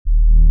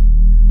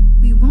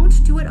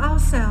it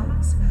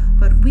ourselves,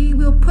 but we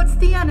will put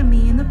the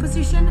enemy in the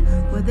position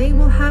where they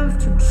will have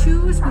to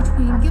choose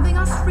between giving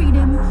us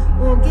freedom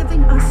or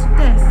giving us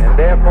death. And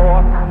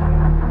therefore,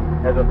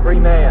 as a free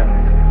man,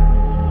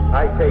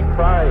 I take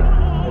pride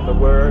in the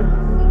word.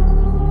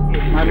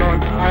 My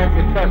Lord, I am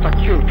the first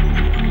accused.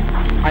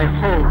 I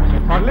hold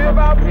the Live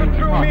out the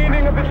true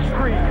meaning of its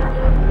creed.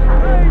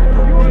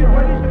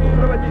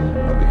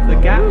 The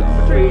gap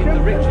between the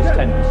richest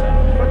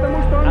 10%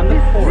 and the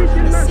poorest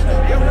 10%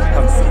 of this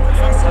country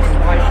has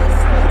widened.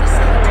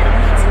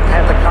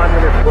 And the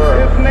communist world.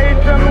 This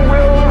nation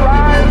will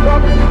rise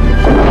up.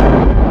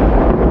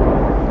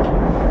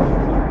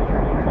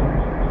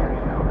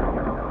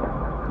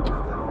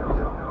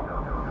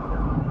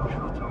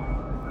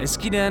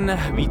 Hezký den,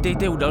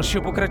 vítejte u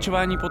dalšího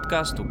pokračování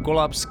podcastu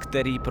Kolaps,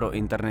 který pro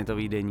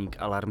internetový deník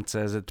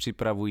Alarm.cz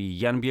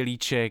připravují Jan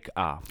Bělíček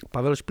a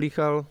Pavel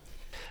Šplíchal.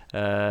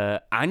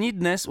 Ani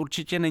dnes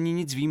určitě není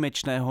nic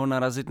výjimečného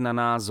narazit na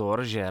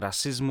názor, že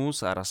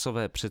rasismus a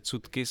rasové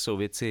předsudky jsou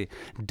věci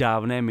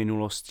dávné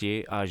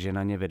minulosti a že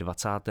na ně ve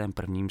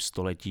 21.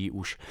 století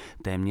už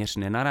téměř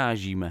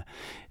nenarážíme.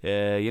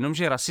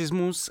 Jenomže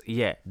rasismus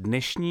je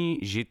dnešní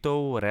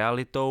žitou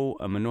realitou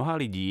mnoha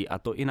lidí, a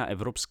to i na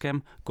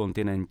evropském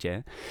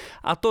kontinentě.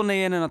 A to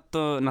nejen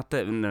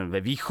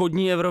ve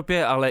východní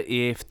Evropě, ale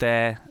i v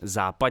té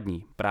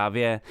západní.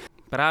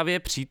 Právě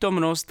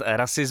přítomnost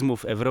rasismu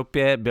v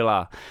Evropě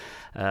byla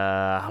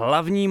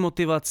hlavní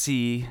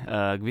motivací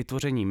k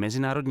vytvoření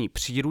mezinárodní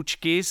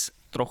příručky s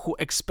trochu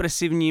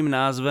expresivním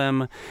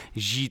názvem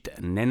Žít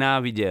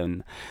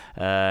nenáviděn.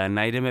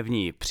 Najdeme v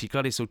ní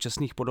příklady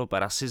současných podob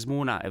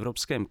rasismu na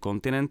evropském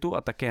kontinentu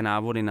a také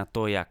návody na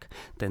to, jak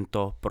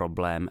tento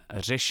problém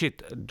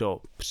řešit. Do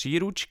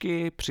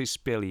příručky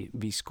přispěli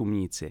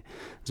výzkumníci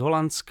z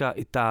Holandska,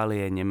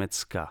 Itálie,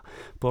 Německa,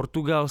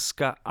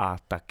 Portugalska a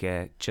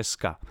také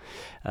Česka.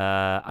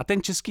 A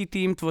ten český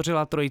tým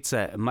tvořila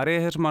trojice Marie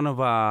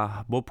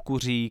Heřmanová, Bob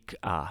Kuřík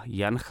a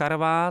Jan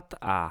Charvát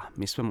a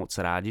my jsme moc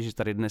rádi, že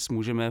tady dnes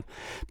můžeme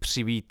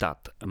přivítat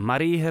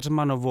Marii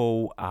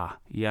Heřmanovou a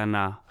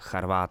Jana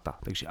Charváta.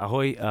 Takže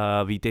ahoj,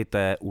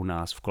 vítejte u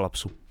nás v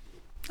Kolapsu.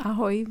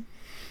 Ahoj.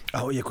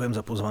 Ahoj, děkujem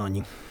za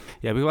pozvání.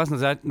 Já bych vás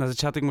na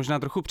začátek možná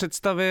trochu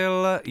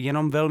představil,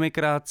 jenom velmi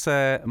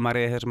krátce.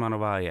 Marie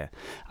Heřmanová je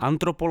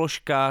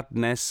antropoložka,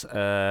 dnes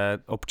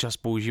občas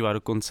používá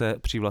dokonce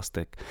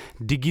přívlastek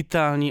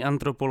digitální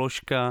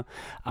antropoložka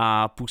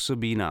a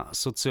působí na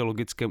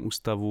Sociologickém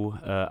ústavu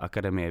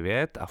Akademie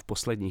věd a v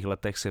posledních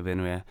letech se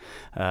věnuje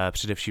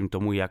především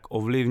tomu, jak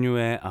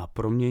ovlivňuje a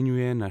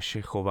proměňuje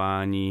naše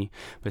chování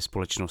ve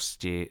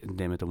společnosti,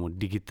 dejme tomu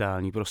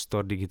digitální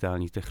prostor,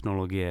 digitální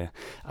technologie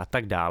a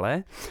tak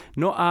dále.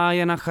 No a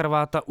Jana Charváta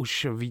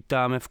už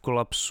vítáme v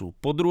Kolapsu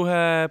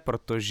podruhé,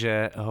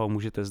 protože ho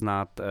můžete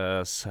znát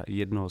z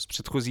jednoho z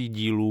předchozích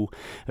dílů,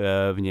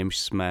 v němž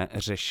jsme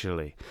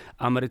řešili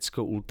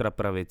americkou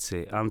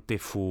ultrapravici,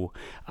 Antifu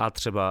a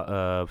třeba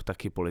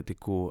taky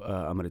politiku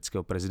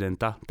amerického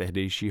prezidenta,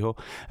 tehdejšího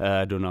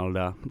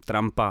Donalda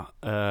Trumpa.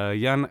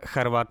 Jan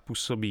Charvát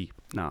působí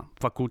na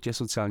Fakultě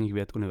sociálních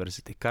věd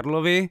Univerzity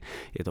Karlovy,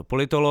 je to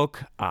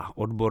politolog a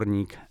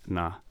odborník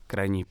na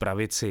krajní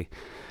pravici.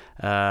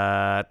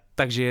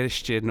 Takže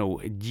ještě jednou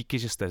díky,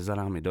 že jste za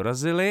námi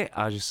dorazili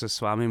a že se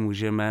s vámi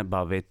můžeme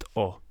bavit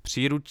o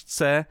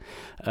příručce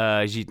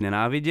Žít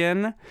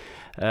nenáviděn.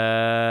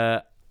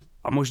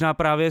 A možná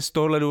právě z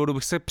tohohle důvodu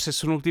bych se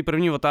přesunul k té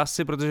první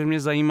otázce, protože mě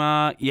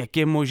zajímá, jak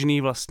je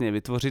možný vlastně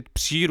vytvořit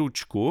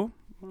příručku,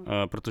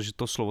 protože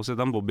to slovo se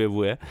tam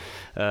objevuje,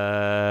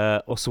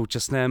 o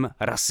současném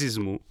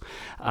rasismu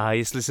a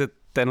jestli se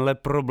tenhle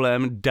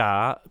problém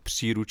dá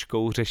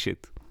příručkou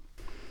řešit.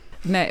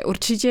 Ne,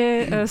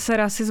 určitě se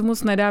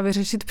rasismus nedá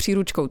vyřešit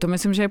příručkou. To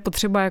myslím, že je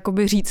potřeba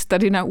jakoby říct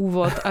tady na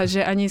úvod a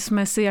že ani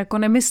jsme si jako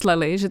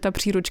nemysleli, že ta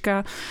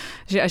příručka,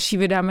 že až ji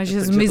vydáme,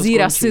 že zmizí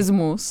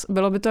rasismus.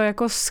 Bylo by to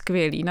jako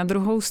skvělý. Na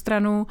druhou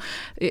stranu,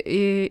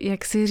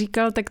 jak jsi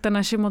říkal, tak ta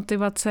naše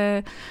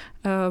motivace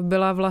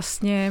byla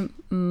vlastně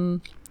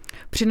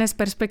přinést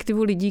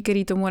perspektivu lidí,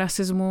 kteří tomu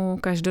rasismu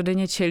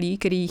každodenně čelí,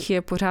 kterých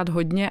je pořád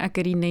hodně a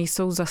který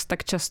nejsou zas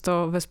tak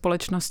často ve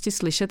společnosti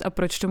slyšet. A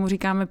proč tomu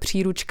říkáme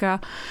příručka,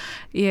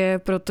 je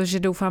protože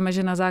doufáme,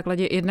 že na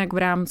základě, jednak v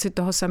rámci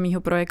toho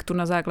samého projektu,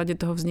 na základě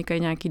toho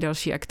vznikají nějaké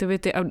další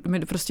aktivity a my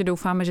prostě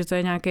doufáme, že to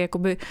je nějaký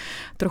jakoby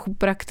trochu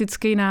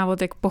praktický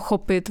návod, jak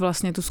pochopit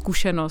vlastně tu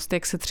zkušenost,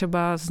 jak se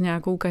třeba s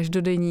nějakou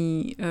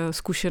každodenní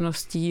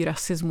zkušeností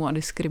rasismu a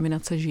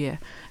diskriminace žije.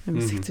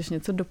 Nevím, jestli chceš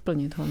něco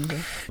doplnit, Honzo.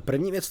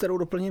 První věc, kterou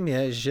doplním,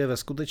 je, že ve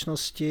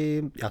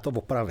skutečnosti, já to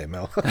opravím,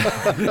 jo.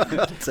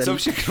 Co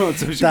všechno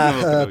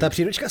ta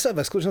příručka se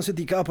ve skutečnosti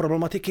týká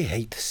problematiky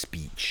hate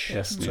speech,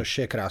 Jasně. Což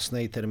je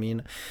krásný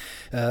termín,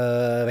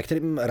 ve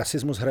kterém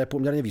rasismus hraje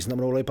poměrně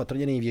významnou roli,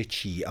 patrně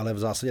největší, ale v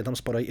zásadě tam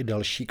spadají i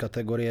další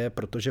kategorie,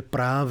 protože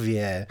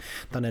právě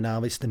ta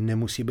nenávist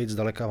nemusí být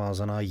zdaleka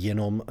vázaná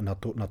jenom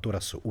na tu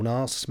rasu. U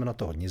nás jsme na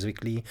to hodně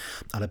zvyklí,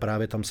 ale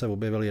právě tam se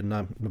objevil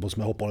jedna, nebo z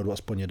mého pohledu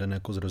aspoň jeden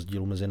jako z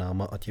rozdílů mezi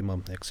náma a těma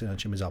jaksi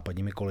našimi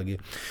západními kolegy,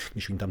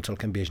 když oni tam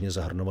celkem běžně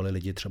zahrnovali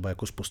lidi třeba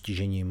jako s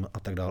postižením a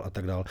tak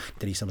dál,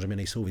 který samozřejmě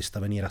nejsou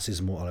vystavený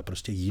rasismu, ale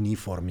prostě jiný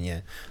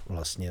formě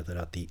vlastně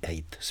teda ty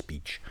hate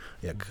speech,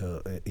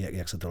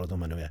 jak se tohle to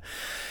jmenuje.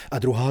 A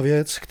druhá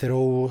věc,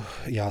 kterou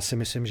já si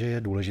myslím, že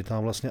je důležitá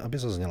vlastně, aby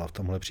zazněla v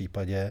tomhle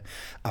případě,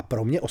 a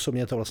pro mě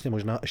osobně je to vlastně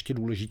možná ještě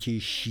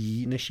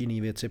důležitější než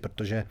jiný věci,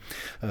 protože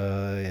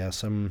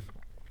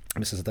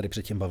my jsme se tady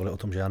předtím bavili o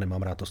tom, že já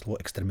nemám rád to slovo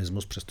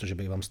extremismus, přestože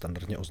bych vám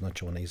standardně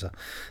označovaný za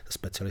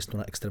specialistu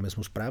na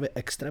extremismus. Právě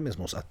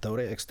extremismus a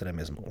teorie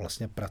extremismu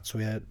vlastně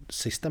pracuje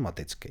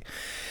systematicky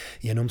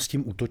jenom s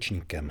tím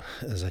útočníkem.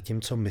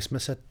 Zatímco my jsme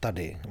se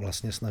tady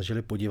vlastně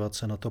snažili podívat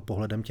se na to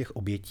pohledem těch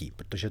obětí,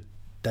 protože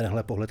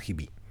tenhle pohled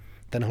chybí.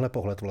 Tenhle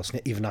pohled vlastně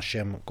i v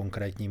našem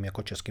konkrétním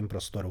jako českém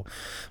prostoru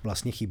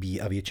vlastně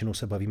chybí a většinou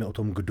se bavíme o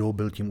tom, kdo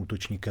byl tím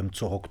útočníkem,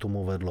 co ho k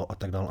tomu vedlo a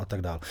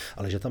tak dál.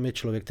 Ale že tam je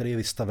člověk, který je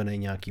vystavený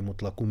nějakému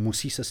tlaku,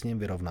 musí se s ním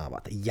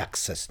vyrovnávat. Jak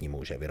se s ním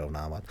může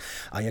vyrovnávat?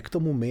 A jak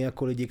tomu my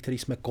jako lidi, kteří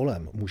jsme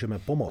kolem, můžeme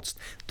pomoct,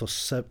 to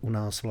se u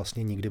nás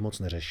vlastně nikdy moc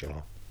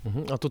neřešilo.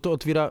 A toto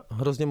otvírá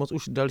hrozně moc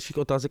už dalších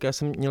otázek. Já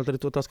jsem měl tady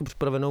tu otázku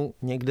připravenou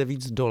někde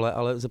víc dole,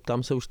 ale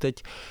zeptám se už teď.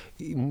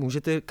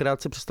 Můžete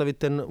krátce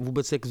představit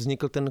vůbec, jak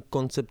vznikl ten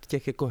koncept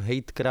těch jako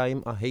hate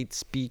crime a hate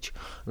speech,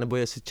 nebo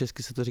jestli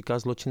česky se to říká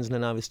zločin z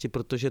nenávisti,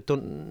 protože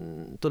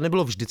to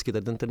nebylo vždycky,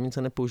 ten termín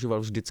se nepoužíval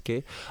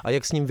vždycky. A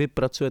jak s ním vy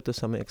pracujete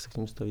sami, jak se k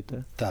ním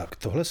stavíte? Tak,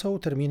 tohle jsou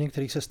termíny,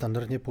 které se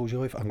standardně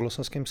používají v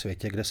anglosaském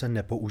světě, kde se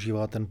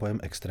nepoužívá ten pojem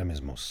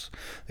extremismus.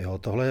 Jo,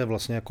 tohle je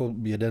vlastně jako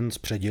jeden z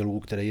předělů,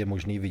 který je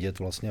možný vidět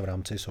vlastně v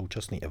rámci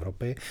současné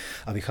Evropy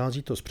a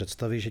vychází to z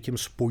představy, že tím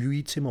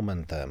spojujícím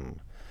momentem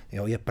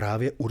je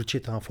právě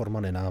určitá forma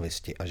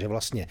nenávisti a že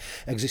vlastně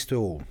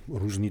existují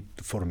různé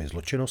formy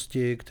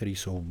zločinnosti, které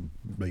jsou,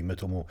 dejme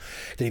tomu,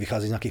 které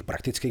vychází z nějakých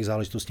praktických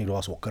záležitostí, někdo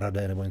vás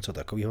okrade nebo něco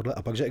takového,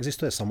 a pak, že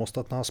existuje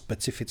samostatná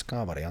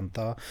specifická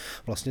varianta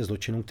vlastně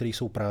zločinů, které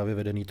jsou právě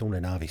vedený tou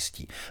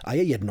nenávistí. A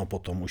je jedno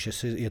potom, už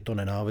jestli je to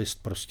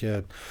nenávist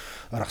prostě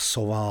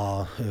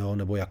rasová,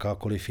 nebo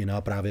jakákoliv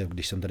jiná, právě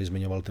když jsem tady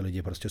zmiňoval ty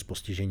lidi prostě s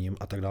postižením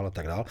a tak dále,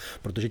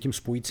 protože tím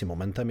spojujícím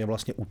momentem je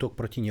vlastně útok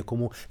proti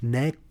někomu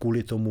ne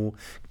kvůli tomu,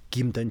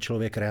 kým ten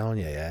člověk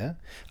reálně je,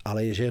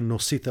 ale že je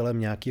nositelem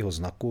nějakého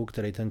znaku,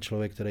 který ten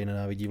člověk, který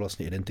nenávidí,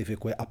 vlastně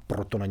identifikuje a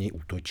proto na něj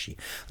útočí.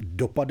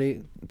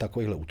 Dopady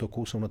takovýchhle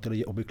útoků jsou na ty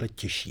lidi obvykle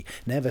těžší.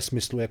 Ne ve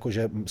smyslu, jako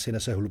že si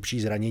nese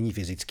hlubší zranění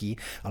fyzický,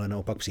 ale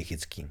naopak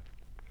psychický.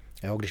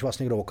 Jo, když vás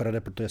někdo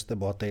okrade, protože jste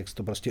bohatý, jak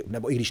to prostě,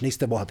 nebo i když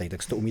nejste bohatý,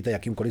 tak to umíte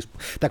jakýmkoliv,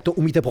 tak to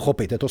umíte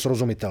pochopit, je to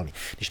srozumitelný.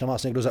 Když na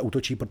vás někdo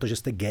zaútočí, protože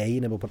jste gay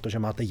nebo protože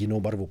máte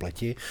jinou barvu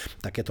pleti,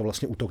 tak je to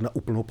vlastně útok na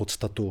úplnou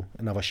podstatu,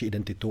 na vaši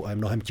identitu a je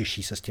mnohem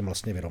těžší se s tím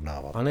vlastně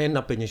vyrovnávat. A nejen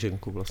na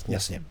peněženku vlastně.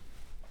 Jasně.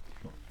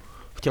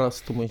 Chtěla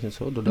jsi tomu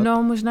něco dodat?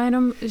 No, možná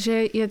jenom,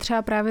 že je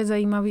třeba právě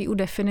zajímavý u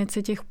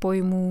definice těch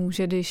pojmů,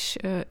 že když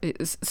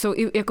jsou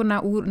i jako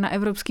na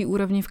evropský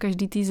úrovni v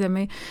každé té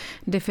zemi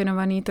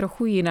definovaný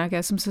trochu jinak.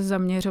 Já jsem se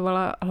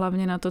zaměřovala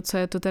hlavně na to, co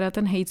je to teda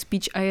ten hate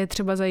speech a je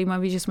třeba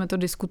zajímavý, že jsme to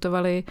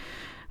diskutovali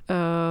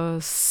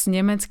s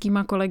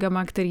německýma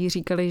kolegama, kteří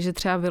říkali, že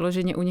třeba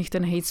vyloženě u nich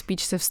ten hate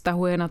speech se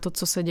vztahuje na to,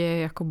 co se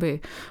děje jakoby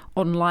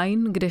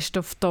online,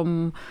 kdežto v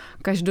tom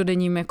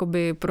každodenním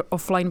jakoby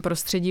offline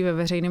prostředí ve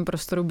veřejném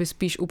prostoru by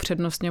spíš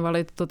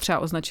upřednostňovali to třeba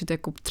označit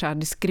jako třeba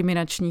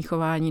diskriminační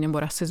chování nebo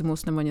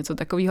rasismus nebo něco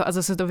takového. A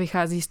zase to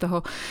vychází z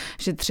toho,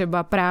 že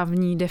třeba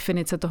právní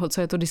definice toho,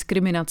 co je to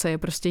diskriminace, je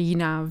prostě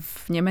jiná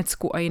v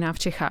Německu a jiná v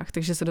Čechách,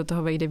 takže se do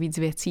toho vejde víc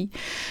věcí.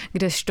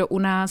 Kdežto u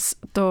nás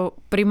to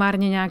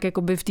primárně nějak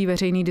jakoby v té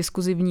veřejné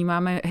diskuzi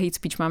vnímáme hate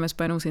speech, máme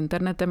spojenou s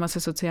internetem a se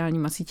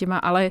sociálníma sítěma,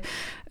 ale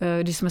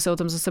když jsme se o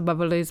tom zase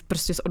bavili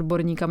prostě s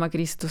odborníkama,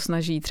 kteří se to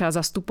snaží třeba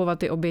zastupovat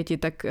ty oběti,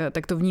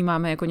 tak to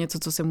vnímáme jako něco,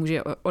 co se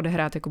může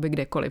odehrát jakoby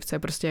kdekoliv, co je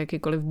prostě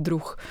jakýkoliv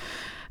druh,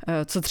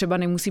 co třeba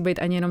nemusí být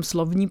ani jenom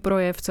slovní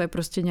projev, co je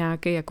prostě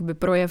nějaký jakoby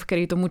projev,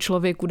 který tomu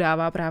člověku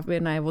dává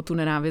právě najevo tu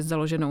nenávist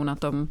založenou na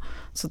tom,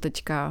 co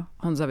teďka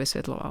Honza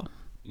vysvětloval.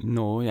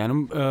 No, já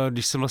jenom,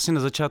 když jsem vlastně na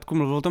začátku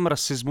mluvil o tom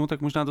rasismu,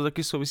 tak možná to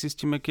taky souvisí s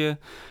tím, jak je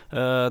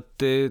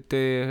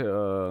ty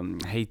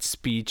hate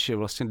speech je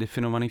vlastně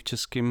definovaný v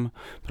českém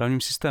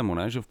právním systému,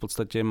 ne? Že v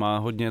podstatě má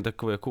hodně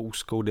takovou jako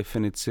úzkou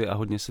definici a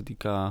hodně se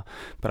týká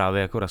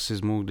právě jako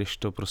rasismu, když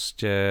to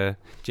prostě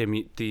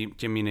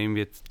těm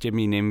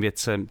jiným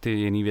věcem, ty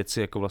jiné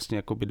věci jako vlastně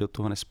jako by do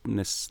toho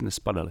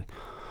nespadaly.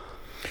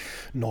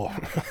 No,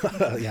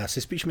 já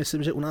si spíš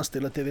myslím, že u nás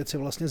tyhle ty věci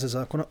vlastně ze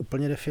zákona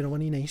úplně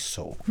definovaný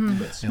nejsou.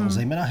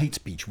 Zejména hate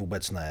speech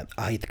vůbec ne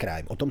a hate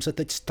crime. O tom se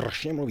teď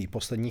strašně mluví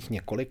posledních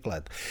několik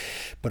let,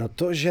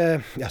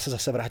 protože já se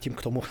zase vrátím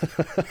k tomu,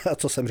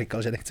 co jsem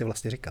říkal, že nechci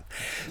vlastně říkat.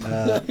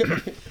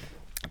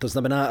 To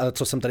znamená,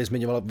 co jsem tady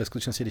zmiňoval ve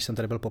skutečnosti, když jsem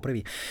tady byl poprvé.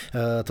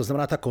 To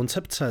znamená, ta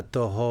koncepce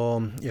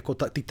toho, jako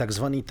ty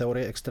takzvané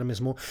teorie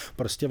extremismu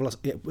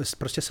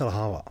prostě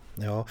selhává.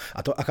 Jo?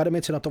 A to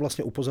akademici na to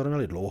vlastně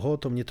upozornili dlouho,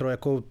 to vnitro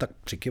jako tak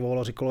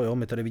přikyvovalo, říkalo, jo,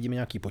 my tady vidíme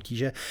nějaký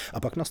potíže. A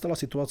pak nastala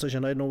situace, že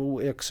najednou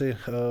jaksi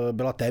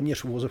byla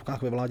téměř v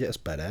uvozovkách ve vládě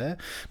SPD,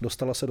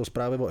 dostala se do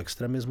zprávy o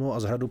extremismu a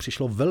z Hradu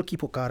přišlo velký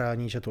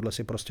pokárání, že tohle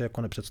si prostě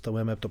jako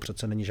nepředstavujeme, to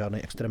přece není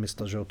žádný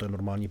extremista, že jo, to je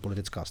normální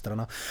politická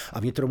strana. A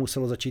vnitro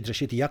muselo začít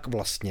řešit, jak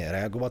vlastně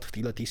reagovat v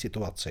této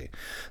situaci.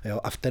 Jo,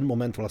 a v ten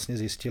moment vlastně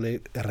zjistili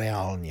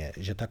reálně,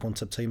 že ta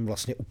koncepce jim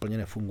vlastně úplně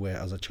nefunguje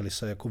a začali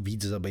se jako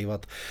víc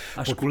zabývat.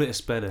 Až kvůli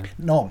SPD.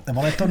 No,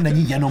 ale to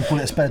není jenom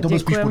kvůli SPD, to byl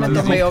spíš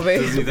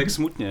To tak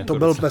smutně.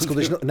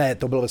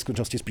 To byl ve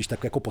skutečnosti spíš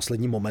tak jako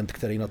poslední moment,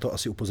 který na to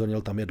asi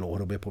upozornil, tam je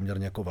dlouhodobě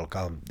poměrně jako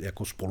velká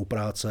jako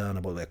spolupráce,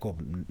 nebo jako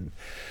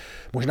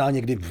možná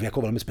někdy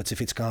jako velmi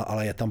specifická,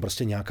 ale je tam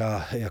prostě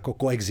nějaká jako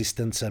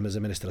koexistence mezi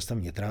ministerstvem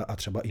vnitra a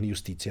třeba i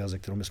Justicia, se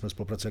kterou my jsme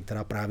spolupracovali,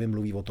 která právě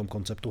mluví o tom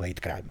konceptu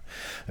hate crime,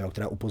 jo,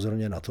 která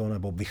upozorňuje na to,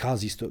 nebo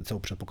vychází z toho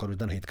předpokladu, že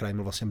ten hate crime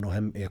je vlastně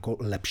mnohem jako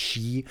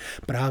lepší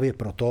právě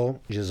proto,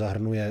 že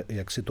zahrnuje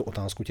jaksi tu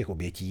otázku těch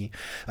obětí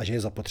a že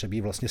je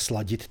zapotřebí vlastně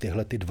sladit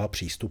tyhle ty dva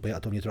přístupy a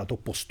to vnitro na to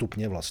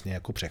postupně vlastně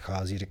jako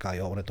přechází, říká,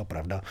 jo, on je to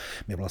pravda,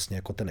 my vlastně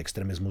jako ten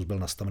extremismus byl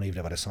nastavený v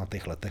 90.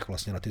 letech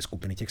vlastně na ty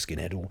skupiny těch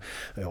skinheadů,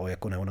 jo,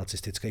 jako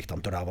neonacistických,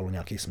 tam to dávalo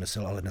nějaký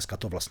smysl, ale dneska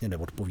to vlastně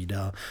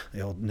neodpovídá,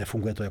 jo,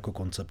 nefunguje to jako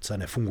koncepce,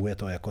 nefunguje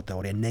to jako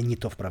teorie, není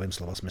to v pravém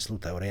slova smyslu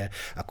teorie,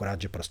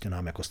 akorát, že prostě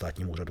nám jako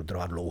státnímu úřadu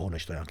trvá dlouho,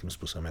 než to nějakým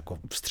způsobem jako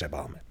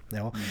vstřebáme.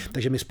 Jo?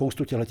 Takže my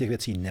spoustu těch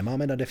věcí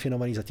nemáme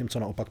nadefinovaný, zatímco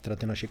naopak teda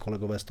ty naši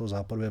kolegové z toho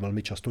západu je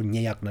velmi často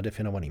nějak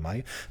nadefinovaný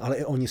mají, ale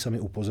i oni sami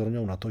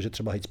upozorňují na to, že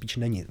třeba hate speech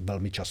není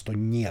velmi často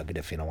nijak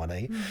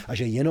definovaný a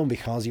že jenom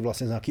vychází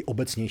vlastně z nějaký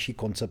obecnější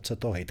koncepce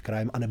toho hate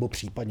crime, anebo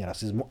případně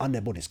rasismu,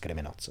 anebo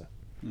diskriminace.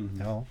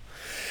 Jo?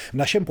 V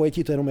našem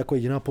pojetí to je jenom jako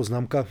jediná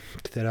poznámka,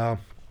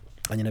 která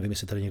ani nevím,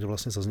 jestli tady někdo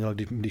vlastně zazněl,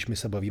 když my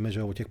se bavíme,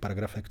 že o těch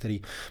paragrafech,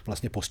 který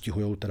vlastně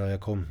postihují teda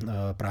jako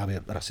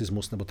právě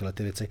rasismus nebo tyhle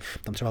ty věci,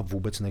 tam třeba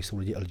vůbec nejsou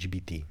lidi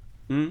LGBT.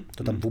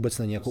 To tam vůbec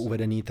není jako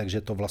uvedený,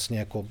 takže to vlastně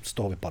jako z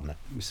toho vypadne.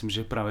 Myslím,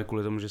 že právě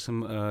kvůli tomu, že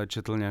jsem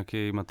četl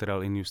nějaký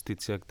materiál in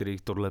Justicia, který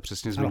tohle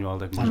přesně zmiňoval,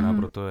 tak možná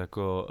proto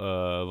jako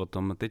o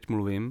tom teď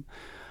mluvím.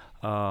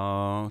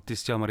 Ty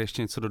jsi chtěla, Marie,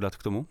 ještě něco dodat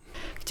k tomu?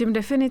 K těm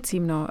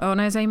definicím, no.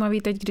 Ono je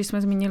zajímavý teď, když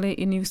jsme zmínili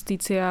in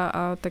Justicia,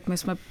 a tak my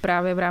jsme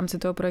právě v rámci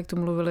toho projektu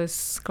mluvili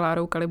s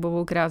Klárou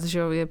Kalibovou Krác, že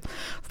je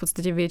v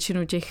podstatě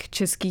většinu těch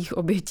českých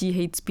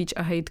obětí hate speech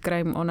a hate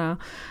crime ona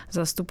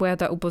zastupuje.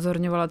 Ta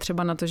upozorňovala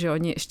třeba na to, že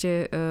oni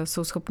ještě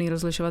jsou schopní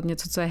rozlišovat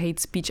něco, co je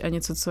hate speech a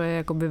něco, co je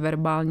jakoby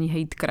verbální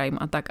hate crime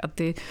a tak. A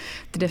ty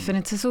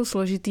definice jsou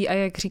složitý a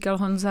jak říkal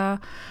Honza,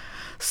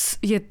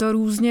 je to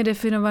různě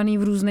definovaný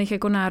v různých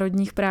jako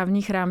národních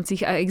právních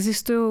rámcích a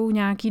existují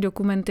nějaký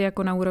dokumenty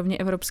jako na úrovni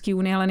Evropské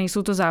unie, ale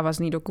nejsou to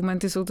závazný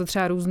dokumenty, jsou to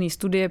třeba různé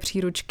studie,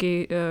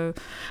 příručky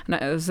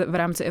v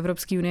rámci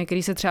Evropské unie,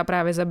 které se třeba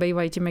právě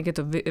zabývají tím, jak je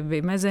to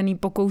vymezený,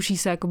 pokouší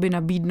se jakoby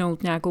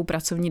nabídnout nějakou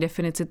pracovní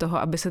definici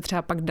toho, aby se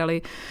třeba pak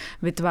dali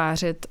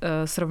vytvářet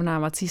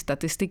srovnávací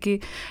statistiky.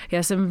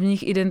 Já jsem v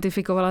nich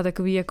identifikovala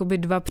takový jakoby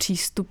dva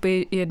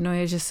přístupy. Jedno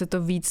je, že se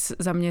to víc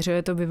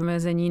zaměřuje to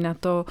vymezení na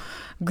to,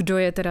 kdo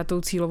je teda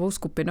tou cílovou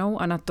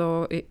skupinou a na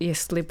to,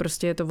 jestli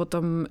prostě je to o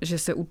tom, že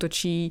se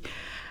útočí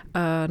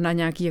na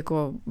nějaký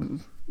jako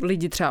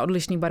lidi třeba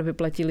odlišný barvy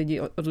pleti,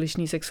 lidi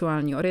odlišný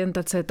sexuální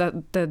orientace.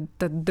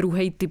 Ta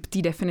druhý typ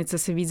té definice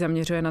si víc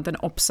zaměřuje na ten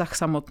obsah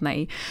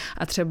samotný.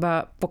 A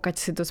třeba pokud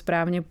si to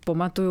správně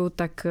pamatuju,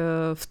 tak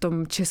v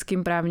tom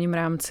českém právním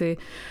rámci,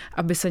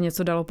 aby se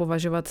něco dalo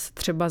považovat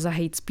třeba za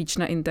hate speech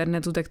na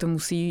internetu, tak to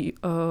musí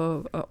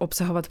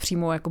obsahovat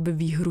přímo jakoby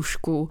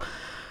výhrušku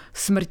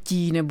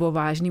smrtí nebo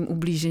vážným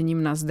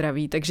ublížením na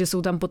zdraví. Takže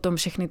jsou tam potom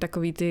všechny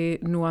takové ty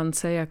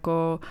nuance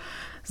jako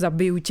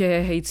zabiju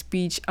tě, hate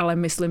speech, ale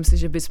myslím si,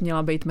 že bys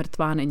měla být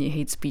mrtvá, není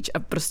hate speech a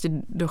prostě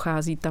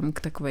dochází tam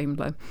k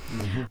takovýmhle.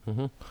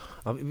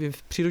 A vy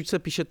v příručce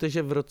píšete,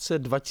 že v roce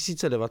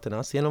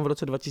 2019, jenom v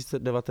roce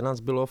 2019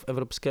 bylo v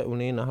Evropské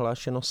unii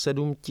nahlášeno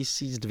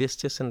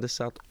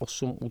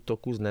 7278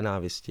 útoků z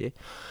nenávisti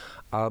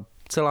a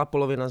celá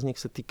polovina z nich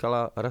se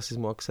týkala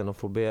rasismu a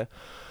xenofobie.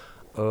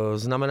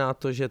 Znamená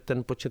to, že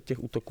ten počet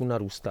těch útoků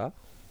narůstá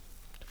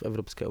v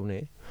Evropské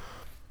unii?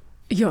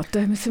 Jo, to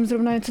je, myslím,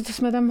 zrovna něco, co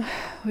jsme tam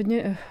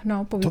hodně,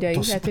 povídej,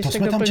 já to ještě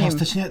doplním.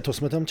 To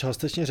jsme tam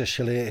částečně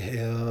řešili.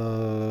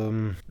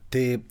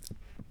 Ty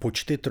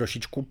počty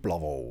trošičku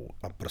plavou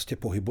a prostě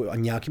pohybují a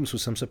nějakým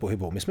způsobem se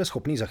pohybují. My jsme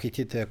schopni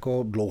zachytit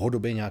jako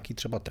dlouhodobě nějaký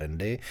třeba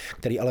trendy,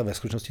 které ale ve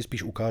skutečnosti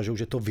spíš ukážou,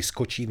 že to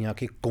vyskočí v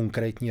nějaký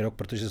konkrétní rok,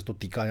 protože se to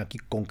týká nějaký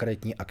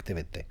konkrétní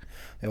aktivity.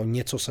 Jo,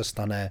 něco se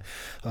stane,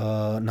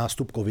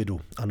 nástup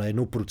covidu a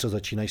najednou prudce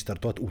začínají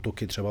startovat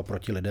útoky třeba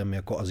proti lidem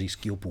jako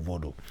asijského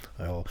původu.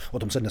 Jo, o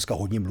tom se dneska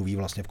hodně mluví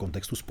vlastně v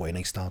kontextu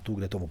Spojených států,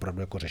 kde to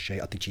opravdu jako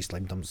řeší a ty čísla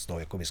jim tam z toho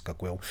jako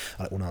vyskakujou,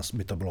 ale u nás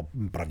by to bylo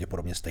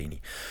pravděpodobně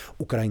stejný.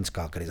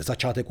 Ukrajinská krize, krize.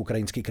 Začátek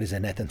ukrajinské krize,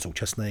 ne ten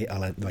současný,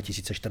 ale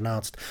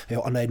 2014.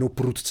 Jo, a najednou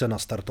prudce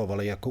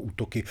nastartovaly jako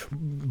útoky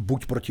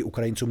buď proti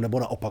Ukrajincům, nebo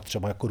naopak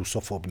třeba jako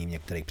rusofobní v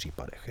některých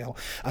případech. Jo.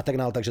 A tak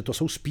dále. Takže to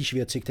jsou spíš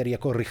věci, které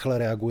jako rychle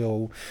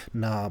reagují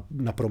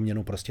na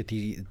proměnu prostě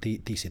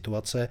té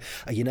situace.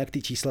 A jinak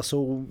ty čísla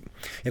jsou,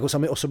 jako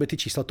sami o sobě ty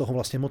čísla toho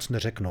vlastně moc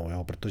neřeknou,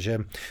 jo, protože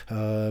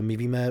my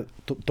víme,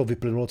 to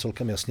vyplynulo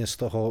celkem jasně z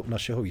toho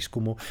našeho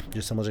výzkumu,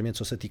 že samozřejmě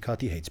co se týká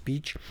té hate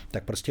speech,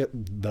 tak prostě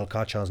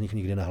velká část z nich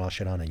nikdy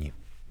nahlášená není.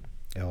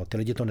 Jo, ty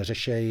lidi to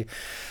neřešejí,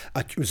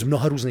 ať z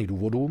mnoha různých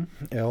důvodů,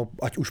 jo,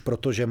 ať už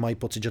proto, že mají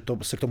pocit, že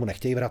se k tomu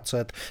nechtějí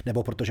vracet,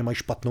 nebo protože mají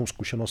špatnou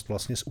zkušenost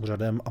vlastně s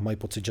úřadem a mají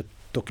pocit, že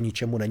to k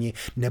ničemu není,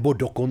 nebo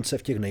dokonce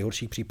v těch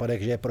nejhorších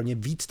případech, že je pro ně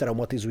víc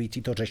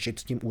traumatizující to řešit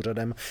s tím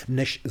úřadem,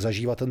 než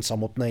zažívat ten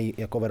samotný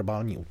jako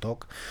verbální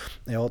útok.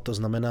 Jo, to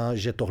znamená,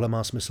 že tohle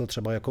má smysl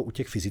třeba jako u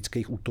těch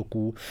fyzických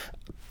útoků.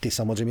 Ty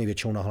samozřejmě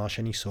většinou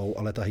nahlášený jsou,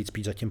 ale ta hate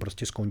speech zatím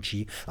prostě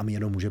skončí a my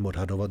jenom můžeme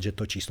odhadovat, že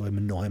to číslo je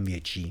mnohem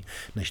větší,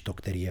 než to,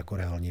 který jako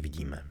reálně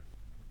vidíme.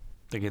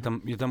 Tak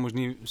je tam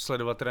možný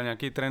sledovat teda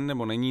nějaký trend,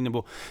 nebo není,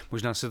 nebo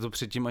možná se to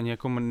předtím ani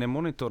jako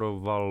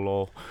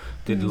nemonitorovalo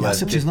tyhle. Já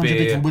se přiznám, že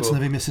teď vůbec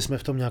nevím, jestli jsme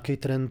v tom nějaký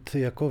trend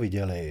jako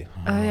viděli.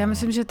 Já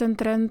myslím, že ten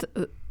trend,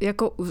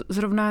 jako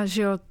zrovna,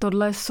 že jo,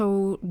 tohle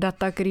jsou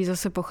data, které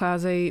zase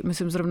pocházejí,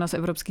 myslím zrovna z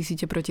Evropské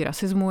sítě proti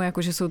rasismu,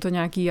 jakože jsou to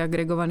nějaký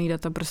agregovaný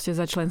data prostě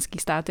za členský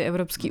státy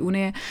Evropské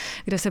unie,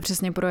 kde se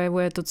přesně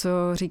projevuje to, co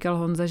říkal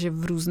Honza, že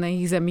v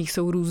různých zemích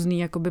jsou různý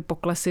jakoby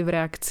poklesy v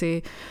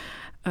reakci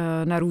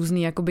na různé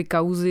jakoby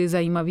kauzy.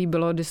 Zajímavý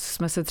bylo, když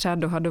jsme se třeba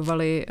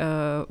dohadovali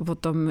o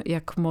tom,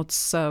 jak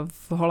moc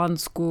v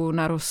Holandsku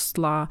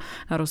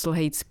narostl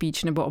hate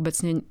speech nebo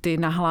obecně ty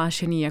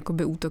nahlášený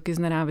jakoby útoky z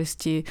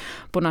nenávisti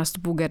po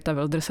nástupu Geerta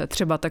Wilderse.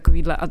 Třeba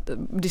takovýhle. A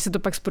když se to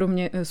pak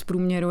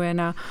zprůměruje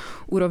na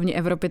úrovni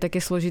Evropy, tak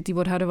je složitý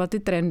odhadovat ty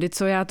trendy,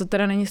 co já, to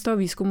teda není z toho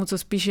výzkumu, co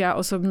spíš já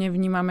osobně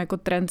vnímám jako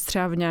trend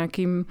třeba v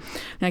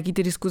nějaký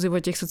ty diskuzi o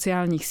těch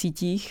sociálních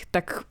sítích,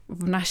 tak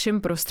v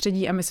našem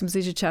prostředí, a myslím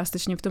si, že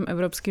částečně v tom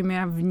evropském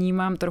já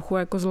vnímám trochu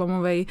jako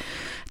zlomovej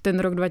ten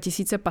rok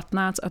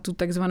 2015 a tu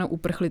takzvanou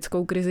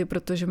uprchlickou krizi,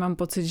 protože mám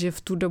pocit, že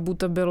v tu dobu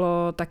to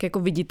bylo tak jako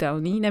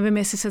viditelný. Nevím,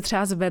 jestli se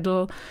třeba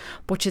zvedl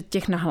počet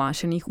těch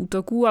nahlášených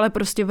útoků, ale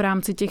prostě v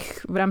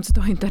rámci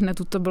toho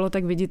internetu to bylo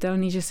tak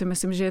viditelný, že si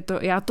myslím, že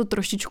já to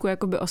trošičku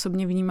jakoby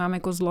osobně vnímám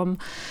jako zlom,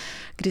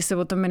 kdy se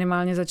o tom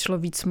minimálně začalo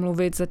víc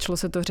mluvit, začalo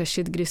se to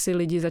řešit, kdy si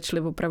lidi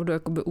začali opravdu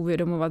jakoby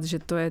uvědomovat, že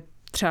to je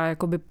třeba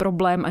jakoby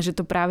problém a že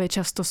to právě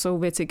často jsou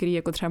věci, které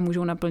jako třeba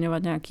můžou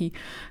naplňovat nějaký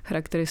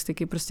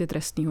charakteristiky prostě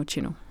trestného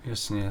činu.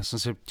 Jasně, já jsem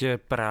se tě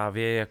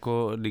právě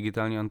jako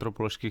digitální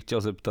antropoložky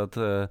chtěl zeptat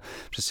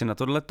přesně na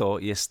tohleto,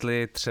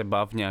 jestli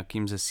třeba v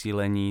nějakém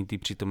zesílení té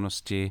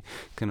přítomnosti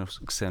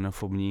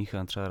xenofobních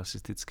a třeba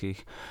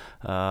rasistických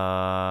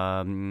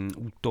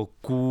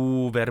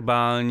útoků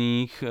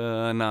verbálních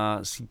na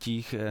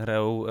sítích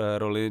hrajou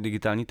roli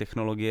digitální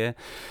technologie.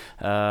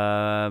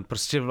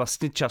 Prostě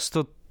vlastně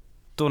často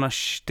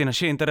ty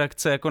naše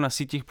interakce jako na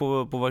sítích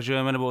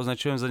považujeme nebo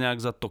označujeme za nějak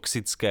za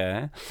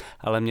toxické,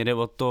 ale mě jde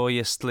o to,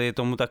 jestli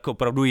tomu tak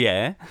opravdu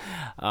je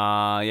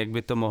a jak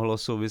by to mohlo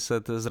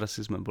souviset s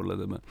rasismem podle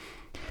tebe.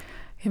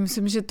 Já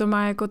myslím, že to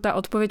má jako ta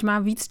odpověď má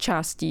víc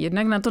částí.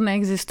 Jednak na to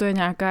neexistuje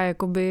nějaká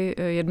jakoby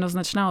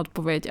jednoznačná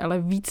odpověď,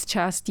 ale víc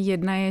částí.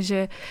 Jedna je,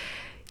 že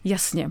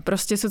jasně,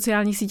 prostě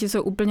sociální sítě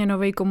jsou úplně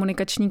nový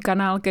komunikační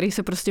kanál, který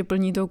se prostě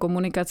plní tou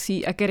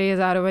komunikací a který je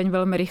zároveň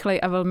velmi rychlej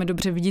a velmi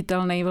dobře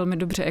viditelný, velmi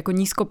dobře jako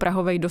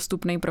nízkoprahovej,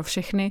 dostupný pro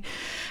všechny,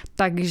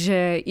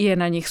 takže je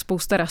na nich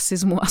spousta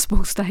rasismu a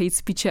spousta hate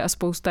speeche a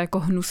spousta jako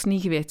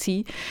hnusných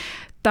věcí.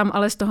 Tam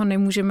ale z toho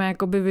nemůžeme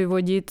jakoby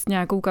vyvodit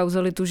nějakou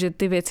kauzalitu, že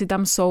ty věci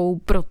tam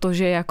jsou,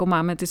 protože jako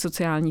máme ty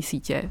sociální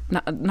sítě.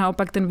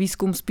 Naopak ten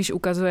výzkum spíš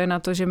ukazuje na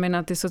to, že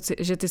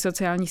že ty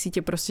sociální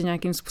sítě prostě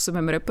nějakým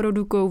způsobem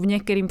reprodukujou, v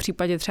některém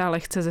případě třeba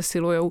lehce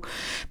zesilujou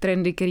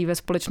trendy, které ve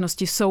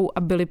společnosti jsou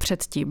a byly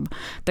předtím.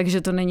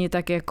 Takže to není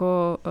tak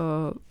jako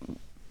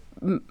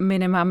my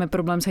nemáme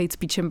problém s hate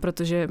speechem,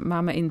 protože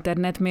máme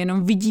internet, my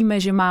jenom vidíme,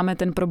 že máme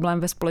ten problém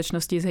ve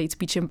společnosti s hate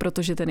speechem,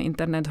 protože ten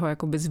internet ho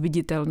jakoby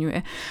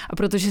zviditelňuje a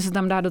protože se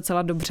tam dá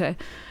docela dobře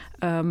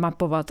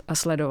mapovat a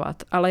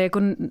sledovat. Ale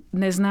jako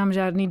neznám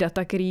žádný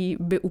data, který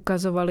by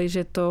ukazovaly,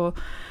 že to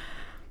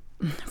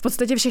v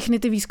podstatě všechny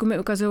ty výzkumy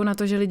ukazují na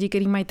to, že lidi,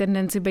 kteří mají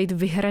tendenci být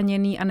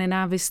vyhraněný a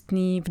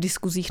nenávistný v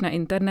diskuzích na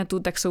internetu,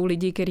 tak jsou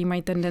lidi, kteří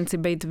mají tendenci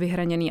být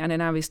vyhraněný a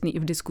nenávistný i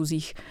v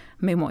diskuzích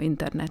mimo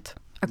internet.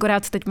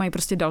 Akorát teď mají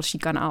prostě další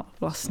kanál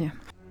vlastně.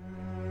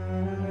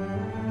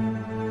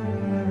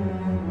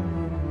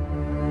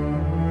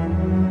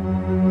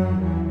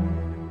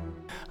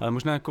 Ale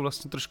možná jako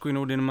vlastně trošku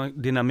jinou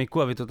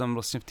dynamiku a vy to tam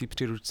vlastně v té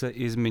příručce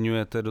i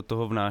zmiňujete, do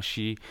toho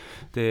vnáší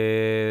ty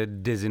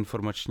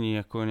dezinformační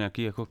jako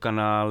nějaký jako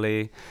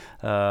kanály,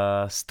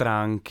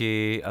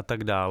 stránky a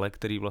tak dále,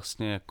 který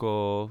vlastně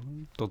jako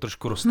to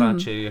trošku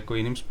roztáčejí jako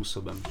jiným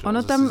způsobem.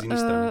 Ono tam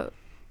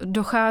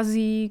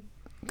dochází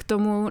k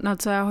tomu, na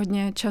co já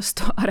hodně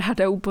často a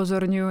ráda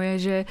upozorňuji,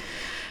 že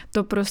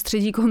to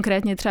prostředí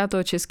konkrétně třeba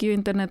toho českého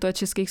internetu a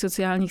českých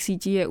sociálních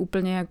sítí je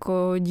úplně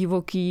jako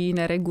divoký,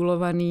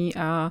 neregulovaný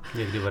a...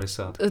 Jak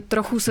 90.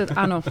 Trochu se...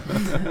 Ano.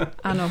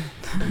 Ano.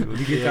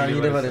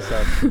 Digitální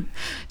 90.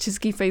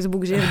 Český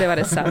Facebook žije v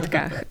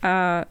 90kách.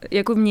 A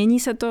jako mění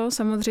se to,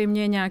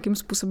 samozřejmě nějakým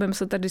způsobem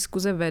se ta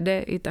diskuze vede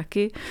i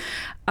taky,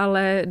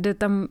 ale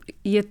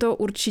je to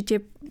určitě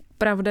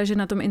pravda, že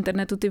na tom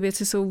internetu ty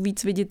věci jsou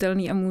víc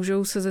viditelné a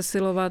můžou se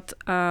zesilovat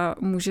a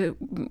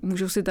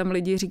můžou si tam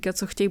lidi říkat,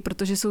 co chtějí,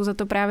 protože jsou za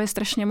to právě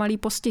strašně malý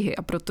postihy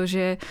a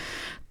protože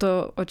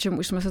to, o čem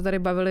už jsme se tady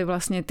bavili,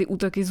 vlastně ty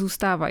útoky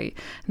zůstávají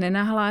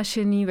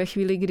nenahlášený. Ve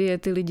chvíli, kdy je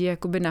ty lidi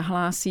jakoby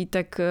nahlásí,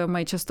 tak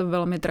mají často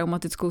velmi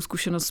traumatickou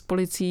zkušenost s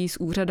policií,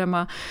 s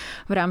úřadama.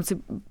 V rámci,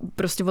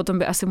 prostě o tom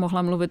by asi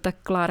mohla mluvit tak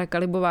Klára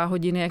Kalibová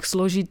Hodiny, jak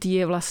složitý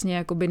je vlastně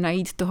jakoby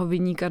najít toho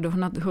viníka,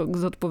 dohnat ho k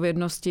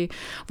zodpovědnosti,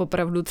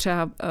 opravdu třeba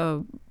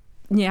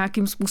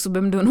nějakým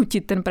způsobem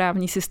donutit ten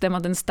právní systém a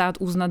ten stát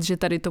uznat, že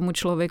tady tomu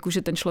člověku,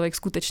 že ten člověk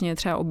skutečně je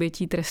třeba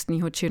obětí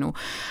trestného činu.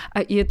 A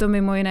je to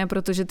mimo jiné,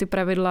 protože ty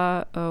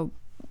pravidla,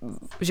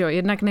 že jo,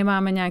 jednak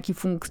nemáme nějaký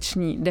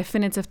funkční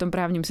definice v tom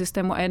právním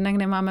systému a jednak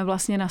nemáme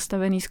vlastně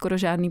nastavený skoro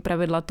žádný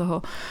pravidla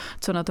toho,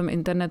 co na tom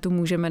internetu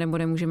můžeme nebo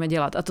nemůžeme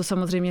dělat. A to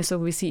samozřejmě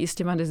souvisí i s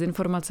těma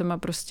dezinformacemi,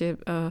 prostě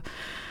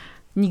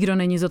nikdo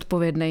není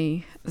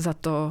zodpovědný za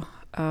to,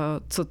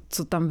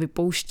 co tam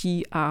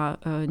vypouští a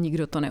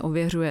nikdo to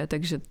neověřuje,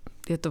 takže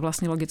je to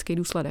vlastně logický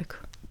důsledek.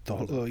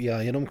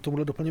 Já jenom k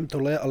tomuhle doplním,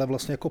 tohle je ale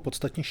vlastně jako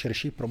podstatně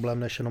širší problém,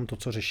 než jenom to,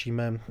 co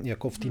řešíme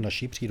jako v té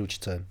naší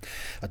příručce.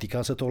 A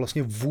týká se to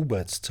vlastně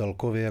vůbec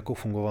celkově jako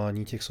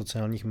fungování těch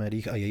sociálních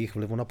médií a jejich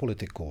vlivu na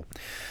politiku.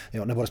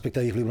 Jo, nebo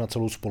respektive jejich vlivu na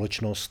celou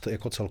společnost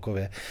jako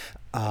celkově.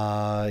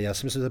 A já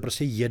si myslím, že to je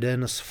prostě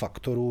jeden z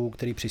faktorů,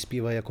 který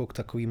přispívá jako k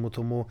takovému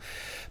tomu.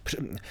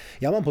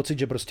 Já mám pocit,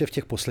 že prostě v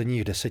těch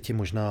posledních 10,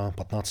 možná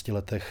 15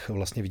 letech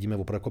vlastně vidíme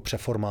opravdu jako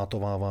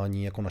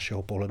přeformátovávání jako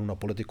našeho pohledu na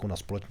politiku, na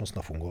společnost,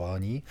 na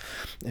fungování,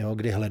 jo,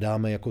 kdy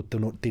hledáme jako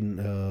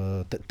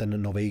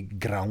ten nový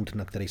ground,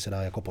 na který se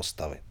dá jako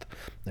postavit.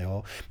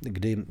 Jo,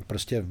 kdy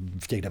prostě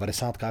v těch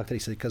 90kách, které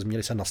se teďka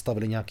změnily, se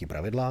nastavily nějaký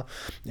pravidla,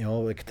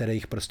 jo,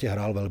 kterých prostě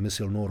hrál velmi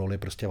silnou roli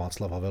prostě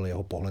Václav Havel,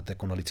 jeho pohled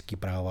jako na lidský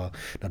práva,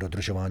 na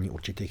dodržování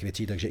určitých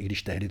věcí, takže i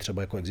když tehdy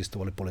třeba jako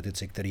existovali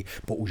politici, kteří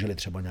použili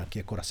třeba nějaké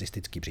jako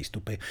rasistické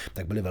přístupy,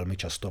 tak byli velmi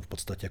často v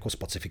podstatě jako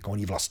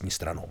spacifikovaní vlastní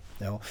stranou.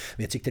 Jo.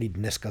 Věci, které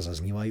dneska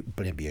zaznívají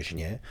úplně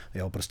běžně,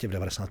 jo, prostě v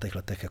 90.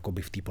 letech jako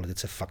by v té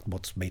politice fakt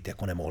moc být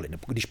jako nemohli,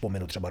 když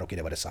pominu třeba roky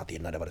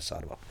 91,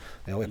 92,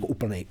 jo, jako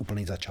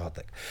úplný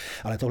začátek.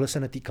 Ale tohle se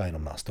netýká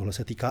jenom nás, tohle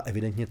se týká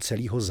evidentně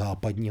celého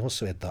západního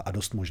světa a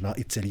dost možná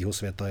i celého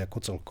světa jako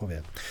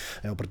celkově.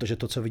 Jo, protože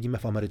to, co vidíme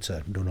v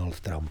Americe, Donald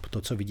Trump,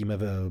 to, co vidíme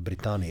v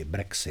Británii,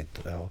 Brexit,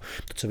 jo,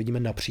 to, co vidíme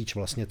napříč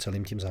vlastně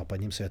celým tím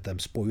západním světem,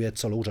 spojuje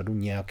celou řadu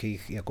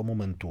nějakých jako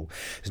momentů,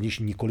 z nichž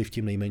nikoli v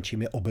tím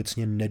nejmenším je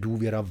obecně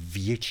nedůvěra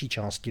větší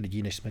části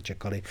lidí, než jsme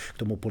čekali k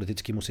tomu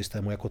politickému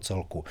systému jako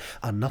celku.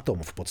 A na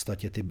tom v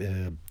podstatě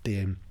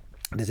ty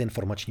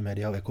dezinformační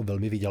média jako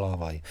velmi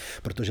vydělávají,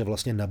 protože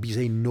vlastně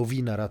nabízejí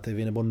nový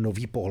narrativy nebo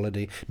nový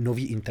pohledy,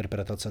 nový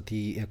interpretace té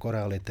jako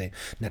reality,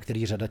 na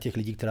který řada těch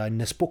lidí, která je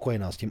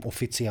nespokojená s tím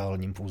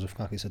oficiálním v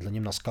úzovkách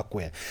vysvětlením,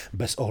 naskakuje,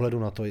 bez ohledu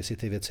na to, jestli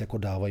ty věci jako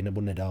dávají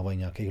nebo nedávají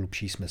nějaký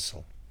hlubší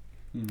smysl.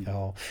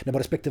 Jo. Nebo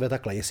respektive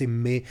takhle, jestli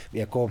my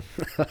jako,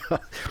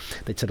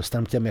 teď se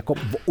dostanu k těm jako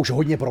už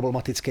hodně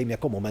problematickým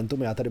jako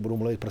momentům, já tady budu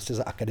mluvit prostě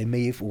za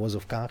akademii v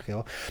uvozovkách,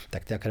 jo,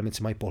 tak ty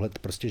akademici mají pohled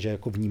prostě, že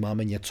jako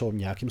vnímáme něco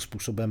nějakým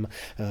způsobem,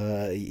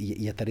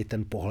 je tady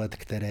ten pohled,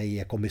 který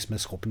jako my jsme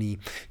schopní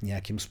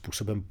nějakým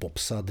způsobem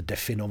popsat,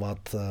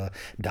 definovat,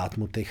 dát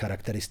mu ty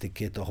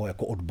charakteristiky toho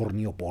jako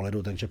odborného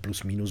pohledu, takže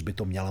plus minus by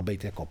to měla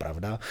být jako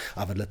pravda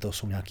a vedle toho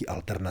jsou nějaký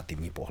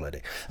alternativní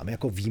pohledy. A my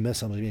jako víme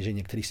samozřejmě, že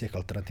některý z těch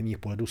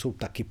alternativních pohledů jsou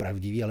taky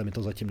pravdivý, ale my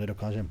to zatím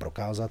nedokážeme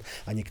prokázat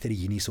a některý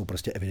jiný jsou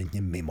prostě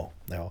evidentně mimo.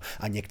 Jo?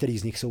 A některý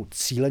z nich jsou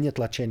cíleně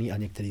tlačený a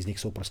některý z nich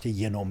jsou prostě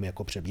jenom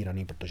jako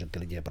přebíraný, protože ty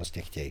lidi je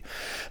prostě chtějí.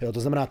 Jo, to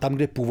znamená, tam,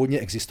 kde původně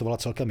existovala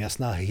celkem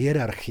jasná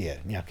hierarchie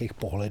nějakých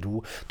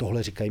pohledů,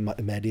 tohle říkají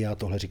média,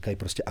 tohle říkají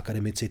prostě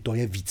akademici, to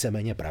je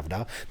víceméně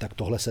pravda, tak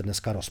tohle se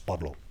dneska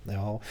rozpadlo.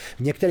 Jo? V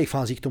některých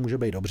fázích to může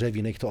být dobře, v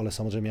jiných to ale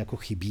samozřejmě jako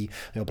chybí,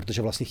 jo?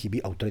 Protože vlastně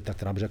chybí autorita,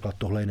 která by řekla,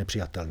 tohle je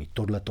nepřijatelný,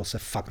 tohle to se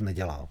fakt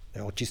nedělá.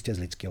 Jo? Čistě z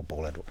lidského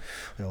pohledu.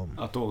 Jo.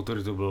 A tou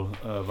autoritou byl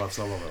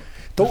Václav Havel.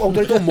 Tou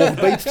autoritou mohl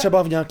být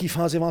třeba v nějaký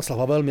fázi Václav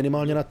Havel,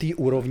 minimálně na té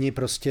úrovni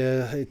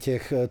prostě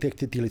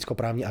ty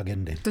lidskoprávní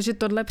agendy. Protože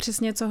tohle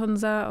přesně, co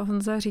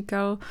Honza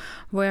říkal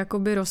o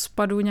jakoby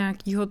rozpadu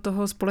nějakého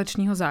toho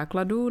společného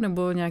základu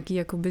nebo nějaký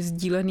jakoby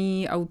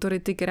sdílený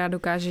autority, která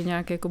dokáže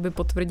nějak jakoby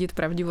potvrdit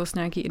pravdivost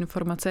nějaký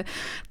informace,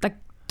 tak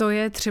to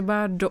je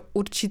třeba do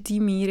určitý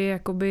míry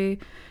jakoby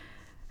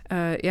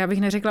já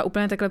bych neřekla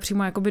úplně takhle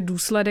přímo jakoby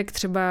důsledek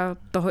třeba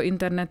toho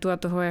internetu a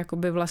toho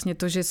jakoby vlastně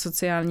to, že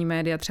sociální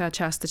média třeba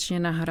částečně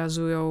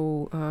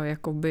nahrazujou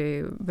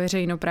jakoby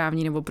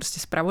veřejnoprávní nebo prostě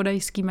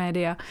zpravodajský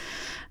média.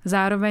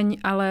 Zároveň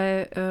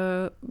ale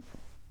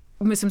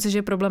myslím si, že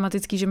je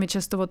problematický, že my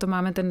často o tom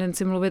máme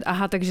tendenci mluvit,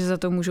 takže za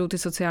to můžou ty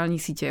sociální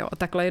sítě. Jo. A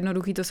takhle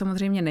jednoduchý to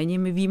samozřejmě není.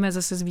 My víme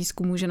zase z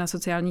výzkumu, že na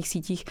sociálních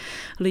sítích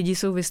lidi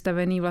jsou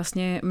vystavený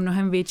vlastně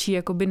mnohem větší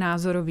jakoby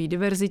názorový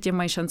diverzitě,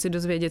 mají šanci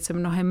dozvědět se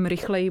mnohem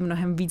rychleji,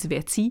 mnohem víc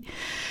věcí.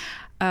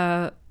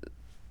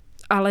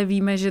 Ale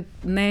víme, že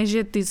ne,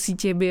 že ty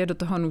sítě by je do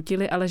toho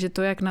nutily, ale že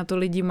to, jak na to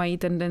lidi mají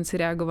tendenci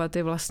reagovat,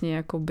 je vlastně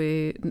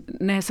jakoby,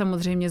 ne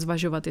samozřejmě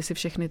zvažovat, jestli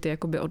všechny ty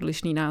jakoby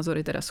odlišný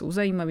názory teda jsou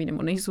zajímavý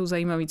nebo nejsou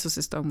zajímavý, co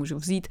si z toho můžu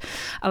vzít,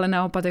 ale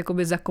naopak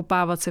jakoby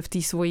zakopávat se v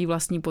té svojí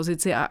vlastní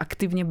pozici a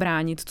aktivně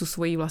bránit tu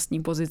svoji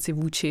vlastní pozici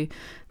vůči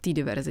té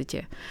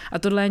diverzitě. A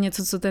tohle je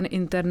něco, co ten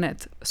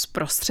internet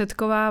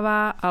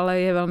zprostředkovává, ale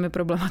je velmi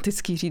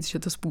problematický říct, že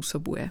to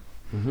způsobuje.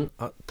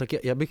 A tak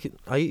já bych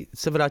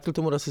se vrátil k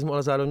tomu rasismu,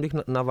 ale zároveň bych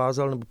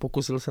navázal, nebo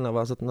pokusil se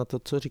navázat na to,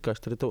 co říkáš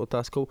tady tou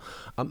otázkou.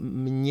 A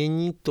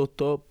mění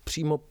toto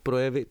přímo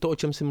projevy, to, o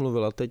čem jsi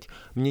mluvila teď,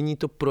 mění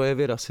to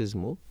projevy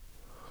rasismu?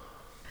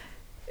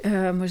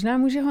 Možná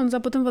může Honza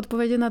potom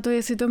odpovědět na to,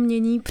 jestli to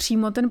mění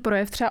přímo ten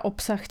projev, třeba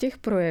obsah těch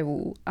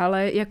projevů,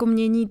 ale jako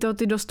mění to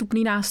ty dostupné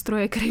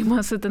nástroje,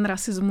 kterýma se ten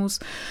rasismus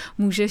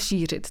může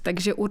šířit.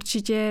 Takže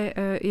určitě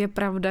je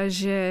pravda,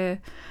 že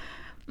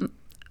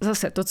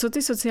zase to, co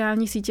ty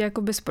sociální sítě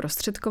jakoby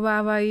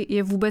zprostředkovávají,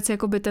 je vůbec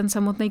jakoby ten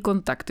samotný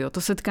kontakt, jo,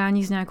 to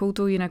setkání s nějakou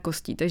tou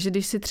jinakostí. Takže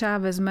když si třeba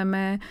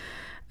vezmeme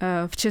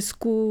v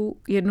Česku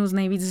jednu z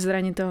nejvíc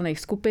zranitelných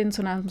skupin,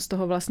 co nám z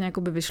toho vlastně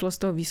jakoby vyšlo z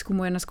toho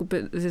výzkumu, jedna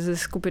ze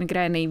skupin,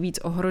 která je nejvíc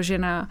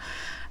ohrožená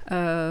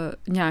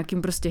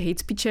nějakým prostě hate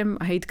speechem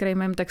a hate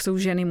crimem, tak jsou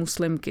ženy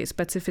muslimky,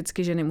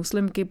 specificky ženy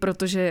muslimky,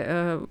 protože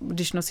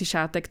když nosí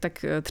šátek,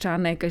 tak třeba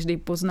ne každý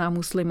pozná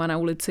muslima na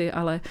ulici,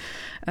 ale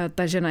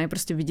ta žena je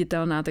prostě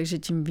viditelná, takže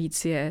tím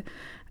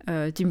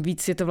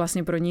víc je to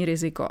vlastně pro ní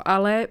riziko.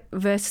 Ale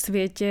ve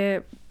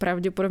světě,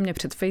 pravděpodobně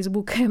před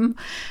Facebookem,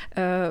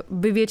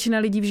 by většina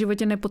lidí v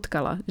životě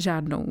nepotkala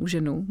žádnou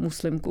ženu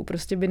muslimku.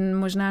 Prostě by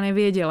možná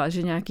nevěděla,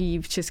 že nějaký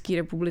v České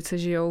republice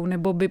žijou,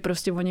 nebo by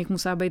prostě o nich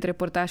musela být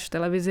reportáž v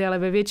televizi, ale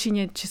ve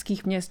většině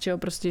českých měst, čeho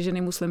prostě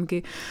ženy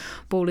muslimky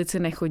po ulici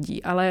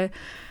nechodí. Ale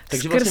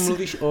takže vlastně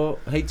mluvíš o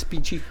hate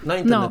speechích na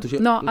internetu, že?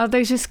 No, ale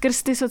takže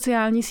skrz ty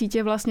sociální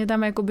sítě vlastně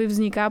tam jakoby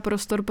vzniká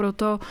prostor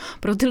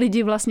pro ty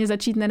lidi vlastně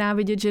začít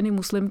nenávidět ženy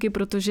muslimky,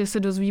 protože se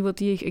dozví o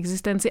té jejich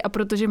existenci a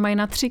protože mají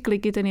na 3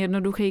 kliky ten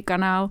jednoduchý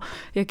kanál,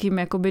 jak jim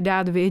jakoby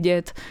dát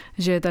vědět,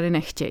 že je tady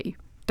nechtějí.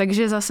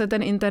 Takže zase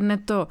ten internet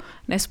to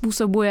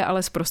nespůsobuje,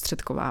 ale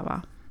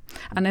zprostředkovává.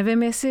 A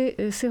nevím, jestli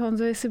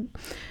Honzo,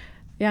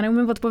 já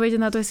neumím odpovědět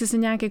na to, jestli se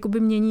nějak jakoby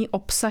mění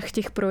obsah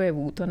těch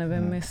projevů, to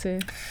nevím, jestli...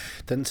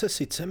 Ten se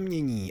sice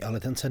mění, ale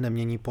ten se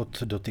nemění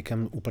pod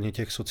dotykem úplně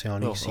těch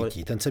sociálních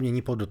sítí. Ten se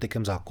mění pod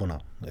dotykem zákona.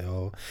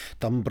 Jo.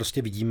 Tam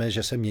prostě vidíme,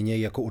 že se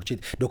mění jako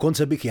určitě.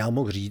 Dokonce bych já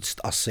mohl říct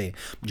asi,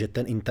 že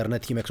ten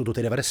internet, tím jak jsou to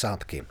ty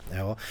 90,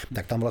 jo,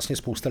 tak tam vlastně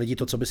spousta lidí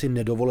to, co by si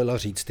nedovolila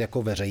říct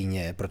jako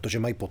veřejně, protože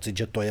mají pocit,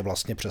 že to je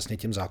vlastně přesně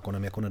tím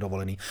zákonem jako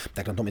nedovolený,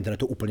 tak na tom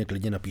internetu úplně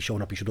klidně napíšou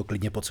to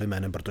klidně pod svým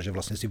jménem, protože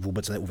vlastně si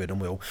vůbec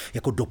neuvědomujou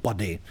jako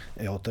dopady,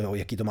 jo,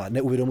 jaký to má.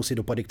 Neuvědomují si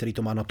dopady, který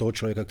to má na toho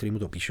člověka, který mu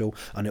to píšou,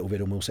 a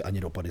neuvědomují si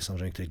ani dopady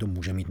samozřejmě, který to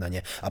může mít na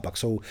ně. A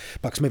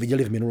pak jsme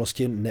viděli v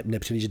minulosti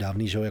nepříliš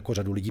dávný, že jako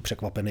řadu lidí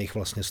překvapených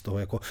vlastně z toho,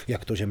 jako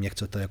jak to, že mě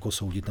chcete jako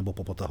soudit nebo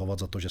popotahovat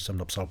za to, že jsem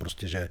napsal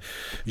prostě, že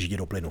židi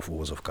do plynu v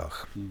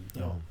úvozovkách.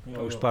 Jo.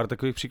 Už pár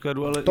takových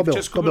příkladů, ale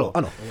to bylo,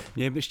 ano.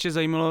 Mě ještě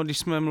zajímalo, když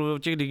jsme mluvili o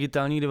těch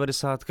digitálních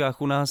 90kách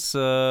u nás,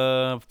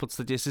 v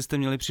podstatě, jestli jste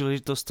měli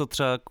příležitost to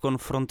třeba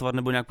konfrontovat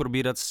nebo nějak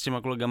probírat s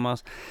těma kolegama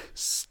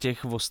z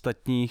těch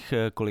ostatních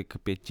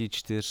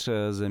 5-4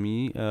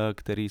 zemí,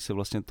 který se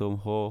vlastně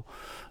toho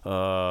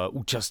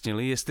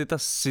účastnili, jestli ta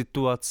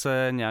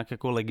situace nějak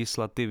jako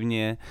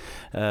legislativně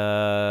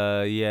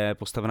je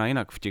postavená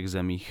jinak v těch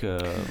zemích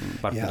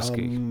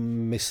partnerských. Já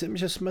myslím,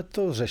 že jsme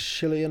to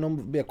řešili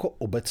jenom jako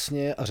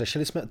obecně a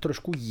řešili jsme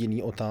trošku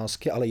jiný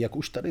otázky, ale jak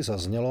už tady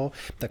zaznělo,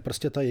 tak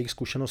prostě ta jejich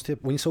zkušenost je,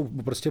 oni jsou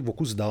prostě v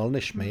oku dál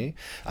než my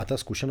a ta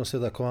zkušenost je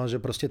taková, že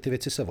prostě ty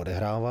věci se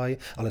odehrávají,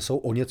 ale jsou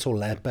o něco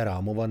lépe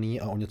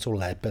rámovaný a o něco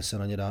lépe se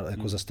na ně dá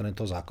jako ze strany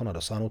toho zákona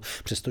dosáhnout,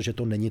 přestože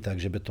to není tak,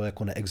 že by to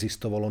jako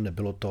neexistovalo,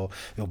 nebylo to,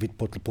 jo,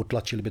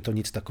 potlačili by to,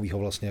 nic takového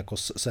vlastně jako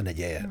se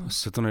neděje.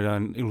 Se to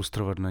nedá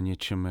ilustrovat na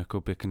něčem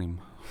jako pěkným.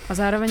 A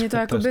zároveň je to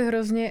jakoby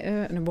hrozně,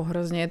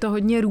 je to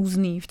hodně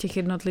různý v těch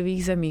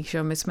jednotlivých zemích,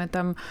 že? My jsme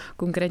tam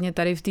konkrétně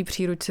tady v té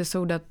příručce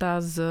jsou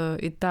data z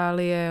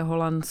Itálie,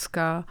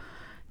 Holandska,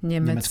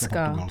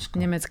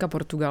 Německa,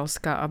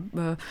 Portugalska. A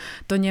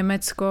to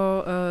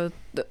Německo,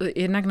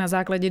 jednak na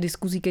základě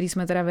diskuzí, které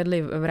jsme teda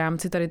vedli v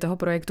rámci tady toho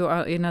projektu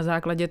a i na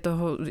základě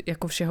toho,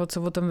 jako všeho,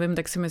 co o tom vím,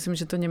 tak si myslím,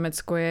 že to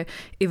Německo je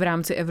i v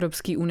rámci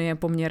Evropské unie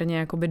poměrně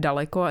jakoby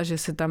daleko a že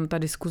se tam ta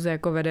diskuze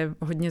jako vede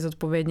hodně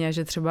zodpovědně a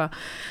že třeba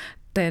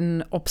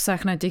ten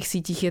obsah na těch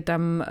sítích je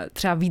tam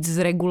třeba víc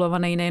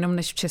zregulovaný nejenom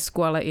než v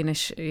Česku, ale i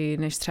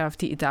než třeba v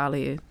té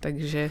Itálii.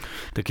 Takže...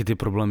 Taky ty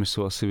problémy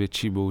jsou asi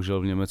větší,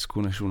 bohužel v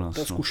Německu, než u nás.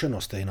 Ta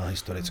zkušenost je jiná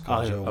historická.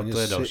 A to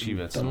je další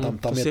věc.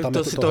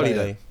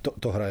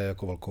 To hraje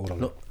jako velkou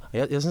roli. No,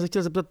 Já jsem se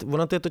chtěl zeptat,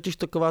 ona to je totiž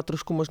taková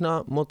trošku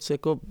možná moc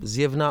jako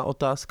zjevná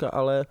otázka,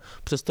 ale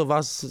přesto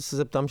vás se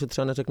zeptám, že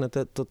třeba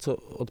neřeknete to, co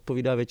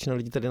odpovídá většina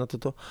lidí tady na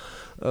toto.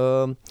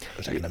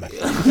 Řekneme.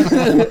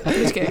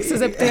 Počkej, jak se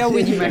zeptej a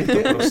uvidíme.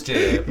 Jak to prostě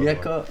je.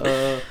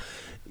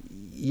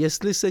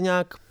 Jestli se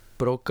nějak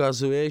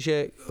prokazuje,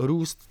 že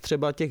růst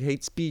třeba těch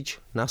hate speech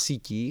na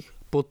sítích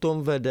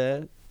potom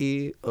vede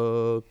i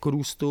k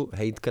růstu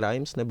hate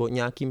crimes nebo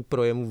nějakým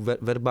projevům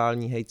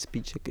verbální hate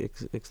speech,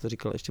 jak jste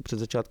říkal ještě před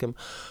začátkem,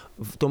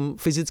 v tom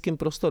fyzickém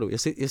prostoru.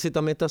 Jestli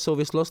tam je ta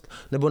souvislost,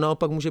 nebo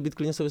naopak může být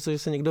klidně souvislost, že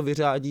se někdo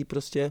vyřádí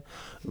prostě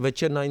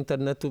večer na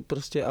internetu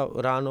prostě a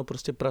ráno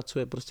prostě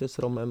pracuje prostě s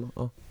Romem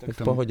a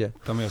v pohodě.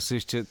 Tam je asi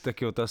ještě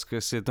taky otázka,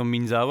 jestli je to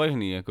méně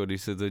závažný, jako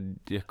když se to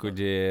jako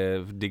děje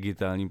v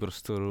digitálním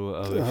prostoru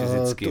a ve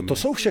fyzickém. To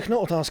jsou všechno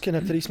otázky,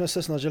 na které jsme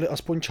se snažili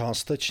aspoň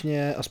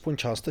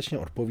částečně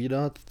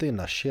odpovídat. Ty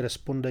naši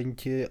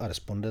respondenti a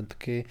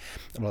respondentky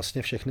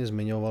vlastně všechny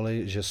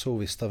zmiňovali, že jsou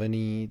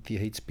vystavený tý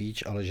hate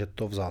speech, ale že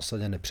to v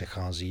zásadě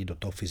nepřechází do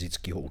toho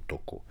fyzického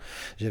útoku.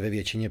 Že ve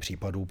většině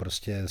případů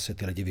prostě se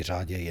ty lidi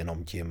vyřádějí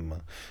jenom tím,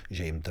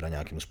 že jim teda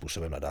nějakým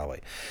způsobem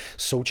nadávají.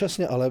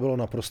 Současně ale bylo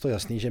naprosto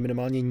jasný, že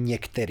minimálně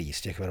některý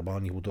z těch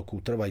verbálních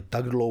útoků trvají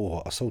tak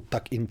dlouho a jsou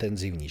tak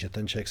intenzivní, že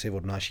ten člověk si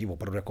odnáší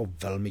opravdu jako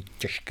velmi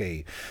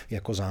těžký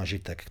jako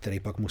zážitek, který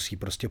pak musí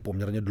prostě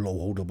poměrně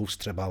dlouhou dobu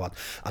vstřebávat.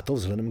 A to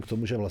vzhledem k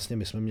tomu, že vlastně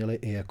my jsme měli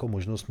i jako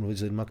možnost mluvit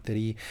s lidmi,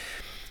 který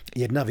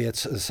jedna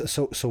věc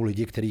jsou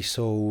lidi, kteří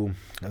jsou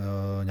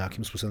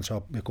nějakým způsobem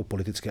třeba jako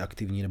politicky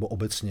aktivní nebo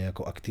obecně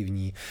jako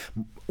aktivní,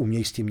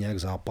 umějí s tím nějak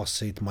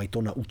zápasit, mají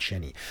to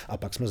naučený. A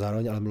pak jsme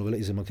zároveň ale mluvili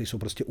i s lidmi, kteří jsou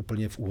prostě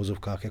úplně v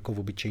úvozovkách jako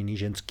obyčejný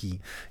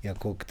ženský,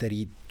 jako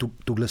který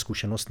tuhle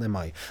zkušenost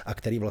nemají a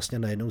který vlastně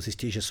najednou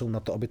zjistí, že jsou na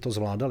to, aby to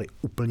zvládali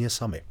úplně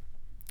sami.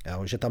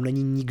 Jo, že tam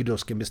není nikdo,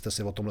 s kým byste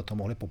si o tomhle to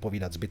mohli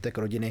popovídat. Zbytek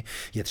rodiny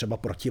je třeba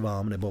proti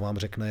vám, nebo vám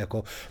řekne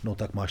jako, no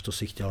tak máš, to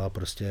si chtěla,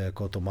 prostě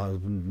jako to má,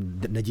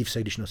 nediv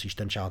se, když nosíš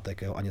ten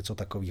šátek, jo, a něco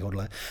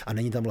takovýhodle. A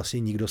není tam vlastně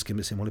nikdo, s kým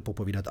by si mohli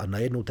popovídat. A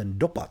najednou ten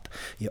dopad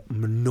je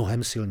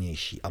mnohem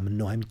silnější a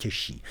mnohem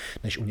těžší,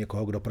 než u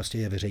někoho, kdo prostě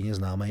je veřejně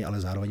známý,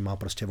 ale zároveň má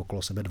prostě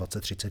okolo sebe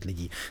 20-30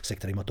 lidí, se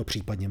kterými to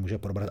případně může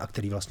probrat a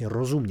který vlastně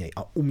rozumějí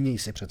a umějí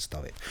si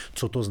představit,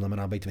 co to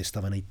znamená být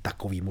vystavený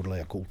takovýmudle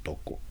jako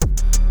útoku.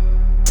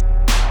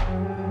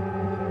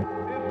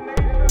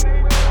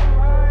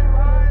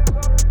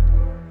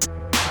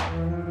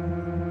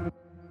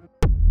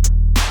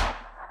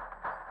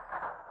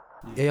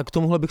 Já k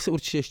tomuhle bych se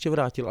určitě ještě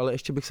vrátil, ale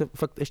ještě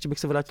bych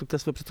se vrátil k té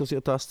své předchozí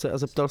otázce a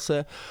zeptal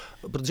se,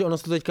 protože ono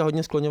se to teďka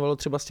hodně skloňovalo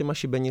třeba s těma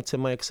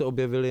šibenicema, jak se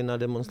objevili na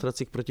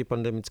demonstracích proti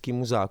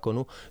pandemickému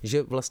zákonu,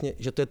 že vlastně,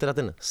 že to je teda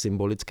ten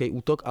symbolický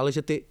útok, ale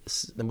že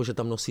že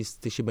tam nosí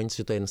ty šibenice,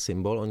 že to je jen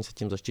symbol, oni se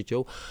tím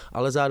zaštiťují,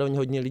 ale zároveň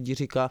hodně lidí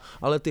říká,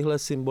 ale tyhle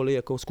symboly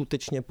jako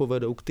skutečně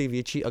povedou k té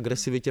větší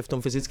agresivitě v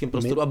tom fyzickém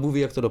prostoru a Bůh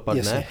ví, jak to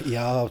dopadne.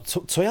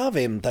 Jasně. Co já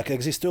vím, tak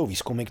existují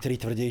výzkumy, které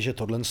tvrdí, že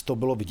tohle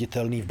bylo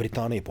viditelné v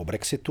Británii po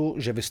Brexitu,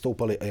 že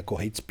vystoupali jako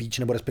hate speech,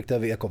 nebo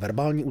respektive jako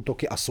verbální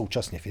útoky a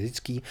současně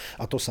fyzický,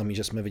 a to samé,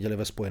 že jsme viděli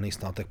ve Spojených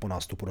státech po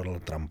nástupu Donalda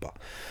Trumpa.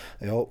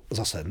 Jo,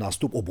 zase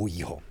nástup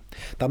obojího.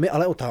 Tam je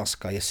ale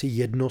otázka, jestli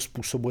jedno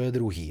způsobuje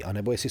druhý,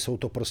 anebo jestli jsou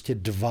to prostě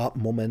dva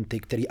momenty,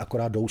 které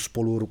akorát jdou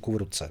spolu ruku v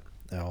ruce.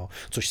 Jo,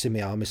 což si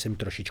já myslím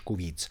trošičku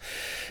víc.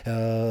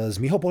 Z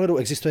mýho pohledu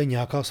existuje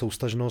nějaká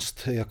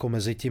soustažnost jako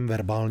mezi tím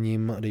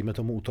verbálním, dejme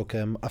tomu,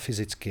 útokem a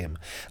fyzickým,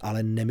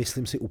 ale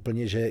nemyslím si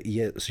úplně, že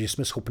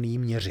jsme schopni ji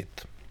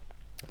měřit.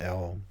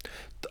 Jo.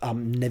 A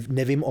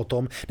nevím o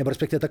tom, nebo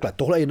respektive takhle.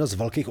 Tohle je jedna z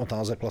velkých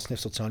otázek vlastně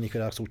v sociálních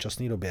vědách v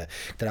současné době,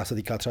 která se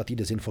týká třeba té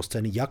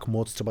dezinfoscény, jak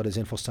moc třeba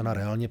dezinfoscéna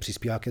reálně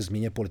přispívá ke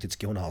změně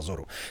politického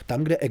názoru.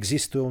 Tam, kde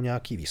existují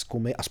nějaký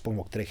výzkumy, aspoň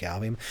o kterých já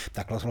vím,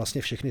 tak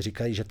vlastně všichni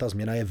říkají, že ta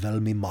změna je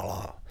velmi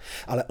malá.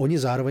 Ale oni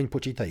zároveň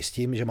počítají s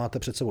tím, že máte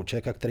před sebou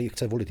člověka, který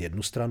chce volit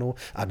jednu stranu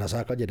a na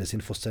základě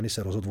dezinfoscény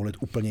se rozhodl volit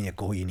úplně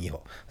někoho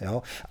jiného.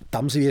 Jo?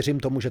 Tam věřím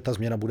tomu, že ta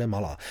změna bude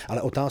malá.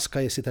 Ale otázka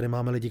je, jestli tady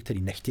máme lidi,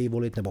 kteří nechtějí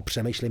volit nebo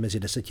přemýšlí mezi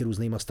 10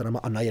 různýma stranama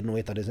a najednou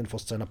je ta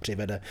dezinfoscéna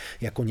přivede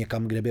jako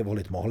někam, kde by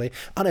volit mohli.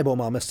 A nebo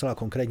máme zcela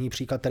konkrétní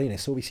příklad, který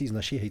nesouvisí s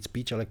naší hate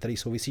speech, ale který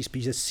souvisí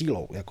spíš se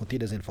sílou, jako ty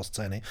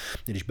dezinfoscény.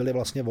 Když byly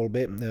vlastně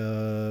volby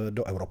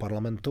do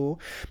Europarlamentu,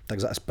 tak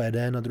za SPD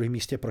na druhém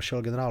místě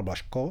prošel generál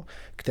Blažko,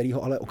 který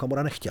ho ale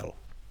Okamura nechtěl.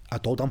 A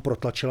toho tam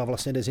protlačila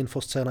vlastně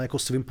dezinfoscéna jako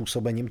svým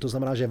působením. To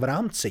znamená, že v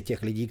rámci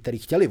těch lidí, kteří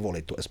chtěli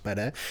volit tu SPD,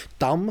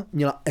 tam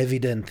měla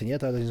evidentně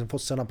ta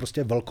dezinfoscéna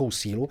prostě velkou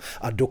sílu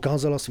a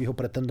dokázala svého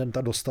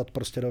pretendenta dostat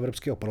prostě do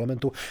Evropského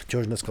parlamentu,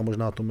 čehož dneska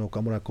možná Tomio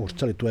Okamura jako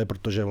hořce lituje,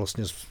 protože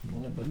vlastně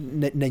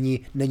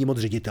není moc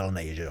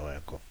ředitelný, že jo,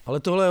 jako. Ale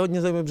tohle je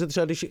hodně zajímavé, protože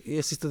třeba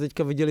jestli jste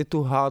teďka viděli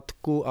tu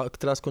hádku,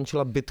 která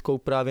skončila bitkou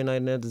právě na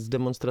jedné z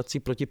demonstrací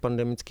proti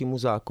pandemickému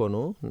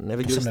zákonu.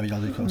 Neviděli jste?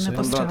 Neviděl teďka asi.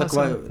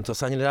 To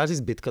se ani nedá říct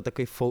bitka,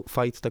 teďka takový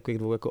fight takových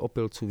dvou jako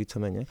opilců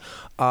víceméně.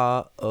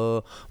 A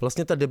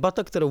vlastně ta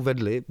debata, kterou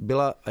vedli,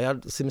 byla, a já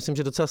si myslím,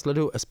 že docela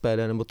sleduju SPD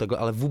nebo takhle,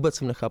 ale vůbec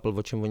jsem nechápal,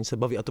 o čem oni se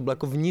baví. A to byla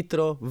jako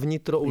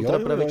vnitro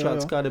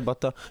ultrapravičácká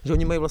debata, že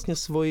oni mají vlastně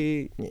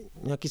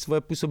nějaké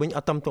svoje působení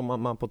a tam to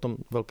má potom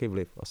velký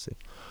vliv asi.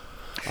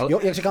 Ale... Jo,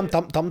 jak říkám,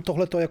 tam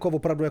tohle to jako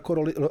opravdu jako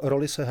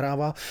roli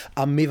sehrává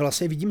a my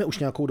vlastně vidíme už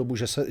nějakou dobu,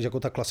 že se jako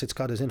ta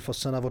klasická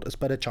dezinfoscéna od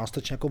SPD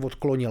částečně jako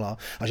odklonila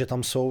a že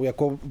tam jsou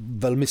jako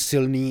velmi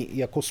silný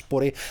jako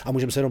spory a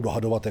můžeme se jenom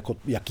dohadovat, jako,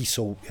 jaký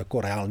jsou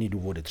jako reální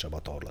důvody třeba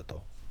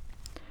tohoto.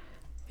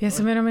 Já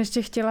jsem jenom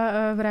ještě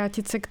chtěla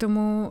vrátit se k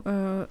tomu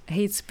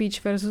hate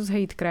speech versus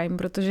hate crime,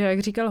 protože jak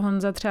říkal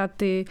Honza, třeba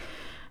ty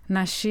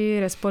naši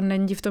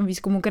respondenti v tom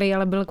výzkumu, který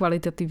ale byl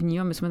kvalitativní,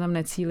 a my jsme tam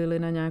necílili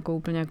na nějakou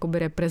úplně jakoby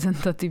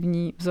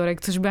reprezentativní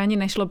vzorek, což by ani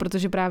nešlo,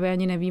 protože právě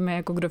ani nevíme,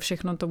 jako kdo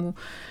všechno tomu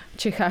v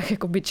Čechách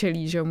jakoby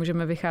čelí, že jo?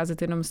 Můžeme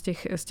vycházet jenom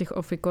z těch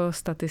ofiko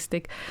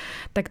statistik.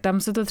 Tak tam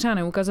se to třeba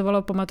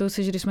neukazovalo. Pamatuju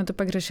si, že když jsme to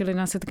pak řešili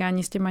na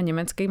setkání s těma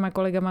německýma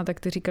kolegama, tak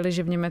ty říkali,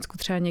 že v Německu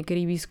třeba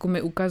některý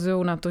výzkumy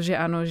ukazují na to, že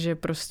ano, že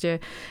prostě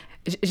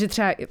že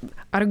třeba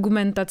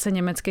argumentace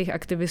německých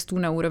aktivistů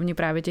na úrovni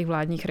právě těch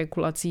vládních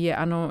regulací je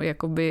ano,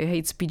 jakoby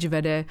hate speech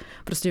vede,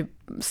 prostě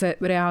se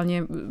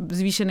reálně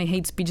zvýšený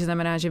hate speech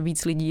znamená, že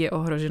víc lidí je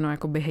ohroženo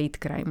jakoby hate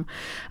crime.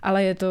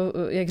 Ale je to,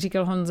 jak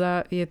říkal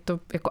Honza, je to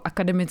jako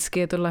akademicky,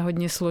 je tohle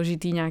hodně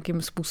složitý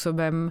nějakým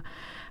způsobem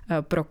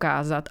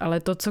prokázat, ale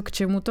to, co k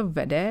čemu to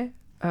vede,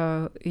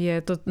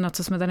 je to, na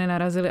co jsme tady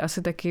narazili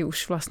asi taky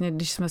už vlastně,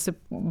 když jsme se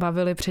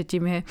bavili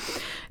předtím, je,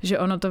 že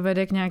ono to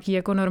vede k nějaký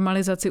jako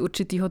normalizaci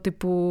určitýho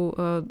typu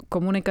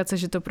komunikace,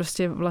 že to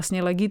prostě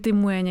vlastně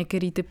legitimuje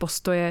některé ty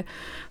postoje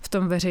v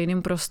tom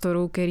veřejném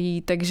prostoru,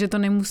 takže to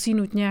nemusí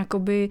nutně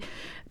jakoby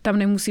tam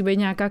nemusí být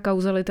nějaká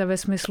kauzalita ve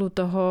smyslu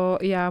toho,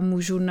 já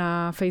můžu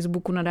na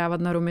Facebooku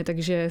nadávat na Romy,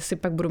 takže si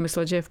pak budu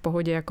myslet, že je v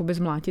pohodě jakoby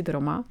zmlátit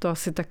Roma. To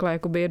asi takhle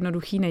jakoby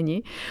jednoduchý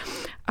není.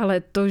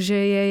 Ale to, že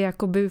je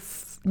jakoby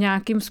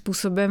nějakým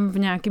způsobem v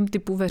nějakém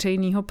typu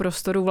veřejného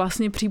prostoru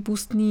vlastně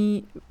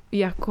přípustný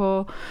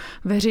jako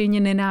veřejně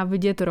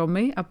nenávidět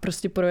Romy a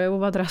prostě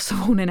projevovat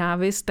rasovou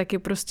nenávist, tak je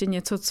prostě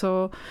něco,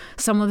 co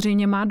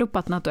samozřejmě má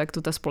dopad na to, jak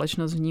to ta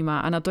společnost vnímá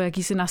a na to,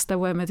 jaký si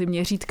nastavujeme ty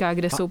měřítka,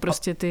 kde jsou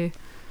prostě ty...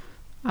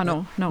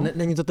 Ano, no.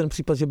 Není to ten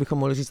případ, že bychom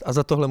mohli říct, a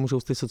za tohle můžou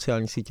ty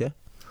sociální sítě?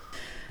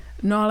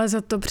 No ale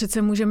za to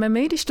přece můžeme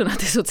my, když to na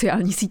ty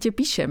sociální sítě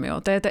píšeme,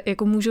 jo. To je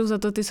jako můžou za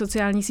to ty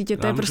sociální sítě,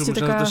 to je prostě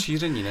taková... to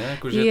šíření, ne?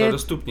 Jako, že je to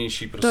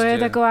dostupnější prostě. To je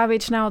taková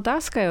věčná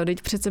otázka, jo.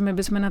 Teď přece my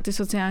bychom na ty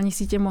sociální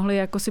sítě mohli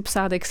jako si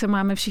psát, jak se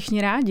máme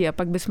všichni rádi a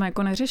pak bychom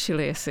jako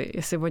neřešili,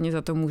 jestli oni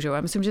za to můžou.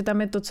 Já myslím, že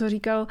tam je to, co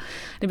říkal,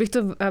 kdybych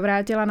to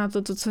vrátila na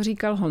to, co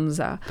říkal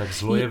Honza. Tak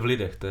zlo je v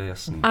lidech, to je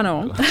jasný.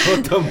 Ano.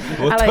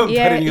 Ale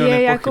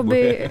je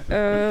jakoby,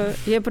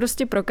 je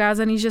prostě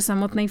prokázaný, že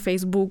samotný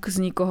Facebook z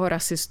nikoho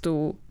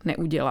rasistu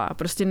neudělá.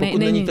 Prostě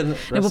není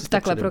nebo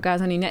takhle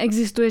prokázaný.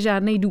 Neexistuje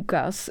žádný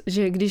důkaz,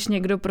 že když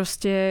někdo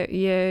prostě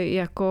je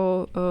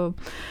jako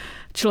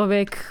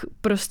člověk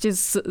prostě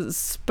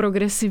s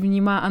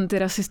progresivníma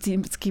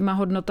antirasistickýma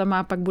hodnotama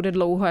a pak bude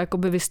dlouho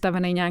jakoby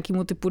vystavený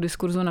nějakému typu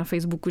diskurzu na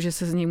Facebooku, že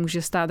se z něj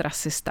může stát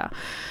rasista.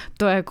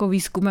 To jako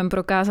výzkumem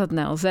prokázat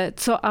nelze.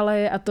 Co ale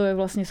je, a to je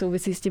vlastně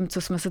souvisí s tím,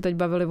 co jsme se teď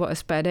bavili o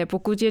SPD,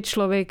 pokud je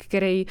člověk,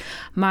 který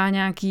má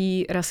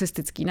nějaký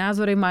rasistický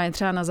názory, má je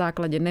třeba na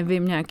základě,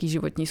 nevím, nějaký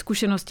životní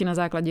zkušenosti, na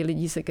základě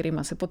lidí, se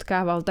kterýma se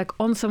potkával, tak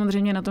on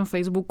samozřejmě na tom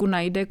Facebooku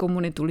najde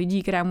komunitu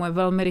lidí, která mu je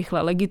velmi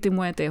rychle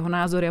legitimuje ty jeho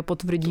názory a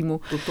potvrdí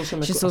mu,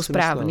 že jsou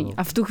správný. Myslel.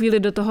 A v tu chvíli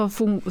do toho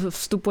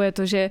vstupuje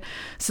to, že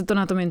se to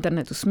na tom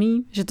internetu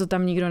smí, že to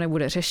tam nikdo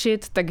nebude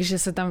řešit, takže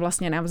se tam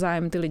vlastně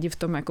navzájem ty lidi v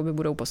tom jakoby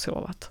budou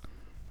posilovat.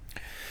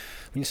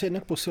 Oni se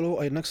jednak posilují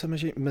a jednak se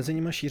mezi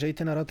nimi šířejí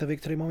ty narrativy,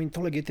 které jim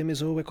to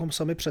legitimizují jako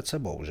sami před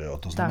sebou. Že jo?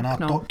 To znamená,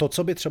 tak, no. to,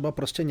 co by třeba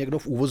prostě někdo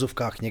v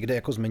úvozovkách někde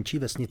jako z menší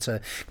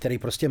vesnice, který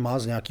prostě má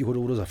z nějakého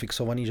důvodu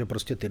zafixovaný, že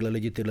prostě tyhle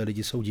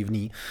lidi jsou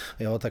divní,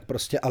 jo? Tak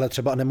prostě, ale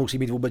třeba nemusí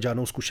být vůbec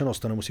žádnou zkušenost,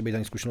 to nemusí být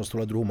ani zkušenost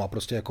tohle druhou, má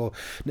prostě jako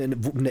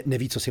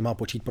neví, co si má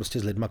počít prostě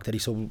s lidma, kteří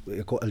jsou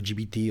jako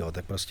LGBT, jo?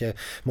 Tak prostě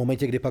v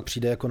momentě, kdy pak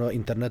přijde jako na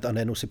internet a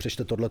najednou si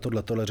přečte tohle,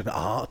 řekne,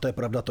 aha, to je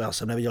pravda, to já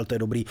jsem neviděl, to je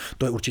dobrý,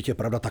 to je určitě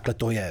pravda, takhle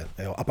to je.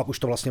 Jo, a pak už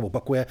to vlastně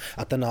opakuje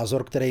a ten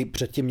názor, který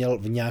předtím měl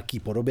v nějaký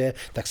podobě,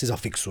 tak si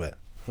zafixuje.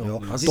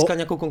 Jo. A získá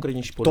nějakou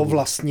konkrétnější podobu. To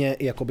vlastně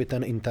jakoby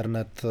ten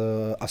internet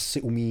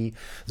asi umí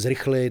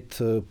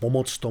zrychlit,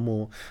 pomoct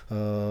tomu.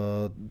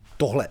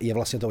 Tohle je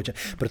vlastně to,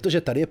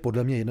 protože tady je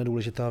podle mě jedna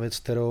důležitá věc,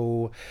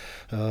 kterou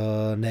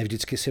ne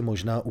vždycky si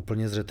možná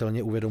úplně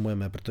zřetelně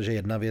uvědomujeme, protože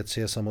jedna věc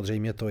je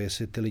samozřejmě to,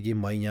 jestli ty lidi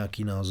mají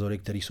nějaký názory,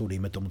 které jsou,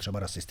 dejme tomu, třeba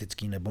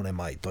rasistický nebo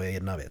nemají. To je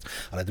jedna věc.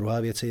 Ale druhá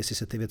věc je, jestli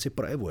se ty věci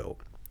projevujou.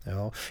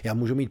 Jo? Já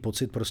můžu mít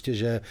pocit prostě,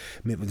 že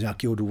mi z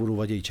nějakého důvodu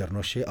vadí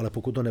černoši, ale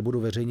pokud to nebudu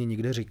veřejně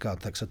nikde říkat,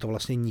 tak se to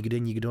vlastně nikde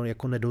nikdo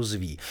jako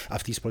nedozví. A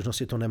v té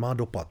společnosti to nemá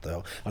dopad.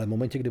 Jo? Ale v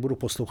momentě, kdy budu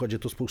poslouchat, že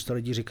to spousta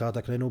lidí říká,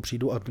 tak najednou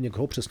přijdu a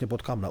někoho přesně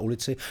potkám na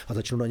ulici a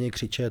začnu na něj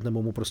křičet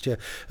nebo mu prostě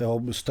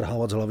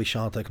strhávat z hlavy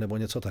šátek nebo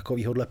něco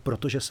takového,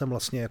 protože jsem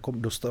vlastně jako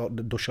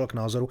došel k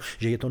názoru,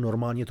 že je to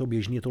normálně, je to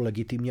běžný, je to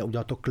legitimní a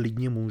udělat to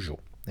klidně můžu.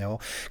 Jo?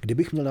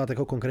 Kdybych měl dát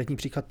jako konkrétní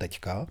příklad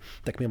teďka,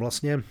 tak mi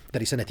vlastně,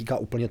 který se netýká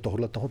úplně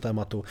toho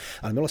tématu,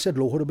 ale my vlastně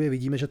dlouhodobě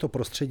vidíme, že to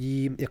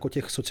prostředí jako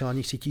těch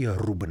sociálních sítí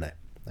hrubne.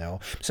 Jo.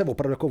 Se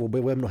opravdu jako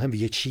objevuje mnohem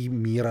větší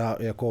míra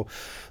jako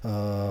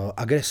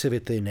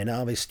agresivity,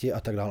 nenávisti a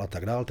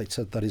tak dále. Teď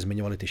se tady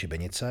zmiňovaly ty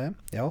šibenice,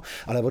 jo?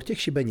 Ale od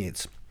těch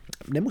šibenic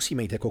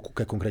nemusíme jít jako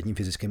ke konkrétním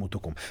fyzickým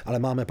útokům, ale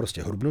máme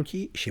prostě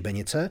hrubnutí,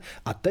 šibenice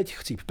a teď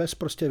Chcíp pes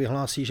prostě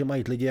vyhlásí, že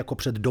mají lidi jako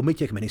před domy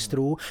těch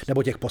ministrů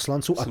nebo těch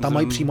poslanců a tam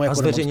mají přímo jako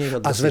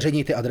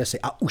zveřejní ty adresy.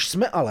 A už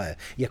jsme ale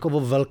jako o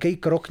velký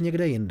krok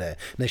někde jinde,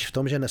 než v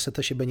tom, že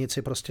nesete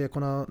šibenici prostě jako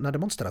na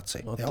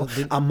demonstraci. Jo?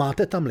 A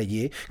máte tam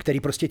lidi, kteří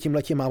prostě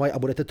tímhletím mávají a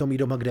budete to mít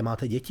doma, kde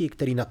máte děti,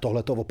 kteří na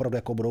tohle to opravdu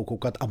jako budou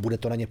koukat a bude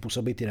to na ně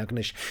působit jinak,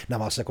 než na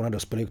vás jako na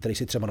dospělí, který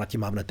si třeba nad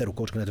tím mávnete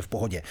rukou, řeknete v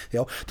pohodě.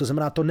 Jo? To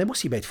znamená, to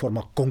nemusí být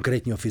forma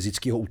konkrétního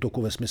fyzického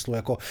útoku ve smyslu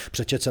jako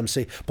přečet jsem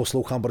si,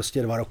 poslouchám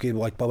prostě 2 roky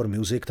White Power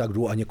Music, tak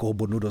jdu a někoho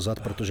bodnu dozad,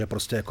 protože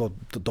prostě jako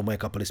to moje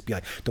kapely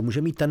zpívají. To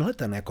může mít tenhle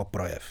jako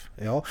projev.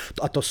 Jo?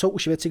 A to jsou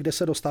už věci, kde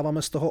se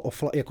dostáváme z toho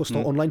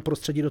online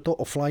prostředí do toho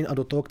offline a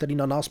do toho, který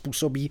na nás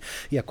působí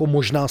jako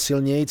možná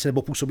silnějc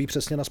nebo působí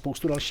přesně na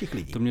spoustu dalších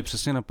lidí. To mě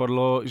přesně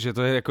napadlo, že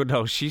to je jako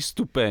další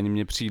stupeň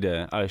mně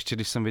přijde. A ještě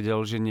když jsem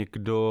viděl, že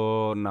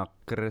někdo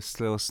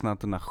nakreslil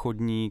snad na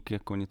chodník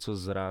jako něco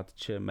z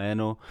Rádče,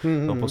 jméno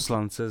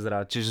poslance z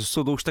Rádče, že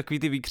jsou to už takový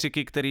ty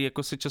výkřiky, které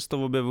jako se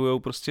často objevují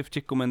prostě v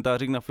těch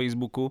komentářích na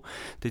Facebooku.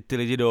 Teď ty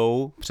lidi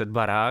jdou před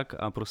barák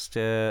a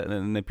prostě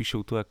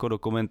nepíšou to jako do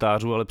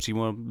komentářů, ale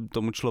přímo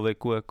tomu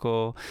člověku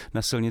jako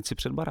na silnici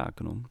před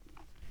barák.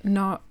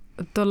 No,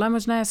 tohle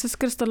možná, já se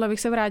skrz tohle bych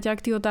se vrátila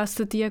k té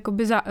otázce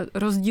jakoby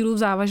rozdílu v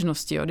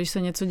závažnosti, jo, když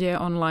se něco děje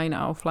online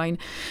a offline.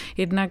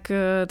 Jednak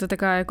to je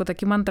taková jako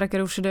taky mantra,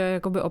 kterou všude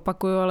jakoby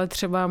opakuju, ale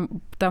třeba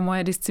ta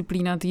moje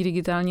disciplína, té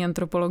digitální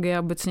antropologie a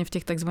obecně v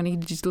těch takzvaných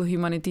digital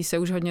humanities se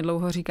už hodně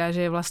dlouho říká,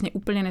 že je vlastně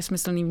úplně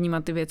nesmyslný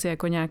vnímat ty věci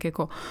jako nějak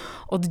jako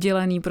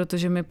oddělený,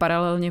 protože my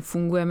paralelně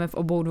fungujeme v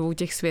obou dvou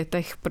těch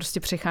světech, prostě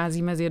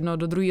přecházíme z jednoho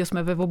do druhého,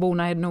 jsme ve obou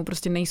najednou,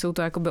 prostě nejsou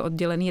to jakoby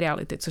oddělený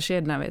reality, což je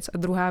jedna věc. A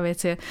druhá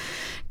věc je,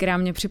 která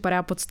mně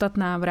připadá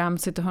podstatná v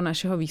rámci toho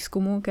našeho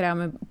výzkumu, která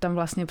mi tam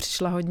vlastně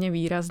přišla hodně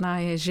výrazná,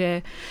 je,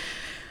 že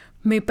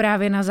my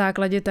právě na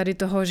základě tady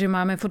toho, že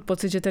máme furt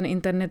pocit, že ten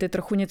internet je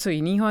trochu něco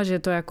jiného a že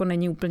to jako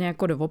není úplně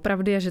jako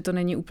doopravdy a že to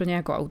není úplně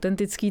jako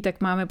autentický,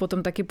 tak máme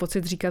potom taky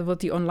pocit říkat o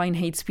té online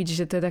hate speech,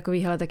 že to je takový,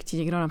 hele, tak ti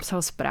někdo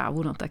napsal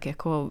zprávu, no tak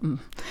jako...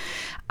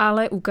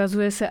 Ale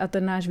ukazuje se, a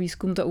ten náš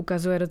výzkum to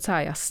ukazuje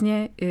docela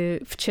jasně,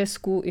 v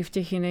Česku i v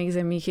těch jiných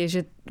zemích je,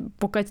 že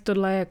pokud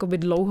tohle je jakoby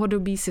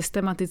dlouhodobý,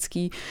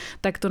 systematický,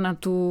 tak to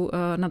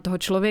na toho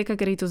člověka,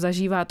 který to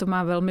zažívá, to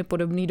má velmi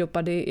podobný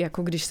dopady,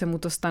 jako když se mu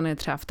to stane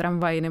třeba v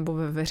tramvaji nebo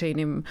ve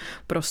veřejném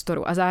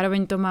prostoru. A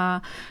zároveň to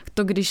má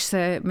to, když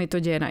se mi to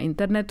děje na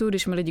internetu,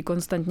 když mi lidi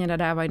konstantně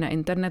nadávají na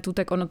internetu,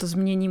 tak ono to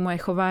změní moje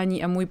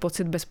chování a můj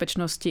pocit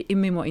bezpečnosti i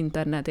mimo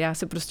internet. Já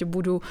se prostě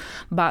budu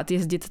bát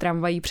jezdit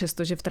tramvají,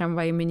 přestože v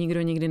tramvaji mi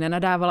nikdo nikdy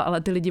nenadával,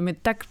 ale ty lidi mi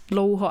tak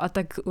dlouho a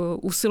tak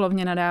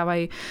usilovně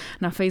nadávají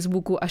na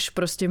Facebooku, až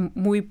prostě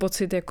můj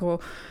pocit jako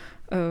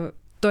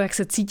to, jak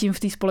se cítím v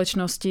té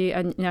společnosti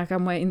a nějaká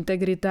moje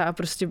integrita a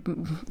prostě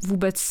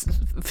vůbec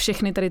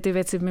všechny tady ty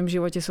věci v mém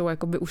životě jsou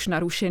jakoby už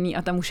narušený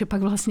a tam už je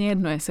pak vlastně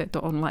jedno, jestli je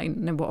to online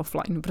nebo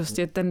offline.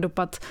 Prostě ten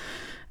dopad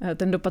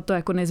to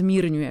jako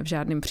nezmírňuje v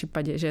žádném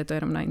případě, že je to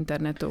jenom na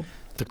internetu.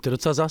 Tak to je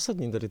docela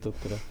zásadní tady to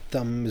teda.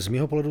 Tam z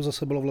mého pohledu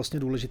zase bylo vlastně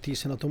důležité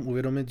si na tom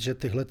uvědomit, že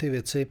tyhle ty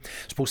věci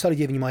spousta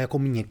lidí vnímá jako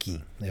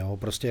měkký. Jo?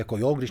 Prostě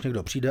jako když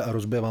někdo přijde a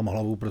rozbije vám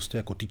hlavu prostě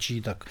jako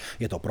tyčí, tak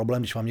je to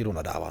problém, když vám někdo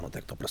nadává, no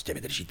tak to prostě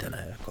vydržíte,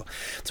 ne? Jako,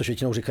 což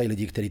většinou říkají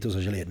lidi, kteří to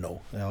zažili jednou.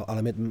 Jo?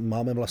 Ale my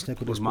máme vlastně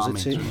jako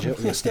dispozici, že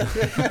jasně.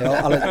 Jo,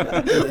 ale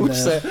už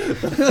se.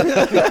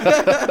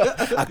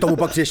 A k tomu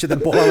pak ještě ten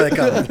pohlavek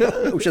a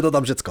už je to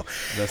tam všecko.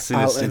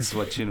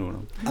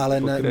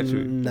 Ale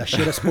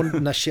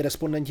naši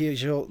respondenti,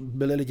 že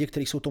byli lidi,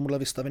 kteří jsou tomuhle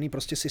vystavení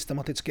prostě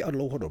systematicky a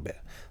dlouhodobě.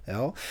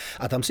 Jo?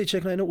 A tam si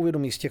člověk najednou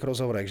uvědomí z těch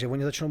rozhovorech, že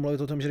oni začnou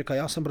mluvit o tom, že říká,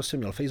 já jsem prostě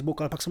měl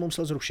Facebook, ale pak jsem ho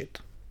musel zrušit.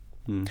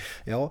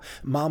 Jo?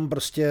 Mám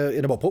prostě,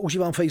 nebo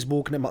používám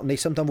Facebook,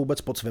 nejsem tam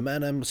vůbec pod svým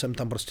jménem, jsem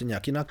tam prostě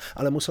nějak jinak,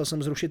 ale musel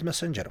jsem zrušit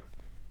Messenger.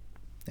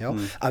 Jo?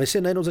 A vy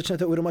si najednou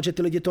začnete uvědomit, že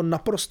ty lidi to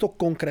naprosto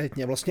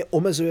konkrétně vlastně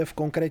omezuje v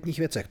konkrétních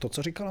věcech. To,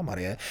 co říkala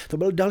Marie, to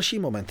byl další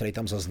moment, který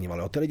tam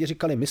zazníval. Ty lidi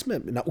říkali, my jsme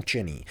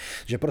naučení,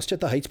 že prostě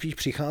ta hate speech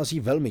přichází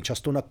velmi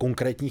často na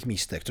konkrétních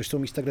místech, což jsou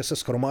místa, kde se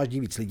shromáždí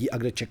víc lidí a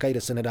kde čekají,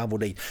 kde se nedá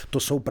odejít. To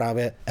jsou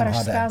právě MHD.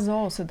 Pražská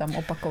zoo se tam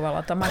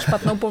opakovala, tam má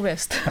špatnou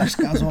pověst.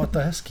 Pražská zoo, to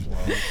je hezký.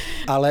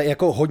 Ale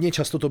jako hodně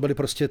často to byly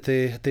prostě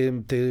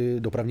ty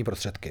dopravní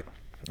prostředky.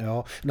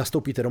 Jo?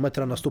 Nastoupíte do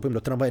metra, nastoupím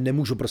do tramvaje,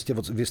 nemůžu prostě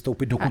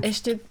vystoupit dokud. A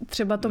ještě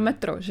třeba to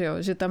metro, že jo?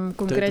 Že tam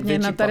konkrétně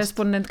na ta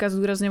respondentka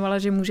zdůrazňovala,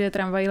 že může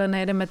tramvaj, ale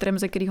nejede metrem,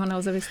 ze kterého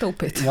nelze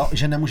vystoupit. Jo,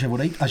 že nemůže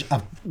odejít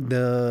a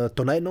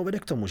to najednou vede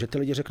k tomu, že ty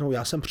lidi řeknou,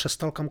 já jsem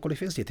přestal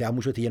kamkoliv jezdit, já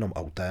můžu jít jenom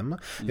autem,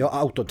 jo,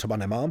 a auto třeba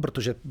nemám,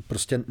 protože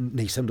prostě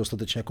nejsem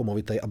dostatečně jako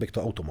movitej, abych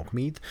to auto mohl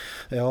mít,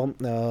 jo,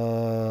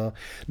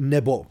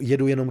 nebo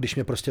jedu jenom, když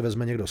mě prostě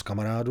vezme někdo z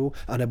kamarádu,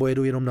 a nebo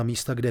jedu jenom na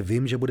místa, kde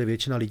vím, že bude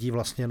většina lidí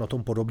vlastně na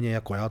tom podobně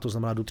jako já, to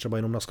znamená, jdu třeba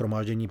jenom na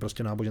shromáždění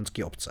prostě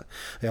náboženské obce,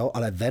 jo,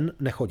 ale ven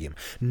nechodím.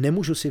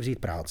 Nemůžu si vzít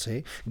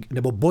práci,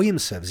 nebo bojím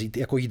se vzít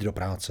jako jít do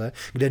práce,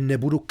 kde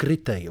nebudu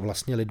krytej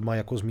vlastně lidma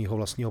jako z mýho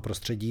vlastního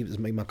prostředí, s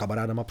mýma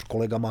kamarádama,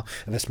 kolegama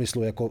ve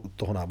smyslu jako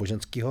toho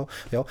náboženského,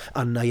 jo,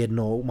 a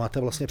najednou máte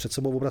vlastně před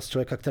sebou obraz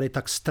člověka, který je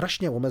tak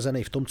strašně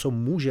omezený v tom, co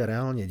může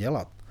reálně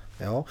dělat.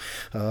 Jo?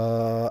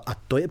 A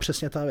to je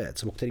přesně ta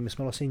věc, o které my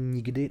jsme vlastně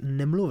nikdy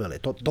nemluvili.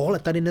 Tohle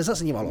tady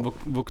nezaznívalo.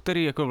 O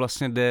který jako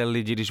vlastně jde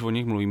lidi, když o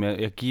nich mluvíme,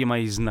 jaký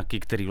mají znaky,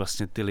 který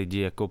vlastně ty lidi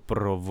jako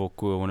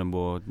provokujou,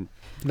 nebo...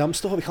 Nám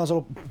z toho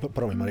vycházelo,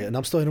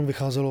 nám z toho jenom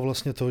vycházelo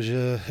vlastně to,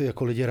 že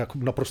jako lidi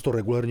naprosto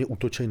regulérně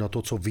útočí na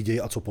to, co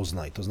vidějí a co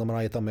poznají. To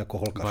znamená, je tam jako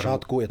holka v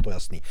šátku, je to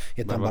jasný.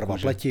 Je tam barva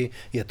pleti,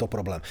 je to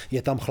problém.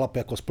 Je tam chlap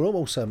jako s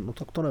plomousem, no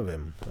tak to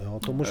nevím. Jo?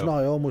 To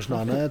možná jo,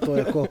 možná ne, to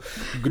jako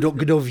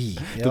kdo ví.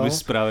 Jo? To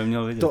bys právě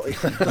měl vidět.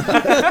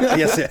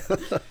 Jasně.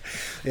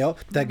 Jo?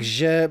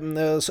 Takže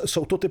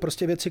jsou to ty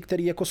prostě věci,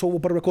 které jako jsou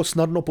opravdu jako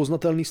snadno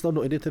poznatelné,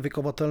 snadno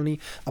identifikovatelné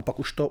a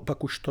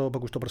pak už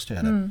to prostě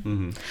jede.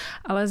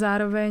 Ale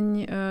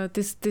zároveň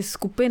ty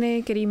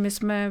skupiny, kterými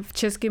jsme v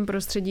českém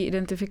prostředí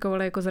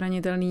identifikovali jako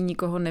zranitelný,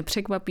 nikoho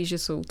nepřekvapí, že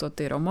jsou to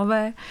ty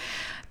Romové,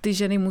 ty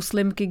ženy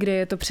muslimky, kde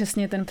je to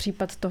přesně ten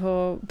případ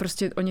toho,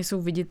 prostě oni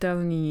jsou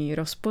viditelní,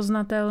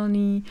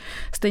 rozpoznatelný.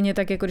 Stejně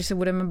tak, jako když se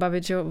budeme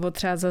bavit, že o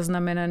třeba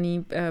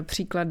zaznamenaný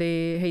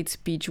příklady hate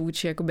speech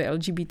vůči jakoby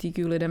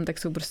LGBTQ lidem, tak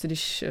jsou prostě,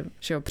 když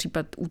že jo,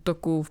 případ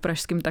útoku v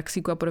pražském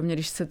taxíku a podobně,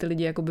 když se ty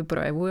lidi jakoby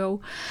projevujou.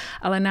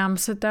 Ale nám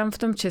se tam v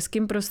tom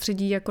českém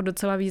prostředí jako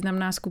docela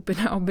významná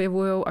skupina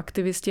objevují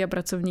aktivisti a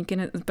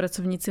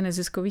pracovníci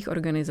neziskových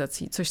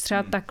organizací, což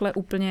třeba takhle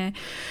úplně,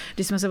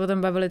 když jsme se o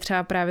tom bavili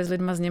třeba právě s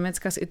lidma z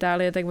Německa, z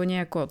Itálie, tak oni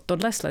jako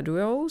tohle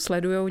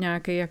sledujou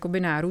nějaký jakoby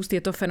nárůst,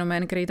 je to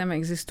fenomén, který tam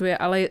existuje,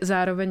 ale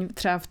zároveň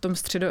třeba v tom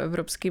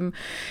středoevropském,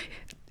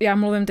 já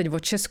mluvím teď o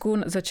Česku,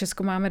 za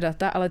Česko máme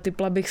data, ale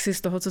typla bych si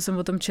z toho, co jsem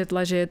o tom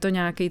četla, že je to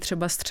nějaký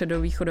třeba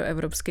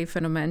středovýchodoevropský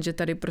fenomén, že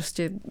tady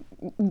prostě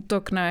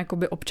útok na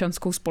jakoby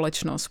občanskou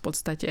společnost v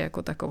podstatě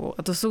jako takovou.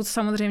 A to jsou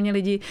samozřejmě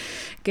lidi,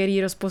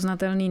 kteří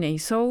rozpoznatelný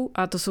nejsou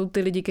a to jsou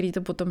ty lidi, kteří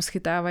to potom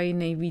schytávají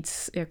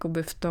nejvíc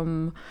jakoby v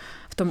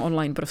tom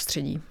online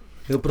prostředí.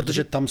 Jo,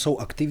 protože tam jsou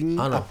aktivní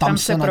a tam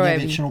se na ně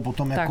většinou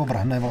potom jako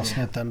vrhne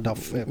vlastně ten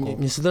dav. Jako...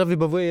 Mně se teda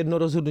vybavuje jedno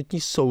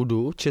rozhodnutí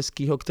soudu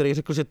českého, který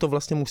řekl, že to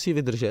vlastně musí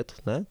vydržet,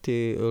 ne?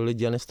 Ty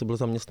lidi, jestli to byl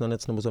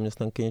zaměstnanec nebo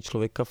zaměstnankyně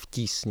člověka v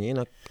tísni.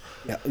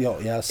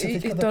 Já si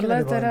teďka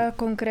tohle teda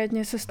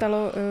konkrétně se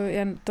stalo,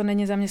 to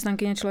není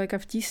zaměstnankyně člověka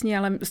v tísni,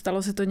 ale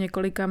stalo se to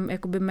několika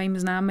jakoby mým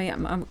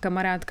známým a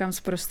kamarádkám z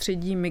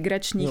prostředí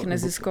migračních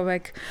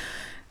neziskovek,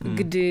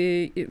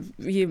 kdy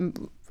jim...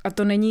 A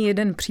to není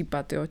jeden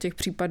případ, jo, těch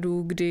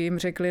případů, kdy jim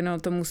řekli, no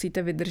to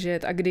musíte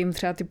vydržet a kdy jim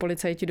třeba ty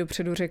policajti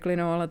dopředu řekli,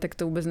 no ale tak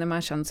to vůbec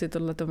nemá šanci,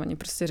 tohle to oni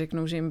prostě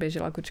řeknou, že jim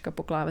běžela kočka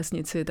po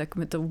klávesnici, tak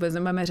my to vůbec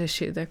nemáme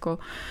řešit, jako,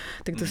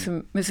 tak to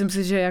myslím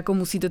si, že jako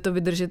musíte to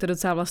vydržet, je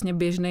docela vlastně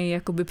běžný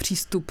jakoby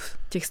přístup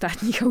těch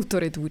státních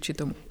autorit vůči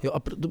tomu. Jo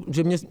a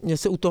že mě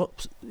se u toho,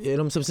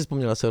 jenom jsem si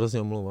vzpomněla, se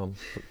hrozně omlouvám,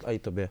 a i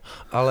tobě,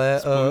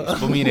 ale...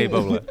 Vzpomínej,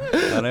 Pavle,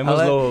 já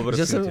nemoc dlouho,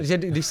 prostě. Že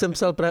když jsem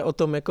psal právě o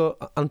tom jako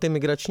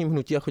antimigračním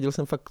hnutí a chodil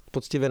jsem fakt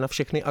poctivě na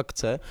všechny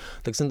akce,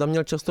 tak jsem tam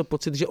měl často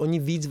pocit, že oni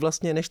víc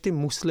vlastně než ty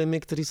muslimy,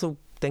 kteří jsou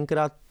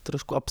tenkrát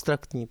trošku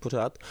abstraktní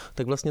pořád,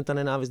 tak vlastně ta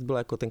nenávist byla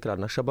jako tenkrát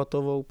na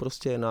Šabatovou,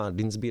 prostě na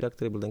Dinsbíra,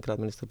 který byl tenkrát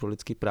ministr pro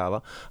lidský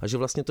práva, a že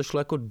vlastně to šlo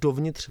jako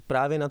dovnitř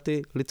právě na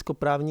ty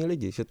lidskoprávní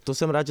lidi. Že to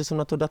jsem rád, že jsem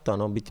na to data,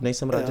 no, byť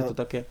nejsem rád, že to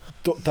tak je.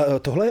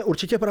 Tohle je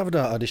určitě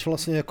pravda a když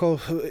vlastně jako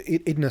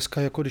i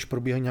dneska, jako když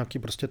probíhají nějaký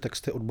prostě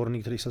texty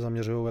odborný, které se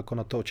zaměřují jako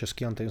na to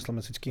český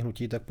antiislamistický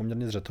hnutí, tak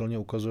poměrně zřetelně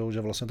ukazují,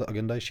 že vlastně ta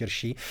agenda je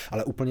širší,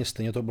 ale úplně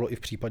stejně to bylo i v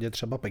případě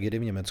třeba Pegida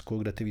v Německu,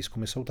 kde ty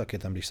výzkumy jsou taky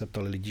tam, když se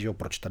ptali lidí, že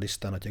proč tady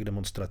jste na těch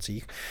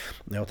demonstracích,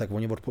 jo, tak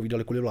oni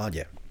odpovídali kvůli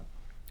vládě.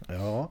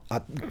 Jo?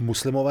 A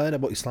muslimové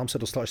nebo islám se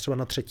dostal až třeba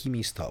na 3.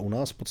 místa. U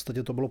nás v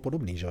podstatě to bylo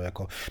podobné, že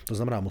jako, to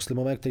znamená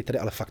muslimové, kteří tady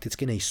ale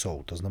fakticky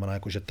nejsou. To znamená,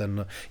 jako, že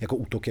ten jako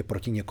útok je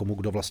proti někomu,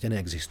 kdo vlastně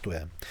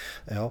neexistuje.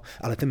 Jo?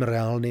 Ale tím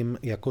reálným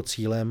jako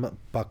cílem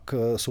pak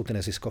jsou ty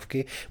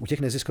neziskovky. U těch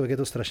neziskovek je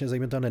to strašně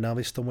zajímavé, ta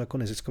nenávist tomu jako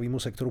neziskovému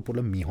sektoru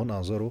podle mýho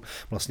názoru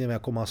vlastně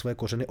jako má své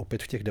kořeny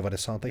opět v těch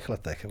 90.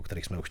 letech, o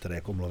kterých jsme už tady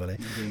jako mluvili.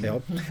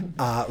 Jo?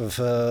 A v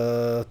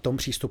tom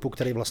přístupu,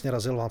 který vlastně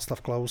razil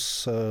Václav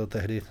Klaus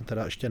tehdy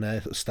teda ještě ještě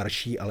ne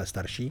starší, ale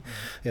starší,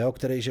 jo,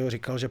 který že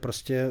říkal, že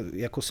prostě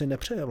jako si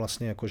nepřeje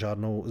vlastně jako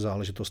žádnou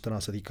záležitost,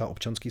 která se týká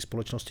občanské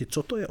společnosti.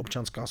 Co to je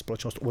občanská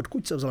společnost?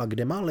 Odkud se vzala?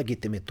 Kde má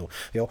legitimitu?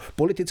 Jo,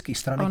 politické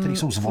strany, které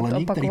jsou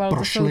zvolení, které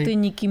prošly. To jsou ty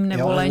nikým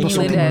nevolení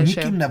lidé. lidé.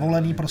 Nikým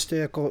nevolený prostě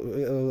jako,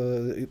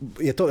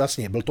 je to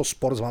jasně, byl to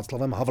spor s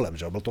Václavem Havlem,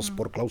 že? Byl to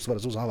spor Klaus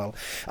versus Havel,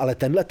 ale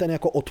tenhle ten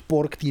jako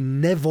odpor k té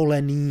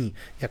nevolený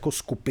jako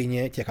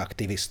skupině těch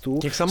aktivistů.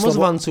 Těch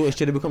samozvanců,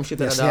 ještě kdybychom šli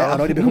teda dál.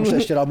 Ano, kdybychom se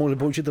ještě dál mohli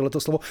použít tohleto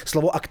slovo.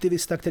 Slovo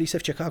aktivista, který se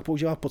v Čechách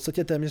používá v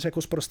podstatě téměř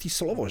jako sprostý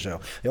slovo, že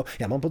jo.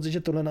 Já mám pocit,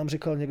 že tohle nám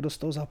říkal někdo z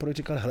toho Západu,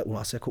 říkal, hele, u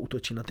nás jako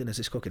útočí na ty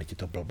neziskovky, ty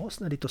to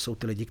blbost, ne, to jsou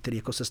ty lidi, kteří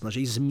jako se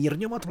snaží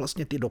zmírňovat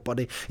vlastně ty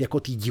dopady, jako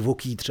ty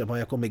divoký třeba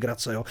jako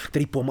migrace, jo,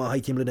 který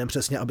pomáhají těm lidem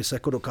přesně, aby se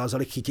jako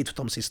dokázali chytit v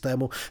tom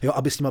systému, jo,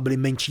 aby s nimi byly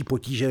menší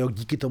potíže, jo,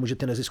 díky tomu, že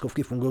ty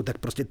neziskovky fungují, tak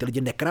prostě ty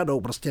lidi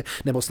nekradou prostě,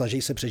 nebo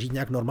snaží se přežít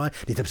nějak normálně.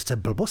 To je přece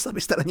blbost,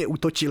 abyste na ně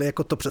útočili,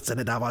 jako to přece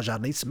nedává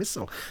žádný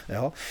smysl,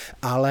 jo.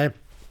 Ale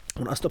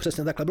u nás to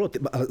přesně takhle bylo.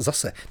 Ale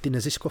zase, ty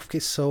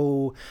neziskovky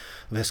jsou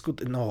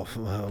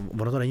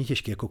ono to není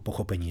těžké jako k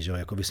pochopení, že jo?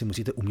 Jako vy si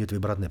musíte umět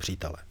vybrat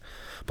nepřítele.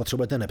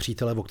 Potřebujete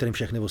nepřítele, o kterém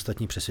všechny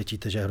ostatní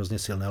přesvědčíte, že je hrozně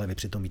silný, ale vy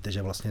přitom víte, že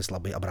je vlastně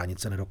slabý a bránit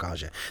se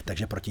nedokáže.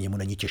 Takže proti němu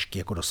není těžké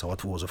jako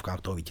dosahovat v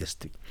uvozovkách toho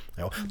vítězství.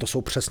 Jo? To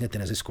jsou přesně ty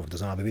neziskovky. To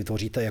znamená, vy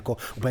vytvoříte jako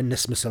úplně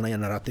nesmyslný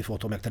narrativ o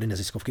tom, jak tady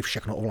neziskovky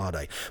všechno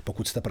ovládají.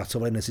 Pokud jste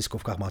pracovali v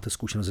neziskovkách, máte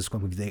zkušenost s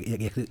neziskovkami,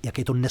 jak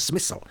je to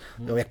nesmysl.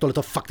 Jo? Jak tohle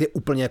to fakt je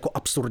úplně jako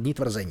absurdní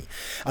tvrzení.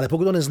 Ale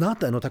pokud to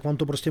neznáte, no tak vám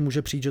to prostě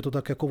může přijít, že to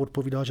tak jako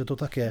odpovídá, že to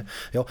tak je.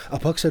 Jo? A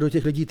pak se do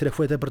těch lidí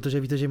trefujete, protože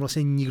víte, že jim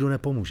vlastně nikdo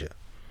nepomůže.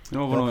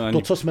 No,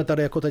 to, co jsme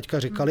tady jako teďka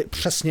říkali,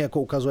 přesně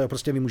jako ukazuje,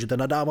 prostě vy můžete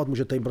nadávat,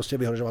 můžete jim prostě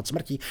vyhrožovat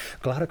smrtí.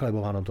 Klára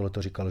Kalebová nám tohle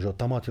to říkala, že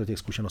tam má těch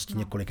zkušeností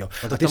několik. Jo.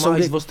 A ty jsou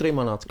i s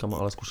ostrýma náckama,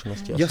 ale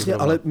zkušenosti. Jasně,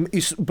 ale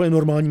i s úplně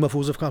normálníma v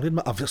úzovkách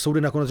lidma a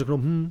soudy nakonec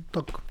řeknou,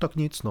 tak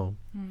nic, no.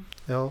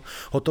 Jo,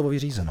 hotovo,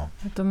 vyřízeno.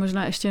 To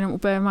možná ještě jenom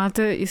úplně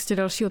máte jistě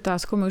další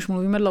otázku, my už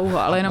mluvíme dlouho,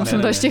 ale jenom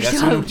jsem to ještě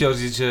chtěla. Já jsem chtěl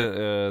říct, že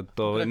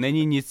to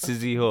není nic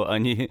cizího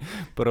ani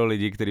pro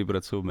lidi, kteří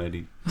pracují v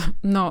médiích.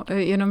 No,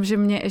 jenom, že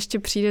mně ještě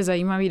přijde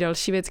zajímavý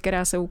další věc,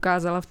 která se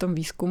ukázala v tom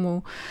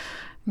výzkumu,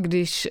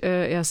 když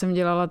já jsem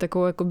dělala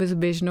takovou jakoby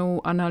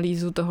zběžnou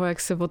analýzu toho, jak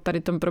se o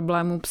tady tom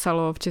problému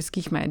psalo v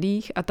českých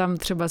médiích a tam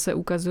třeba se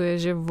ukazuje,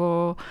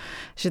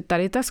 že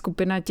tady ta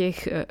skupina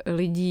těch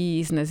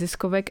lidí z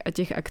neziskovek a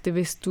těch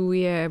aktivistů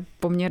je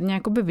poměrně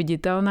jakoby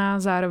viditelná,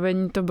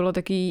 zároveň to bylo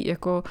taky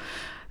jako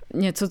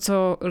něco,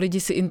 co lidi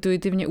si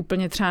intuitivně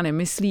úplně třeba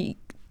nemyslí,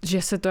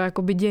 že se to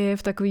jakoby děje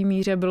v takové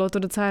míře, bylo to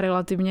docela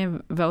relativně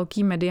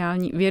velký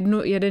mediální.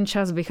 Jeden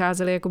čas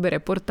vycházely jakoby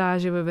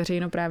reportáže ve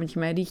veřejnoprávních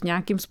médiích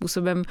nějakým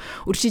způsobem,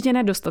 určitě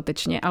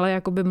nedostatečně, ale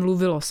jakoby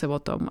mluvilo se o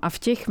tom. A v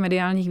těch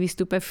mediálních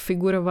výstupech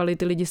figurovali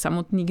ty lidi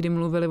samotní, kdy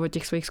mluvili o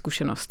těch svých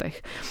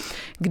zkušenostech.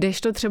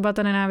 Kdežto třeba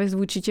ta nenávist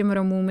vůči těm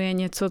Romům je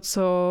něco,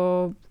 co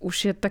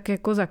už je tak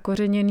jako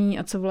zakořeněný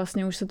a co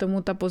vlastně už se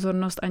tomu ta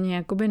pozornost ani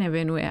jakoby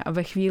nevěnuje. A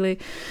ve chvíli,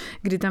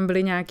 kdy tam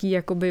byly nějaký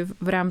jakoby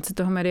v rámci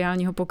toho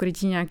mediálního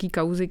pokrytí nějaký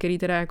kauzy, které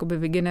teda jakoby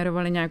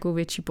vygenerovaly nějakou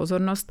větší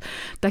pozornost,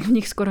 tak v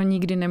nich skoro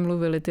nikdy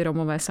nemluvili ty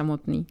Romové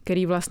samotný,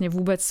 který vlastně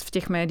vůbec v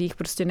těch médiích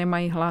prostě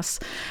nemají hlas.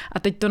 A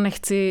teď to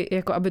nechci,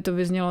 jako aby to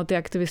vyznělo, ty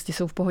aktivisti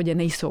jsou v pohodě,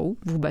 nejsou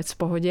vůbec v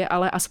pohodě,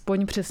 ale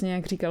aspoň přesně,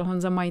 jak říkal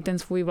Honza, mají ten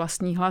svůj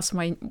vlastní hlas,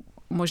 mají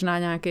možná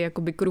nějaký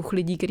jakoby kruh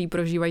lidí, kteří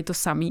prožívají to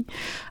samý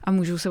a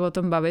můžou se o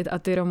tom bavit a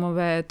ty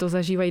Romové to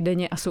zažívají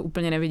denně a jsou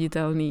úplně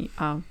neviditelný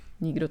a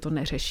nikdo to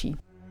neřeší.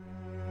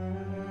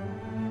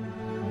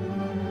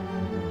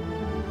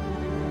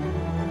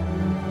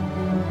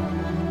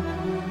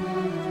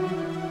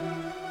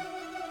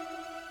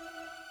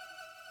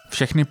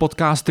 Všechny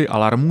podcasty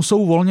Alarmu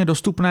jsou volně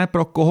dostupné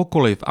pro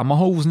kohokoliv a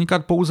mohou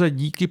vznikat pouze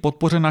díky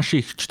podpoře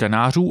našich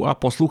čtenářů a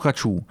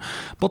posluchačů.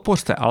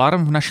 Podpořte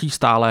Alarm v naší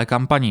stálé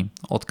kampani.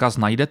 Odkaz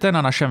najdete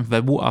na našem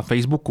webu a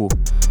Facebooku.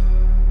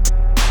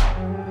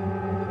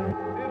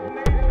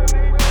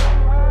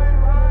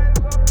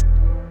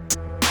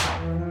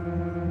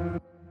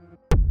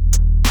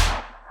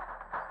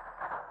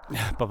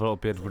 Pavel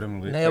opět bude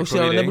mluvit. Ne, já už si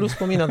ale nebudu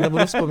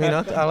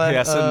vzpomínat,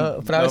 ale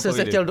právě jsem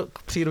se chtěl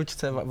k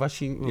příručce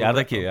vaší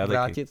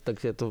vrátit,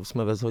 takže to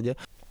jsme ve shodě.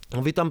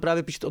 Vy tam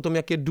právě píšete o tom,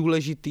 jak je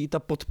důležitý ta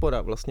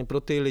podpora vlastně pro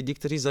ty lidi,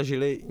 kteří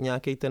zažili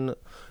nějaký ten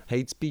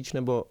hate speech,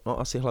 nebo no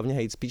asi hlavně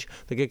hate speech,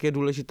 tak jak je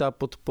důležitá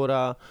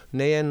podpora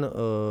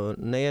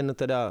nejen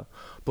teda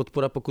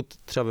podpora, pokud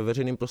třeba ve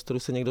veřejném prostoru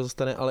se někdo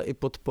zastane, ale i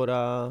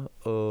podpora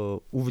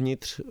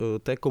uvnitř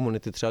té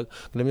komunity třeba,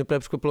 kde mě právě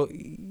překvapilo,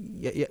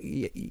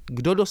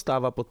 kdo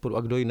dostává podporu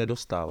a kdo ji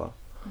nedostává.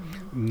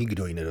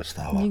 Nikdo ji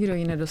nedostává. Nikdo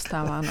ji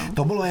nedostává, no.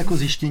 To bylo jako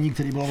zjištění,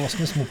 který bylo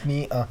vlastně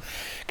smutný a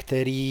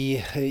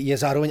který je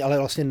zároveň ale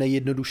vlastně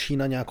nejjednodušší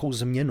na nějakou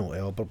změnu.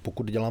 Jo?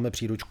 Pokud děláme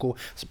příručku,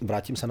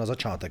 vrátím se na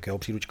začátek, jo?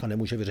 Příručka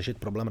nemůže vyřešit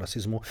problém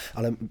rasismu,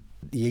 ale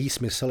její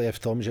smysl je v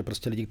tom, že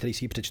prostě lidi, kteří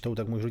si ji přečtou,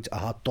 tak můžou říct,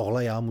 aha,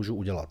 tohle já můžu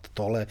udělat.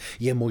 Tohle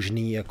je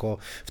možný jako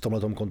v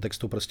tomhletom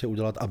kontextu prostě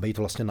udělat a být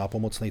vlastně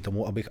nápomocný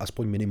tomu, abych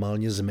aspoň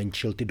minimálně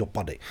zmenšil ty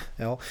dopady.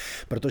 Jo?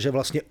 Protože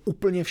vlastně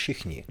úplně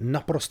všichni,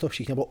 naprosto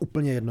všichni, bylo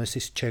úplně jedno,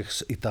 jestli z Čech,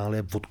 z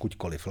Itálie,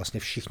 odkudkoliv, vlastně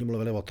všichni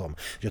mluvili o tom,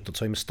 že to,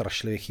 co jim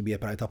strašlivě chybí, je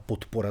právě ta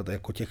podpora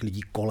jako těch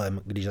lidí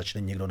kolem, když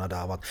začne někdo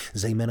nadávat,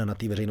 zejména na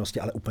té veřejnosti,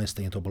 ale úplně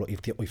stejně to bylo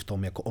i v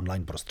tom jako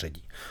online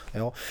prostředí.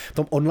 Jo? V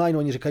tom online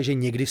oni říkají, že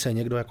někdy se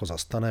někdo jako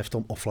zastane, v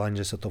tom offline,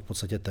 že se to v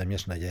podstatě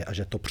téměř neděje a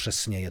že to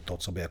přesně je to,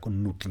 co by jako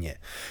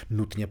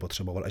nutně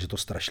potřeboval a že to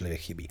strašlivě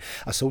chybí.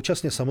 A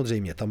současně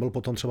samozřejmě tam byl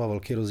potom třeba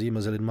velký rozdíl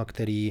mezi lidma,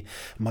 kteří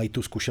mají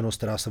tu zkušenost,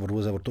 která se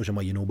odvozuje od toho, že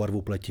mají jinou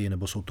barvu pleti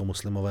nebo jsou to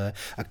muslimové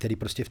a který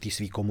prostě v té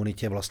své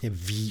komunitě vlastně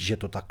ví, že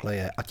to takhle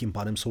je a tím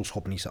pádem jsou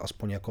schopní se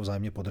aspoň jako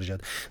vzájemně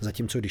podržet.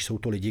 Zatímco když jsou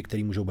to lidi,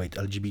 kteří můžou být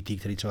LGBT,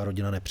 který třeba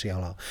rodina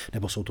nepřijala,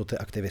 nebo jsou to ty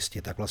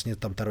aktivisti, tak vlastně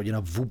tam ta rodina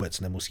vůbec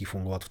nemusí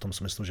fungovat v tom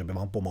smyslu, že by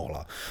vám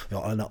pomohla.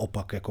 Jo, ale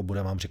naopak jako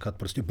bude vám říkat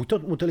prostě buď to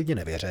mu ty lidi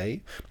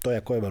nevěřej, to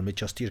jako je velmi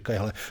častý, říkají,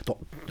 hele, to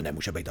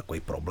nemůže být takový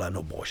problém,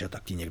 no bože,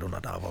 tak ti někdo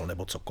nadával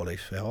nebo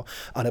cokoliv, jo.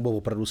 A nebo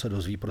opravdu se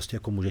dozví prostě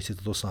jako můžeš si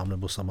to sám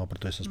nebo sama,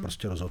 protože se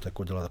prostě rozhodl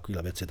jako dělat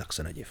takovýhle věci, tak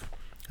se nediv.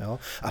 Jo?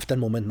 A v ten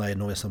moment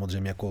najednou je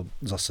samozřejmě jako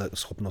zase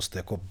schopnost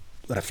jako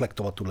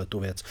reflektovat tuhletu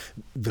věc,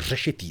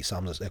 řešit ji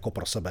sám jako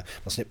pro sebe,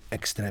 vlastně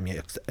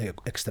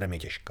extrémně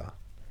těžká.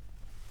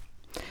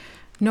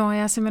 No,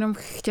 já jsem jenom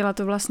chtěla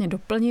to vlastně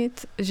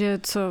doplnit, že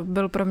co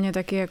byl pro mě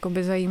taky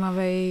jakoby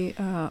zajímavý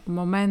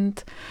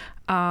moment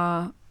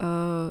a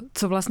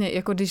co vlastně,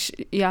 jako když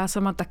já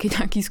sama taky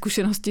nějaký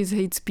zkušenosti z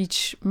hate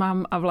speech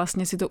mám a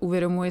vlastně si to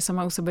uvědomuji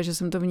sama u sebe, že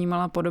jsem to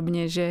vnímala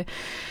podobně, že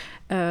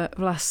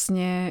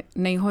vlastně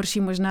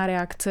nejhorší možná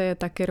reakce je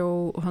ta,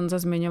 kterou Honza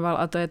zmiňoval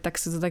a to je tak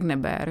si to tak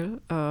neber.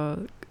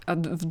 A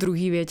v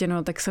druhé větě,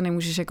 no, tak se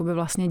nemůžeš jakoby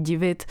vlastně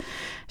divit,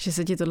 že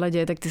se ti tohle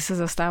děje, tak ty se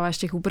zastáváš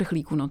těch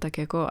uprchlíků, no, tak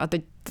jako, a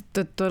teď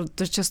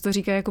to často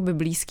říkají jakoby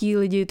blízký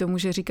lidi, to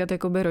může říkat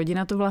jakoby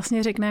rodina, to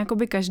vlastně řekne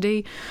jakoby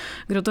každej,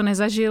 kdo to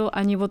nezažil,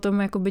 ani o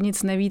tom jakoby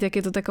nic neví, tak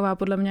je to taková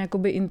podle mě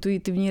jakoby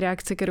intuitivní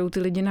reakce, kterou ty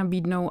lidi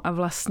nabídnou a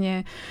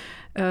vlastně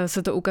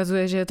se to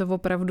ukazuje, že je to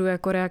opravdu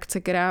jako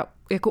reakce, která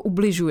jako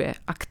ubližuje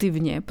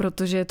aktivně,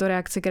 protože je to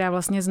reakce, která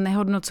vlastně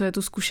znehodnocuje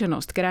tu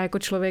zkušenost, která jako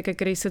člověka,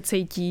 který se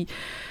cítí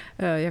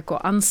jako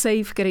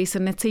unsafe, který se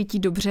necítí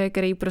dobře,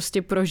 který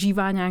prostě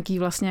prožívá nějaký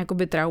vlastně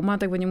jakoby trauma,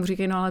 tak oni mu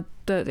říkají, no ale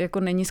to jako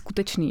není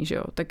skutečný, že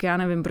jo, tak já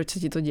nevím, proč se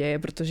ti to děje,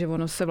 protože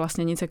ono se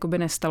vlastně nic jakoby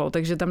nestalo,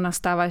 takže tam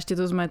nastává ještě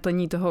to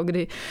zmetlení toho,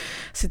 kdy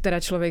si teda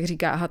člověk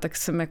říká, aha, tak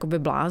jsem jakoby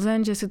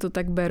blázen, že si to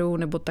tak beru,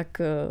 nebo tak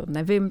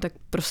nevím, tak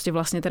prostě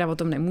vlastně teda o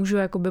tom nemůžu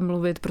jakoby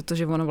mluvit,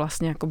 protože ono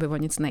vlastně jakoby o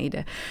nic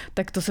nejde.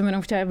 Tak to jsem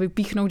jenom chtěla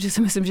vypíchnout, že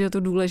si myslím, že je to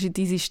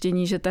důležitý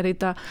zjištění, že tady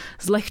ta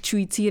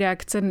zlehčující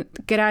reakce,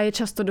 která je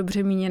často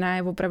dobře míněná,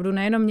 je opravdu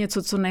nejenom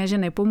něco, co ne, že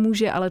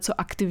nepomůže, ale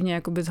co aktivně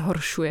jakoby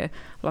zhoršuje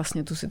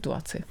vlastně tu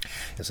situaci.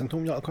 Já jsem k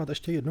tomu měl akorát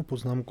ještě jednu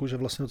poznámku, že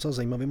vlastně docela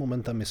zajímavým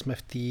momentem, my jsme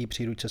v té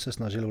příručce se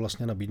snažili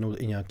vlastně nabídnout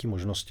i nějaké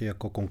možnosti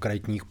jako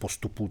konkrétních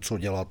postupů, co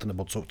dělat,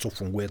 nebo co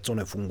funguje, co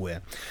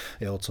nefunguje,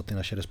 jo, co ty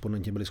naše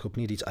respondenti byli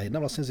schopni říct. A jedna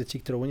vlastně z věcí,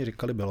 kterou oni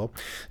říkali, bylo,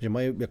 že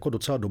mají jako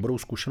docela dobrou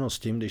zkušenost s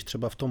tím, když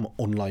třeba v tom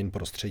online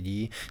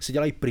prostředí si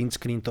dělají print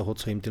screen toho,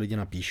 co jim ty lidi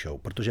napíšou,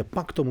 protože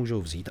pak to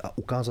můžou vzít a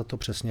ukázat to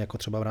přesně jako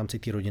třeba v rámci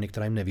té rodiny,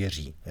 která jim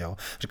nevěří. Jo?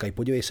 Říkají,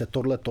 podívej se,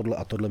 tohle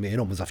a tohle mi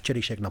jenom za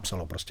včerejšek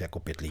napsalo prostě jako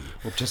 5 lidí.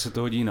 Občas se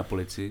to hodí na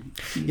policii.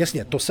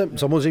 Jasně, to se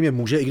samozřejmě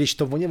může, i když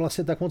to oni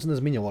vlastně tak moc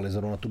nezmiňovali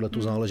zrovna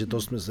tu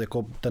záležitost,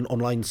 jako ten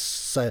online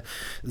se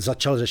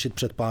začal řešit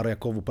před pár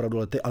jako opravdu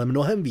lety, ale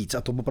mnohem víc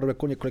a to opravdu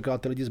jako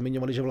několikrát ty lidi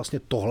zmiňovali, že vlastně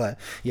tohle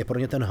je pro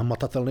ně ten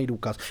hmatatelný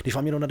důkaz. Když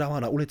vám někdo nadává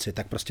na ulici,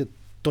 tak prostě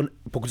to,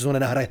 pokud to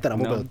nenahrajete na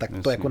mobil, tak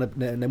to jako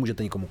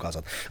nemůžete nikomu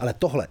ukázat. Ale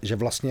tohle, že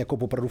vlastně jako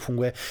opravdu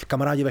funguje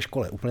kamarádi ve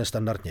škole, úplně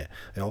standardně,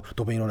 jo,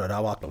 to by někdo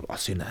nadává, no,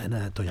 asi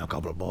ne, to je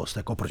nějaká blbost,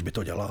 jako proč by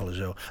to dělal,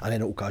 že jo, a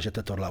nejenom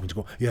ukážete tohle a on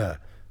říká,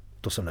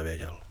 to jsem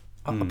nevěděl.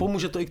 A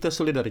pomůže to i k té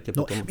solidaritě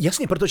potom. No,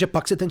 jasně, protože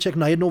pak si ten člověk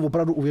najednou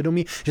opravdu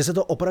uvědomí, že se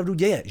to opravdu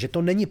děje, že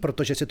to není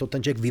proto, že si to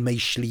ten člověk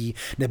vymýšlí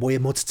nebo je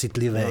moc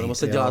citlivý. No,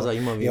 se dělá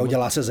zajímavý. Jo,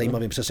 dělá se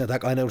zajímavý, přesně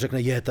tak, ale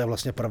neřekne, to je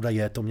vlastně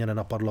pravda, to mě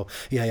nenapadlo,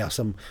 já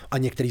jsem, a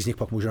některý z nich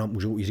pak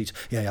můžou i říct,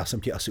 já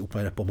jsem ti asi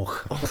úplně nepomohl.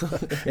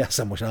 Já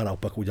jsem možná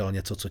naopak udělal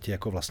něco, co ti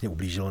jako vlastně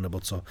ublížilo, nebo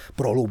co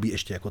prohloubí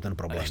ještě jako ten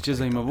problém. A ještě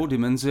zajímavou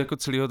dimenzi jako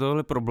celého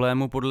tohle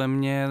problému podle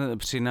mě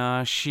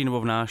přináší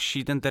nebo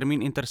vnáší ten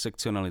termín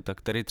intersekcionalita,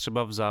 který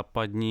třeba v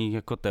západních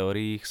jako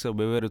teoriích se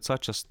objevuje docela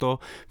často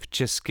v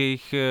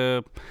českých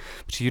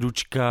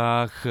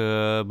příručkách,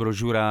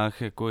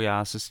 brožurách, jako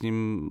já se s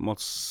ním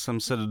moc jsem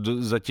se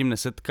zatím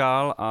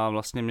nesetkal a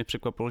vlastně mě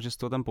překvapilo, že jste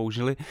to tam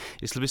použili.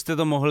 Jestli byste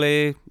to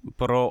mohli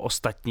pro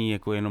ostatní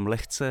jako jenom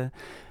lehce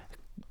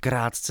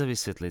krátce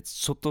vysvětlit,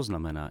 co to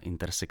znamená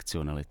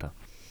intersekcionalita?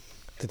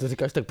 Ty to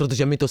říkáš tak,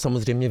 protože my to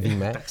samozřejmě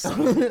víme.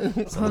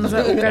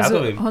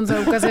 Honza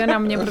ukazuje na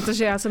mě,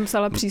 protože já jsem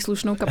psala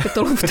příslušnou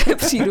kapitolu v té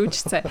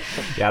příručce.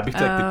 Já bych to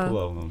tak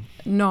typoval.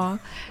 No,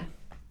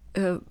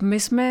 my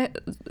jsme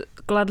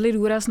kladli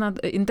důraz na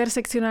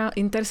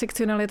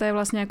intersekcionalita je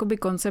vlastně jakoby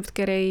koncept,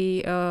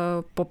 který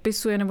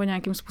popisuje nebo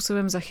nějakým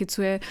způsobem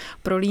zachycuje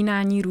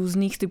prolínání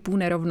různých typů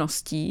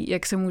nerovností,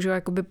 jak se můžou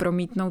jakoby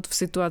promítnout v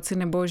situaci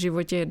nebo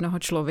životě jednoho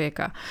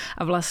člověka.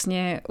 A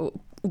vlastně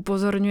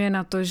upozorňuje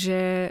na to,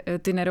 že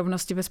ty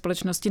nerovnosti ve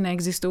společnosti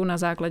neexistují na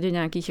základě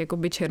nějakých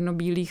jakoby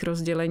černobílých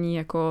rozdělení,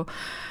 jako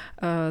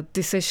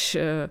ty seš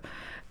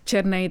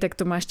černej, tak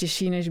to máš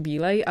těžší než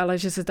bílej, ale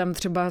že se tam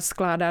třeba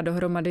skládá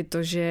dohromady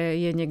to, že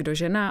je někdo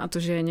žena a to,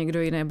 že je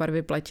někdo jiné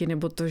barvy pleti,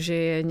 nebo to, že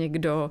je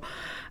někdo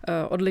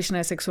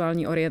odlišné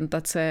sexuální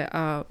orientace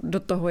a do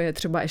toho je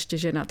třeba ještě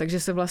žena. Takže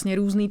se vlastně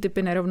různý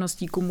typy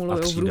nerovností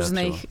kumulují v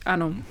různých...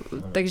 Ano,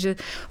 takže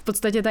v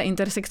podstatě ta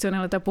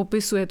intersekcionalita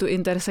popisuje tu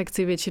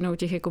intersekci většinou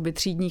těch jakoby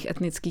třídních,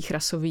 etnických,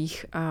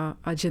 rasových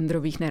a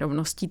genderových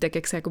nerovností, tak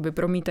jak se jakoby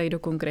promítají do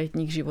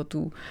konkrétních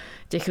životů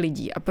těch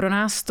lidí. A pro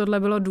nás tohle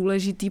bylo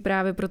důležitý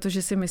právě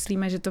protože si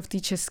myslíme, že to v té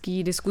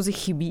české diskuzi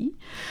chybí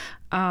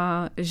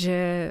a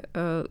že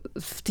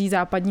v té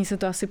západní se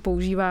to asi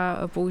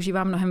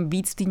používá mnohem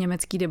víc, v té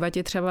německé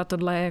debatě třeba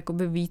tohle je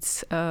jakoby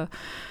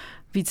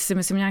víc si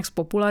myslím nějak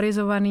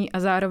spopularizovaný a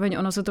zároveň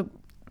ono se to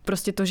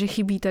prostě to, že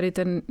chybí tady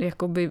ten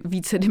jakoby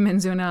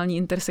vícedimenzionální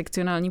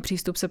intersekcionální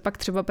přístup, se pak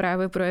třeba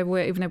právě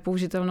projevuje i v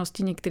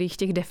nepoužitelnosti některých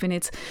těch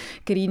definic,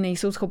 který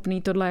nejsou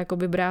schopný tohle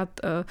jakoby brát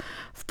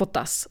v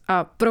potaz.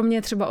 A pro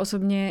mě třeba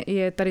osobně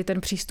je tady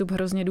ten přístup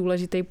hrozně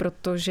důležitý,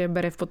 protože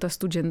bere v potaz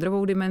tu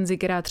genderovou dimenzi,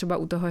 která třeba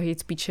u toho hate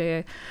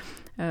speeche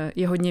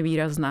je hodně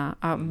výrazná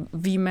a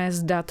víme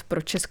z dat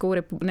pro Českou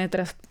republiku, ne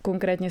teda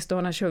konkrétně z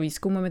toho našeho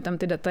výzkumu, my tam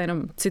ty data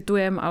jenom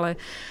citujeme, ale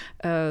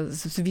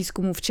z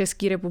výzkumu v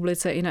České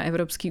republice i na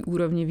evropské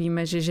úrovni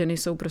víme, že ženy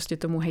jsou prostě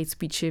tomu hate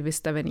speechi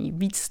vystavený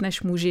víc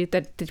než muži,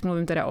 teď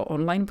mluvím teda o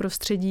online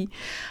prostředí,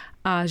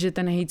 a že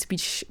ten hate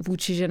speech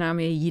vůči ženám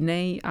je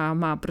jiný a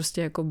má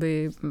prostě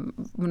jakoby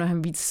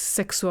mnohem víc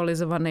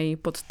sexualizovaný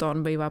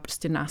podtón, bývá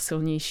prostě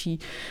násilnější,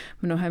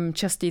 mnohem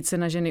častěji se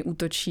na ženy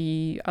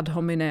útočí ad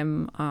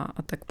hominem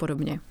a tak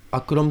podobně. A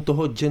krom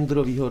toho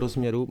genderového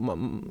rozměru,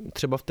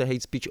 třeba v té hate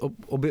speech,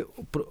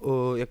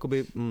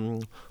 jakoby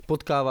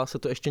potkává se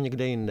to ještě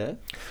někde jinde?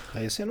 A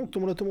jestli jenom k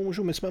tomu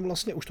můžu, my jsme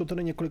vlastně už to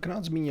tady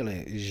několikrát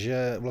zmínili,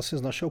 že vlastně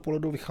z našeho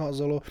pohledu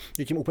vycházelo,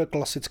 že tím úplně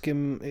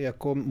klasickým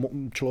jako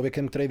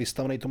člověkem, který je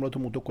vystavený tomuto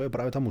útoku, je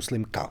právě ta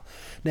muslimka.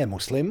 Ne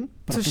muslim,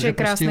 což je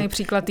krásný prostě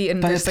příklad té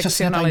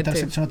intersekcionality. Ta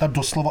intersekcionalita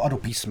doslova a do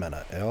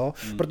písmene, jo?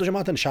 Protože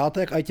má ten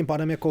šátek a je tím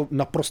pádem jako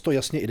naprosto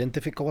jasně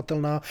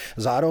identifikovatelná.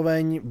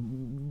 Zároveň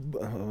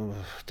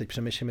teď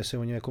přemýšlím, jestli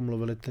oni jako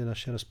mluvili ty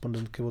naše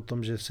respondentky o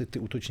tom, že si ty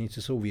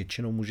útočníci jsou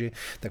většinou muži,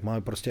 tak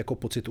máme prostě jako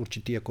pocit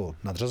určitý jako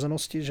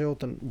nadřazenosti, že jo,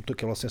 ten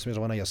útok je vlastně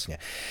směřovaný jasně.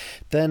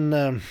 Ten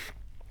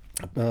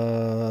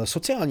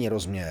sociální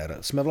rozměr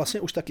jsme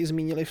vlastně už taky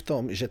zmínili v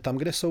tom, že tam,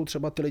 kde jsou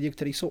třeba ty lidi,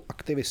 kteří jsou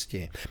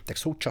aktivisti, tak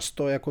jsou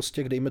často jako z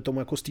těch, dejme tomu,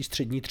 jako z té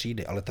střední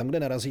třídy, ale tam, kde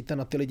narazíte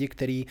na ty lidi,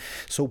 kteří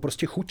jsou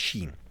prostě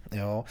chudší,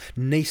 jo,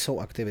 nejsou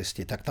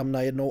aktivisti, tak tam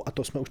najednou, a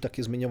to jsme už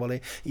taky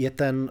zmiňovali, je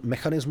ten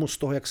mechanismus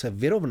toho, jak se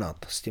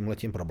vyrovnat s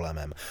tímhletím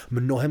problémem,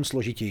 mnohem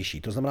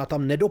složitější. To znamená,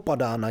 tam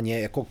nedopadá na ně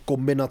jako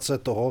kombinace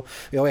toho,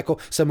 jo, jako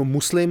jsem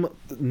muslim,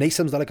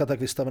 nejsem zdaleka tak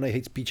vystavený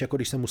hate speech, jako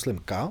když jsem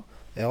muslimka,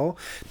 jo,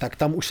 tak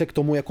tam už se k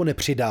tomu jako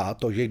nepřidá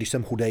to, že když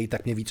jsem chudej,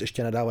 tak mě víc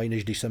ještě nadávají,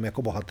 než když jsem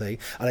jako bohatý,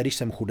 ale když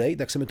jsem chudej,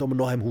 tak se mi to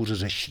mnohem hůř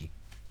řeší.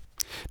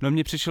 No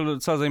mně přišel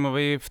docela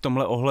zajímavý v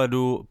tomhle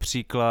ohledu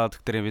příklad,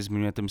 který vy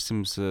zmiňujete,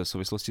 myslím, v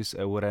souvislosti s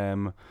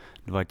eurem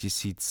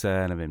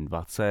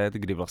 2020,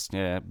 kdy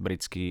vlastně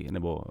britský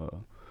nebo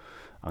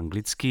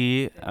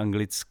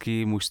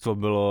anglický mužstvo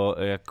bylo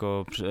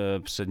jako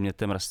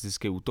předmětem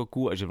rasistických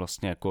útoků a že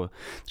vlastně jako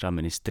třeba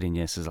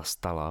ministryně se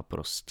zastala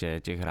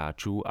prostě těch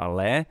hráčů,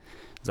 ale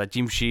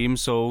zatím vším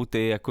jsou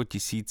ty jako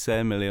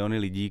tisíce, miliony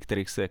lidí,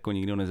 kterých se jako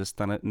nikdo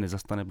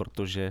nezastane,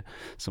 protože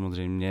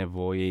samozřejmě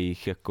o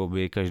jejich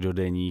jakoby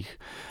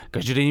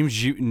každodenním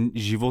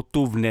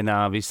životu v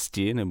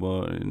nenávisti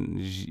nebo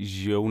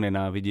žijou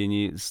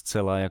nenáviděni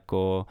zcela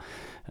jako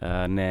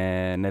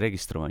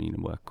neregistrovaní,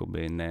 nebo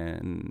jakoby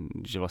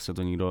že vlastně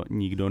to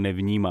nikdo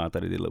nevnímá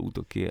tady tyhle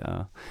útoky.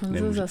 A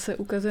to zase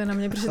ukazuje na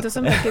mě, protože to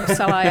jsem taky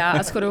psala já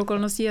a shodou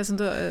okolností já jsem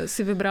to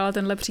si vybrala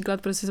tenhle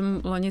příklad, protože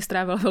jsem loni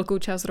strávila velkou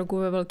část roku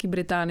ve Velké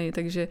Británii,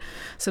 takže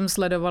jsem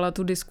sledovala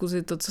tu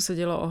diskuzi, to, co se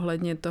dělo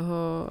ohledně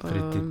toho...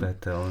 Priti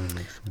Patel.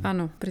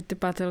 Ano, Priti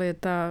Patel je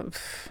ta,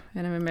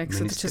 já nevím, jak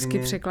se to česky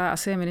překládá,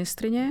 asi je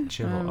ministrině?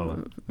 Čeho, ale...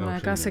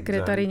 Nějaká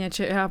sekretarině,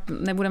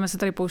 nebudeme se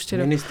tady pouštět.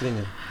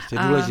 Ministrině, je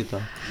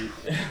důležitá.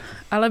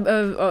 Ale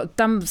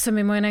tam se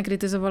mimo jiné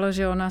kritizovalo,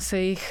 že ona se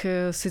jich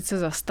sice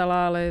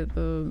zastala, ale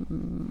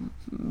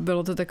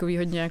bylo to takový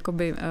hodně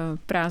jakoby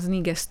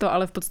prázdný gesto,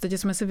 ale v podstatě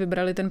jsme si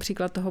vybrali ten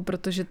příklad toho,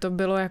 protože to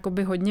bylo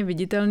jakoby hodně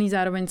viditelný,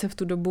 zároveň se v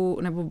tu dobu,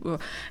 nebo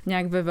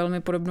nějak ve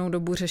velmi podobnou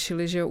dobu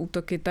řešili, že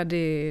útoky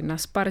tady na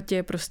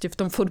Spartě, prostě v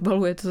tom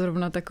fotbalu je to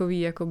zrovna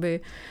takový jakoby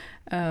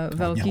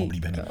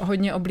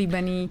hodně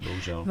oblíbený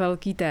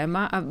velký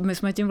téma a my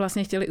jsme tím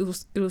vlastně chtěli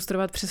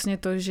ilustrovat přesně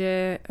to,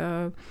 že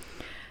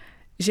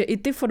i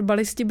ty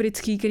fotbalisti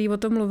britský, kteří o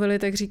tom mluvili,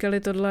 tak říkali,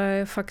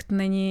 tohle fakt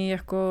není,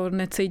 jako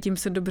necítím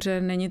se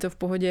dobře, není to v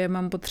pohodě,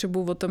 mám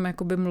potřebu o tom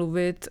jakoby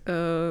mluvit,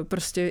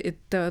 prostě i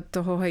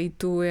toho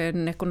hejtu je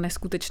jako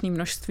neskutečné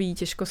množství,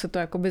 těžko se to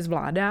jakoby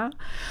zvládá.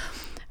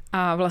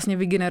 A vlastně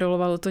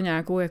vygenerovalo to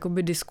nějakou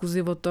jakoby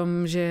diskuzi o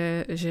tom,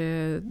 že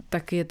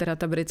taky je teda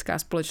ta britská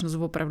společnost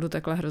opravdu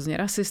takhle hrozně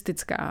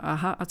rasistická.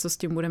 Aha, a co s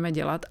tím budeme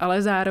dělat?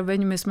 Ale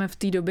zároveň my jsme v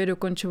té době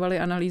dokončovali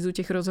analýzu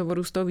těch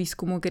rozhovorů z toho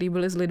výzkumu, který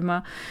byli s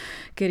lidma,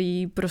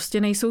 který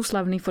prostě nejsou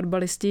slavní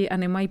fotbalisti a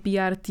nemají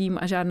PR tým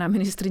a žádná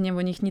ministryně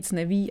o nich nic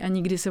neví a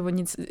nikdy se o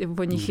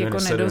nich jako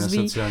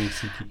nedozví.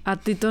 A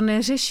ty to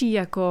neřeší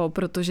jako,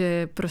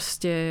 protože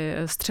prostě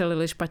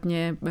střelili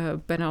špatně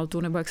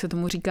penaltu, nebo jak se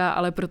tomu říká,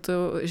 ale proto,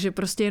 že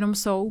prostě jenom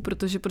jsou,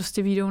 protože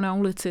prostě vyjdou na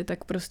ulici,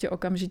 tak prostě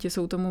okamžitě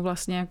jsou tomu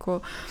vlastně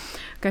jako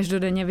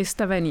každodenně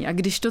vystavený. A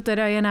když to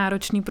teda je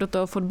náročný pro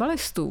toho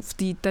fotbalistu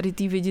v tady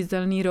té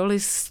viditelné roli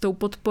s tou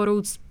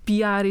podporou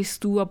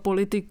PRistů a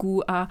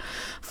politiků a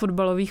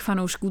fotbalových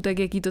fanoušků, tak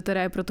jaký to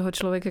teda je pro toho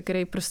člověka,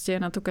 který prostě je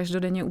na to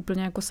každodenně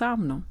úplně jako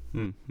sám, no.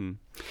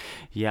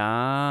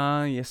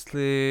 Já,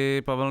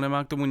 jestli Pavel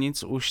nemá k tomu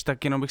nic už,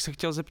 tak jenom bych se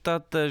chtěl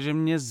zeptat, že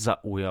mě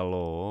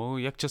zaujalo,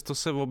 jak často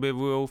se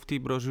objevují v té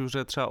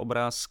brožuře třeba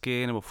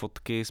obrázky nebo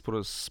fotky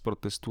z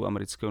protestů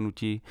amerického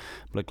hnutí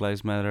Black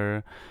Lives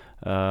Matter.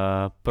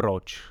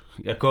 Proč?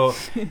 Jako,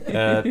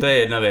 to je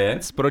jedna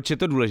věc. Proč je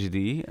to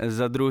důležitý?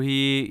 Za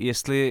druhý,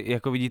 jestli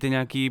jako vidíte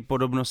nějaké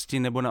podobnosti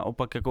nebo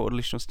naopak jako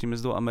odlišnosti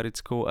mezi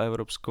americkou a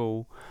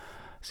evropskou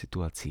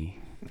situací?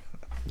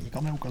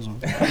 Nikam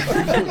neukazuju.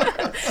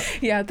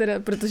 Já teda,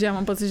 protože já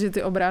mám pocit, že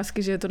ty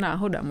obrázky, že je to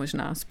náhoda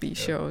možná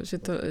spíš, jo, že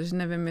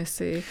nevím,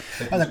 jestli...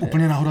 Ale tak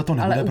úplně náhoda to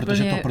nebude,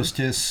 protože to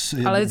prostě...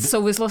 Ale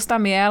souvislost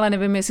tam je, ale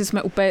nevím, jestli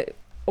jsme úplně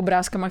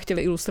obrázkama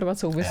chtěli ilustrovat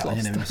souvislost. Já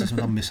ani nevím, jestli jsme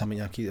tam my sami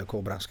nějaký jako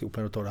obrázky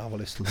úplně do toho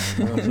dávali.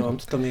 Mám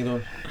to tam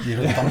někdo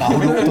tam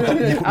náhodou,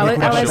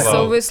 ale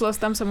souvislost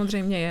tam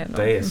samozřejmě je. No.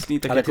 To je jasný.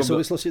 Tak ale jako ty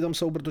souvislosti tam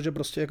jsou, protože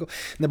prostě jako,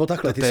 nebo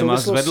takhle. To téma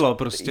zvedlo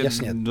prostě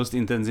dost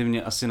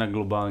intenzivně asi na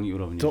globální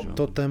úrovni.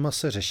 To téma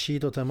se řeší,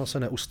 to téma se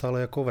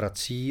neustále jako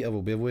vrací a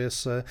objevuje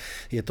se.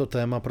 Je to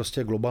téma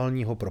prostě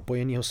globálního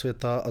propojeného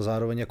světa a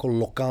zároveň jako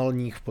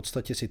lokálních v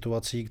podstatě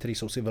situací, které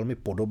jsou si velmi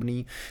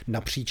podobné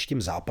napříč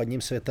tím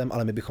západním světem,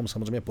 ale my bychom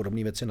samozřejmě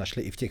podobné věci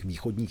našli i v těch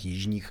východních,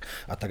 jižních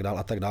a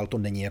tak dál. To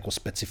není jako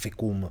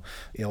specifikum,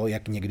 jo,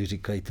 jak někdy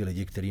říkají ty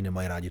lidi, kteří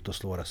nemají rádi to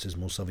slovo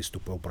rasismus a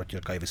vystupují proti,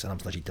 říkají, vy se nám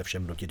snažíte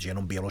všem dotit, že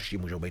jenom Běloši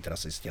můžou být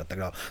rasisti a tak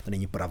dále. To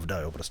není pravda,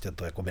 jo, prostě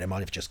to jako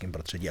minimálně v českém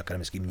prostředí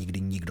akademickým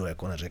nikdy nikdo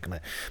jako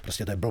neřekne.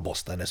 Prostě to je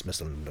blbost, to je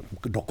nesmysl.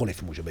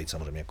 Kdokoliv může být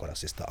samozřejmě jako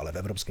rasista, ale v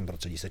evropském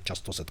prostředí se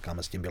často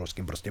setkáme s tím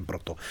běložským prostě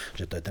proto,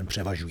 že to je ten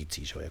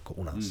převažující, že, jako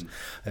u nás.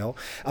 Jo?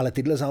 Ale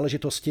tyhle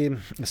záležitosti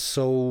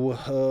jsou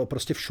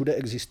prostě všude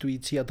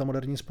existující a ta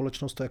moderní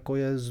společnost to jako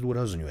je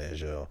zdůrazňuje,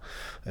 že jo.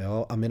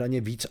 A my na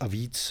ně víc a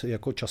víc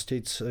jako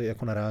častěji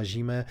jako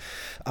narážíme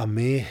a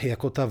my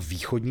jako ta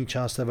východní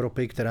část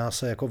Evropy, která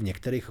se jako v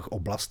některých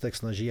oblastech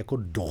snaží jako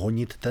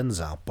dohonit ten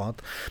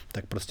západ,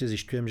 tak prostě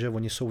zjišťujeme, že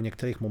oni jsou v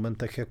některých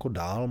momentech jako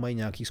dál, mají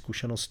nějaké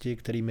zkušenosti,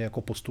 kterými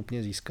jako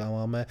postupně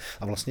získáváme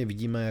a vlastně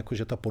vidíme, jako,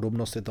 že ta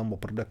podobnost je tam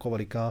opravdu jako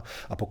veliká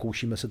a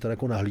pokoušíme se teda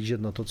jako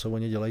nahlížet na to, co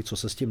oni dělají, co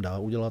se s tím dá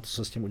udělat, co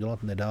se s tím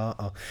udělat nedá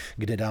a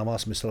kde dává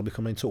smysl,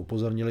 abychom na něco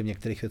upozornili. V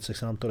některých věcech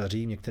se nám to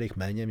daří, v některých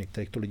méně, v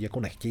některých to lidi jako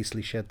nechtějí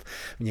slyšet,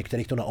 v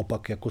některých to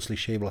naopak jako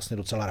slyšejí vlastně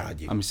docela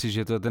rádi. A myslíš,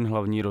 že to je ten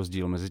hlavní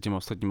rozdíl mezi těmi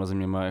ostatníma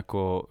zeměma,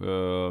 jako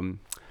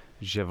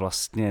že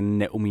vlastně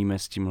neumíme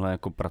s tímhle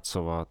jako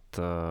pracovat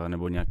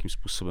nebo nějakým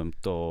způsobem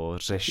to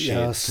řešit?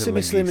 Já si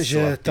myslím,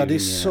 že tady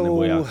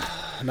jsou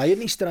na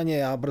jedné straně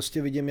já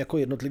prostě vidím jako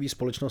jednotlivé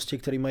společnosti,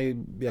 které mají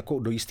jako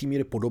do jisté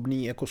míry podobné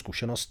jako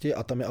zkušenosti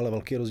a tam je ale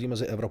velký rozdíl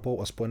mezi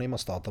Evropou a Spojenými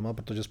státama,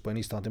 protože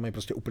Spojené státy mají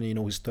prostě úplně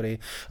jinou historii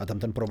a tam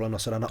ten problém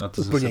nasedá na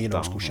úplně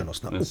jinou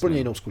zkušenost, úplně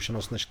jinou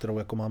zkušenost, než kterou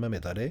jako máme my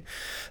tady.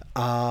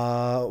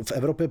 A v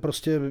Evropě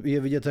prostě je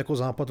vidět jako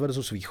západ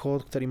versus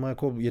východ, který má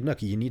jako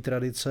jednak jiný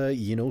tradice,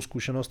 jinou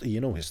zkušenost i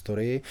jinou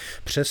historii.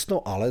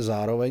 Přesto ale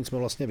zároveň jsme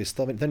vlastně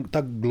vystaveni,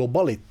 ta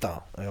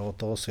globalita, jo,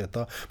 toho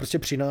světa prostě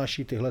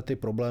přináší tyhle ty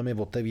problémy,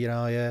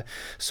 otevírá je,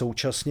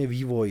 současně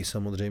vývoj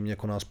samozřejmě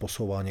jako nás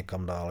posouvá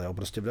někam dál. Jo.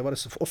 Prostě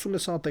v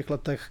 80.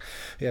 letech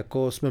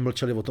jako jsme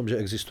mlčeli o tom, že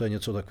existuje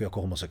něco takového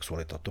jako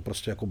homosexualita. To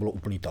prostě jako bylo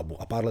úplný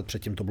tabu. A pár let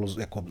předtím to bylo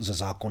jako ze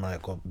zákona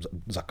jako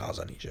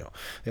zakázaný. Že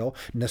jo.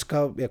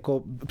 Dneska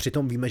jako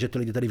přitom víme, že ty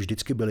lidi tady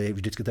vždycky byli,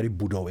 vždycky tady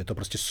budou. Je to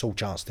prostě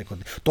součást. Jako,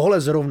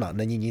 tohle zrovna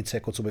není nic,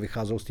 jako co by aby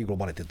vycházelo z té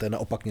globality. To je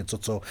naopak něco,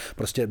 co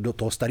prostě do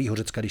toho starého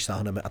Řecka, když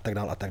sáhneme a tak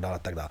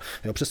dále.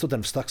 Jo, přesto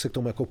ten vztah se k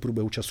tomu jako v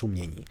průběhu času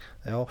mění.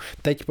 Jo.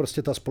 Teď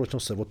prostě ta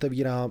společnost se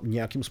otevírá,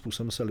 nějakým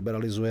způsobem se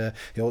liberalizuje,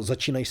 jo,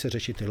 začínají se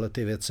řešit tyhle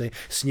ty věci,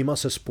 s nima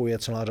se spojuje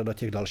celá řada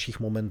těch dalších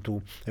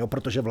momentů, jo,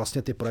 protože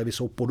vlastně ty projevy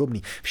jsou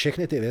podobný.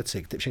 Všechny ty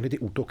věci, všechny ty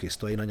útoky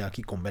stojí na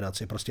nějaký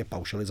kombinaci prostě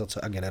paušalizace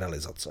a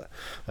generalizace.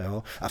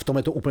 Jo. A v tom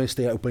je to úplně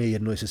stejné, úplně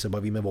jedno, jestli se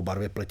bavíme o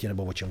barvě pleti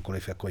nebo o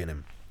čemkoliv jako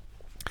jiným.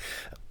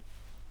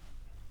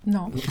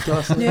 No,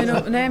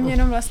 mě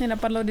jenom vlastně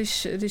napadlo,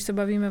 když se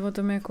bavíme o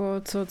tom,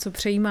 jako co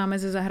přejímáme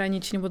ze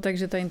zahraničí, nebo tak,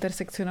 že ta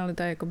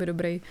intersekcionalita je jakoby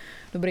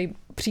dobrý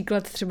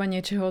příklad třeba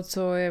něčeho,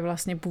 co je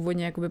vlastně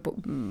původně jakoby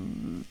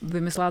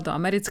vymyslela to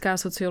americká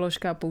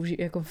socioložka,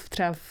 jako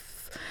třeba v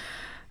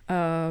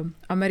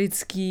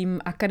americkým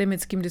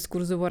akademickým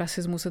diskurzu o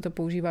rasismu se to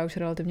používá už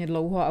relativně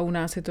dlouho a u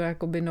nás je to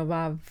jakoby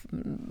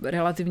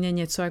relativně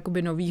něco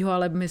jakoby novýho,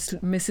 ale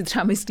my si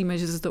třeba myslíme,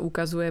 že se to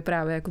ukazuje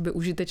právě jakoby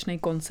užitečný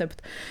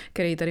koncept,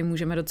 který tady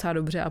můžeme docela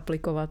dobře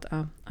aplikovat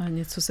a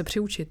něco se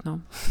přiučit.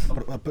 No.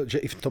 Že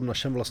i v tom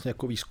našem vlastně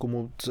jako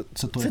výzkumu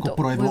se to jako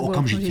projevilo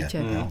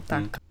okamžitě.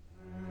 Tak.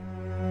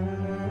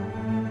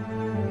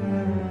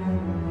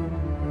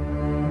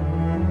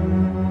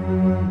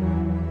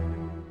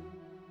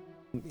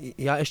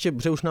 Já ještě,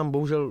 protože už nám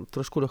bohužel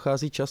trošku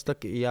dochází čas, tak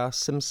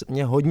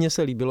mně hodně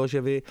se líbilo,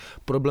 že vy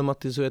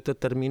problematizujete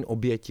termín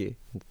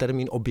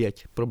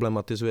oběť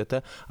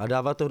problematizujete a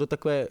dáváte ho do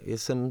takové,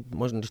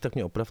 možná, když tak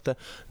mě opravte,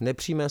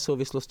 nepřímé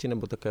souvislosti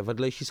nebo také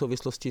vedlejší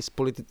souvislosti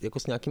jako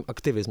s nějakým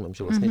aktivismem,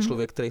 že vlastně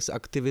člověk, který se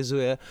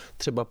aktivizuje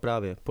třeba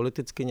právě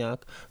politicky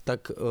nějak,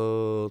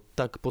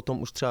 tak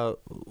potom už třeba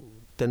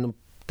ten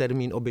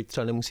termín oběť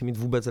třeba nemusí mít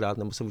vůbec rád,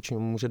 nebo se vůči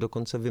němu může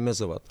dokonce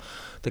vymezovat.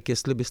 Tak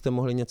jestli byste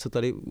mohli něco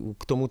tady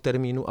k tomu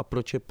termínu a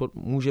proč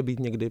může být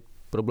někdy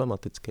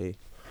problematický?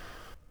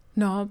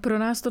 No, pro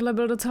nás tohle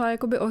byl docela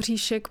jakoby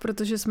oříšek,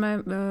 protože jsme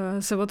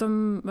se o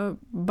tom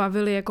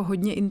bavili jako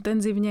hodně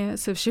intenzivně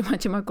se všema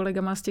těma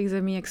kolegama z těch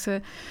zemí,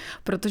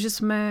 protože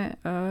jsme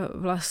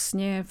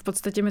vlastně v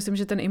podstatě myslím,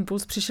 že ten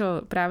impuls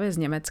přišel právě z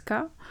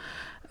Německa,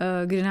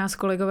 kdy nás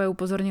kolegové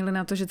upozornili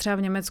na to, že třeba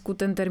v Německu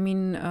ten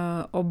termín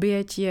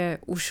oběť je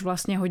už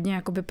vlastně hodně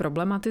jakoby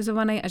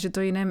problematizovaný a že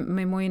to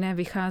mimo jiné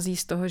vychází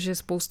z toho, že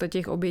spousta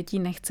těch obětí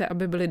nechce,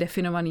 aby byly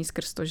definovaný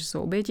skrz to, že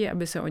jsou oběti,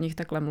 aby se o nich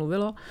takhle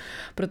mluvilo,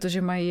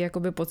 protože mají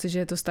jakoby pocit, že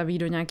je to staví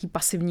do nějaký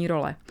pasivní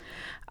role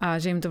a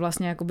že jim to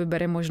vlastně jakoby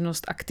bere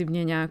možnost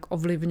aktivně nějak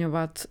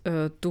ovlivňovat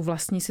tu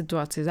vlastní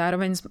situaci.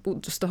 Zároveň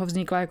z toho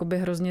vznikla jakoby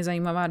hrozně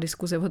zajímavá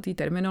diskuze o té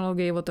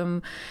terminologii, o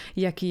tom,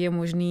 jaký je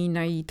možný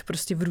najít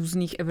prostě v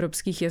různých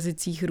evropských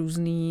jazycích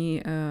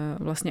různý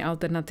vlastně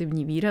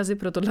alternativní výrazy.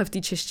 Pro tohle v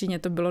té češtině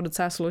to bylo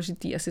docela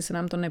složitý, asi se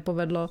nám to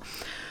nepovedlo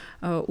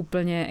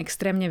úplně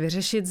extrémně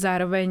vyřešit.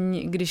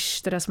 Zároveň,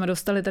 když teda jsme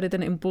dostali tady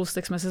ten impuls,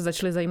 tak jsme se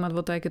začali zajímat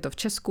o to, jak je to v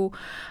Česku.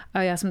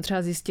 A já jsem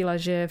třeba zjistila,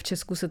 že v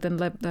Česku se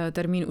tenhle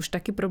termín už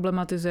taky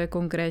problematizuje,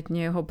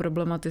 konkrétně ho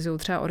problematizují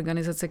třeba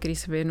organizace, které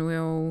se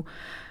věnují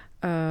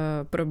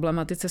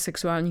problematice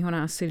sexuálního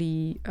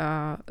násilí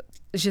a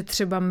že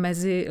třeba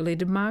mezi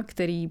lidma,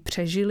 který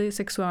přežili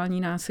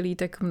sexuální násilí,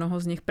 tak mnoho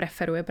z nich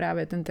preferuje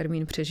právě ten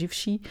termín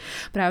přeživší,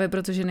 právě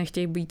protože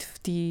nechtějí být v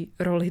té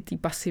roli té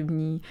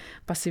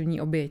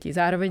pasivní oběti.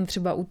 Zároveň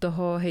třeba u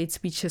toho hate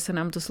speeche se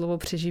nám to slovo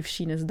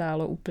přeživší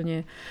nezdálo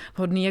úplně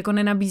vhodný, jako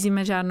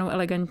nenabízíme žádnou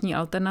elegantní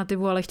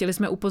alternativu, ale chtěli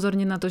jsme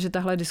upozornit na to, že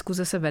tahle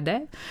diskuze se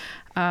vede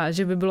a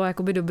že by bylo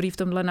jakoby dobrý v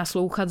tomhle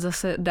naslouchat,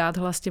 zase dát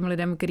hlas těm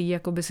lidem, kteří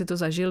jakoby si to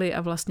zažili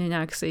a vlastně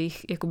nějak se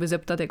jich jakoby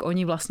zeptat, jak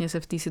oni vlastně se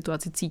v té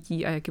situaci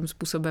cítí a jakým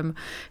způsobem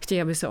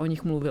chtějí, aby se o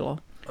nich mluvilo.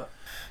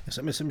 Já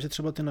si myslím, že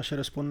třeba ty naše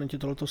respondenti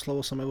tohleto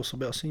slovo samé o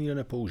sobě asi nikdy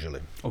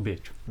nepoužili.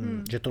 Oběť.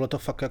 Že tohleto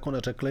fakt jako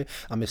neřekli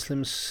a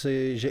myslím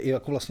si, že i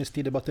jako vlastně z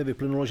té debaty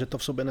vyplynulo, že to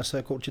v sobě nese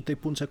jako určitý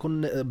punc jako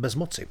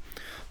bezmoci.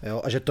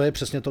 Jo? A že to je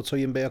přesně to, co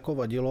jim by jako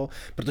vadilo,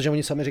 protože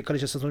oni sami říkali,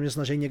 že se to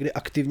snaží někdy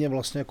aktivně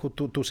vlastně jako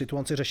tu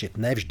situaci řešit.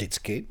 Ne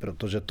vždycky,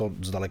 protože to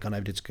zdaleka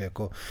ne vždycky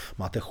jako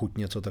máte chuť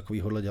něco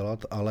takového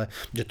dělat, ale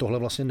že tohle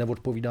vlastně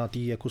neodpovídá té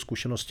jako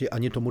zkušenosti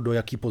ani tomu, do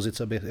jaký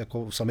pozice by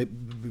jako sami,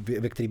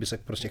 ve který by se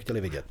prostě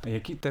chtěli vidět.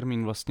 Jaký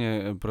termín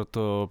vlastně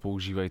proto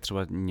používají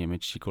třeba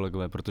němečtí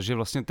kolegové, protože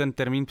vlastně ten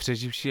termín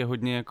přeživší je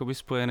hodně jakoby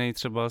spojený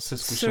třeba se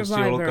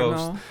zkušeností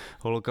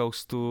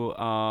holokaustu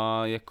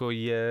a jako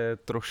je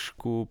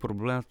trošku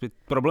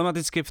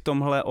problematicky v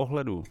tomhle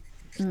ohledu.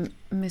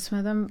 My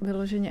jsme tam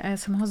vyloženě, a já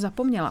jsem ho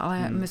zapomněla,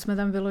 ale my jsme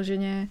tam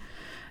vyloženě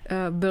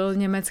byl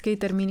německý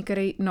termín,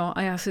 který, no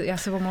a já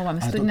se omlouvám.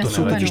 To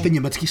jsou totiž ty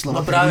německý slova,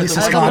 no právě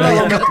se skládají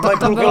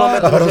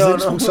hrozným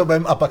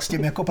způsobem a pak s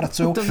tím jako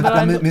pracují.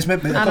 A my jsme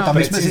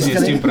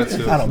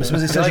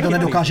zjistili, že to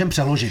nedokážeme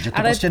přeložit, že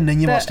to prostě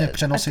není vlastně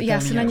přenositelný.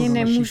 Já si na něj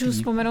nemůžu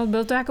vzpomenout,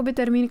 byl to jakoby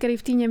termín, který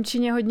v té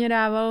němčině hodně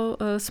dával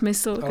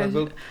smysl,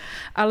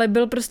 ale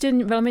byl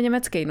prostě velmi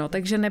německý, no,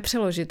 takže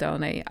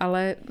nepřeložitelný,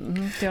 ale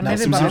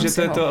nevím. Myslím, že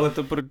to je to, ale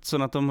to, co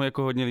na tom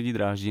jako hodně lidí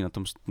dráždí,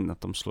 na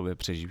tom slově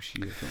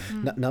přeživší.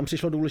 nám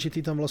přišlo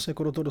důležitý tam vlastně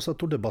jako do toho dostat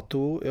tu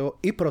debatu, jo,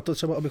 i proto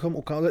třeba, abychom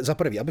ukázali, za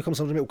prvý, abychom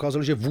samozřejmě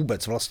ukázali, že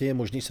vůbec vlastně je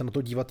možný se na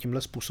to dívat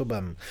tímhle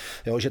způsobem,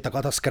 jo, že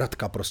taková ta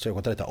zkratka prostě,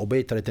 jako tady ta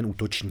oběť, tady ten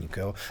útočník,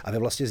 jo, a vy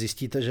vlastně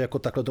zjistíte, že jako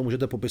takhle to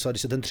můžete popisovat,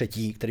 když se ten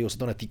třetí, kterýho se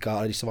to netýká,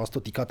 ale když se vás to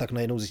týká, tak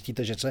najednou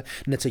zjistíte, že se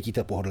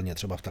necítíte pohodlně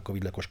třeba v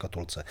takovýhle jako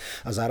škatulce.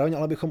 A zároveň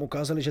ale bychom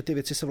ukázali, že ty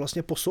věci se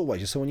vlastně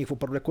posouvají, že se o nich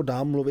opravdu jako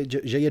dá mluvit,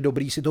 že je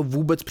dobrý si to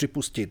vůbec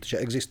připustit, že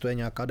existuje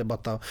nějaká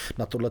debata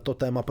na tohleto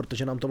téma,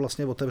 protože nám to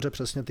vlastně otevře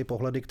přesně ty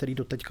pohledy, které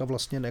do teďka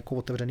vlastně jako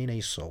otevřený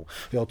nejsou.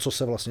 Jo, co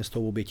se vlastně s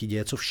tou obětí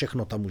děje, co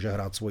všechno tam může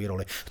hrát svoji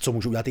roli, co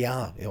můžu udělat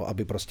já, jo,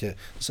 aby prostě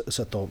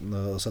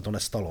se to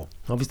nestalo.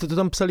 No, vy jste to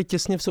tam psali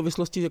těsně v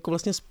souvislosti jako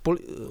vlastně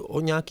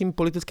o nějakým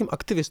politickým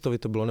aktivistovi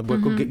to bylo, nebo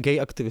jako gay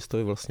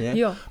aktivistovi vlastně.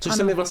 Jo, což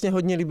se mi vlastně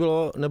hodně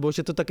líbilo, nebo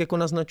že to tak jako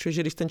naznačuje,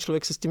 že když ten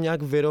člověk se s tím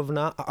nějak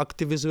vyrovná a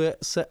aktivizuje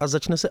se a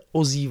začne se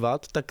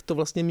ozývat, tak to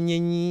vlastně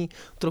mění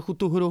trochu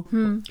tu hru.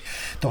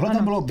 Tohle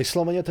tam bylo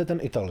vysloveně, to je ten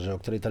Ital, že jo,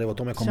 který tady o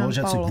tom jako mluvil,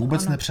 že si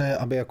vůbec nepřeje,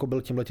 aby jako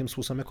byl tímhletím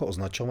způsobem jako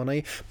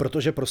označovaný,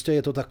 protože prostě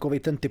je to takový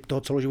ten typ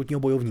toho celoživotního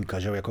bojovníka,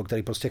 že jo, jako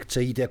který prostě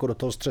chce jít jako do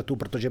toho střetu,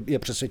 protože je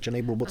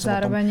přesvědčený blbocem.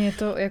 Zároveň je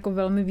to jako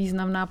velmi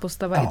významná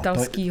postava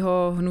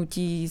italského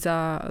hnutí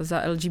za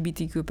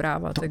LGBTQ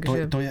práva,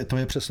 takže to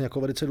je přesně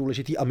jako velice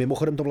důležitý a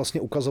mimochodem to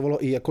vlastně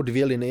ukazovalo i jako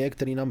dvě linie,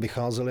 které nám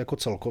vycházely jako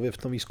celkově v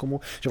tom výzkumu,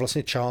 že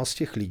vlastně část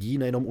těch lidí,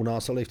 nejenom u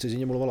nás, ale i v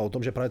cizině, mluvila o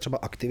tom, že právě třeba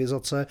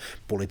aktivizace,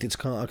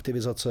 politická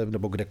aktivizace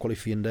nebo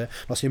kdekoliv jinde,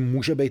 vlastně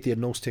může být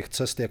jednou z těch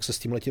cest, jak se s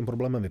tímhletím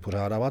problémem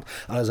vypořádávat,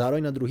 ale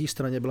zároveň na druhé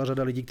straně byla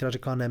řada lidí, která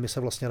říkala, ne, my se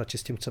vlastně radši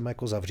s tím chceme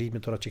jako zavřít, my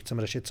to radši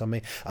chceme řešit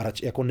sami a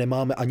radši jako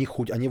nemáme ani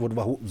chuť, ani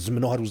odvahu z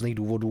mnoha různých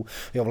důvodů,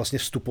 jo, vlastně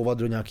vstupovat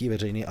do nějaké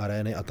veřejné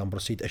arény a tam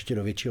prostě jít ještě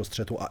do většího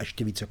střetu a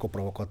ještě víc jako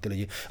provokovat ty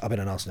lidi, aby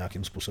na nás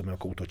nějakým způsobem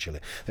jako útočili.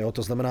 Jo,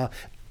 to znamená,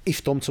 i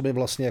v tom, co my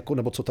vlastně jako,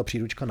 nebo co ta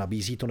příručka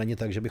nabízí, to není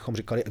tak, že bychom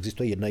říkali,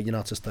 existuje jedna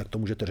jediná cesta, jak to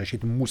můžete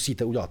řešit,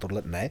 musíte udělat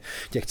tohle. Ne,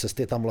 těch cest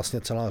je tam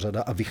vlastně celá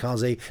řada a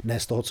vycházejí ne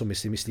z toho, co my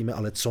si myslíme,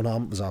 ale co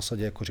nám v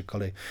zásadě jako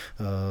říkali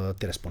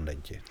ty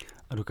respondenti.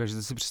 A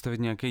dokážete si představit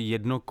nějaké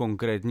jedno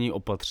konkrétní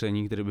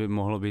opatření, které by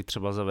mohlo být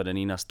třeba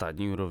zavedené na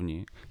státní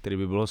úrovni, který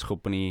by bylo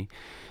schopný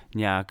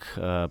nějak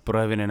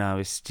projevy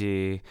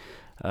nenávisti,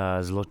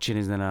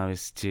 zločiny z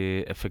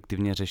nenávisti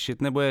efektivně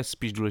řešit, nebo je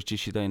spíš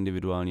důležitější ta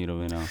individuální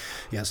rovina?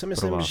 Já si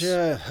myslím,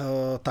 že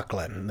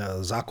takhle.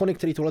 Zákony,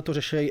 které tohleto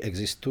řeší,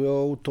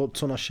 existují. To,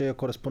 co naši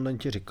jako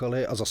respondenti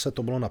říkali, a zase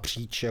to bylo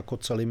napříč jako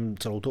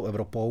celou tou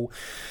Evropou,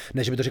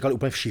 ne, že by to říkali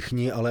úplně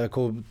všichni, ale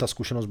jako ta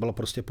zkušenost byla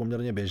prostě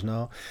poměrně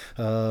běžná.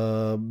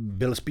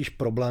 Byl spíš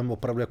problém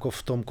opravdu jako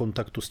v tom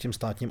kontaktu s tím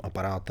státním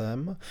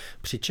aparátem,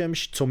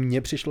 přičemž, co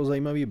mně přišlo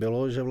zajímavé,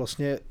 bylo, že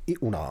vlastně i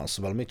u nás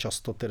velmi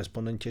často ty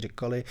respondenti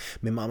říkali,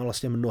 my máme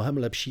vlastně mnohem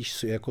lepší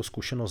jako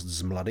zkušenost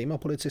s mladýma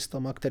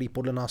policistama, který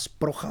podle nás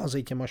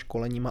procházejí těma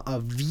školeníma a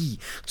ví,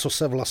 co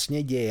se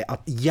vlastně děje a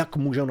jak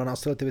můžou na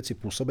nás ty věci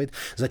působit,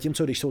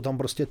 zatímco když jsou tam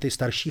prostě ty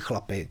starší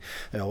chlapy,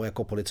 jo,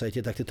 jako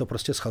policajti, tak ty to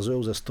prostě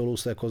schazujou ze stolu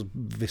se jako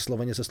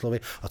vysloveně se slovy,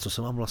 a co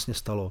se vám vlastně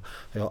stalo,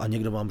 jo, a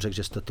někdo vám řekl,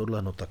 že jste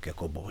tohle, no tak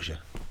jako bože.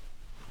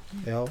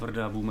 Jo.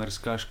 Tvrdá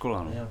boomerská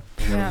škola, no.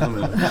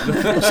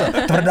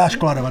 Tvrdá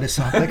škola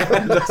 90.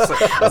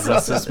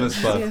 Zase jsme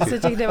zpátky. Se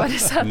těch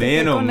 90.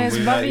 Nejenom, jako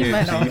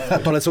nezbavíme, no.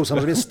 Tohle jsou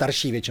samozřejmě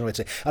starší většinou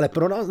věci. Ale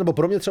pro nás, nebo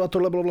pro mě třeba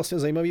tohle bylo vlastně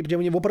zajímavé, protože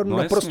oni opravdu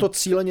naprosto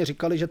cíleně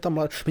říkali, že tam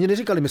oni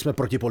neříkali, my jsme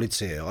proti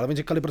policii, jo, ale oni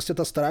říkali, prostě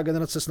ta stará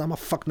generace s náma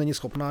fakt není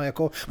schopná,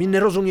 jako oni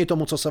nerozumí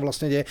tomu, co se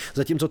vlastně děje,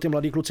 zatímco ty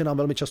mladí kluci nám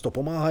velmi často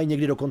pomáhají,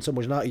 někdy dokonce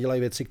možná i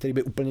dělají věci, které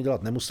by úplně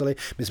dělat nemuseli.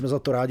 My jsme za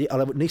to rádi,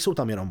 ale nejsou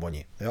tam jenom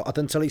oni, jo, a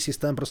ten celý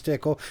systém prostě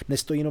jako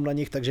nestojí jenom na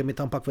nich, takže my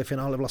tam pak ve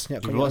finále vlastně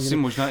jako bylo asi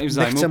možná i v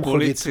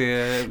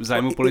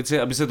zájmu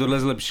policie, aby se tohle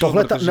zlepšilo,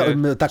 protože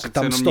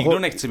tam z toho, nikdo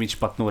nechce mít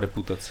špatnou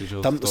reputaci, že?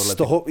 Tam z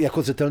toho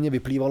jako zřetelně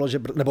vyplývalo, že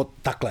nebo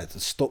takhle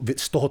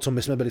z toho, co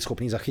my jsme byli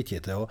schopni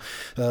zachytit, jo,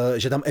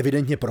 že tam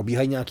evidentně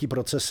probíhají nějaký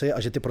procesy a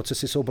že ty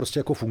procesy jsou prostě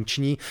jako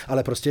funkční,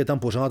 ale prostě je tam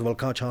pořád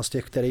velká část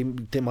těch, kterým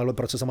ty malé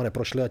procesama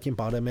neprošly a tím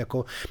pádem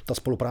jako ta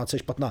spolupráce je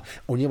špatná.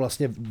 Oni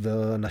vlastně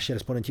naši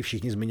respondenti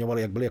všichni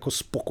zmiňovali, jak byli jako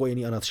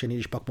spokojení a nadšení,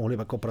 když pak mohli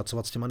jako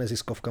pracovat s těma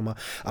neziskovkama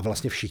a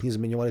vlastně všichni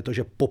zmiňovali to,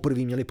 že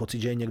poprvé měli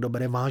pocit, že je někdo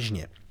bere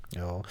vážně.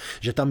 Jo,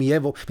 že tam je,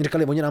 my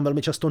říkali, oni nám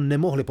velmi často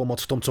nemohli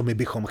pomoct v tom, co my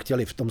bychom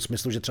chtěli, v tom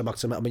smyslu, že třeba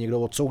chceme, aby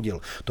někdo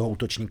odsoudil toho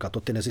útočníka, to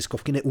ty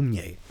neziskovky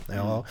neumějí,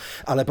 jo,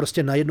 ale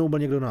prostě najednou byl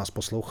někdo, kdo nás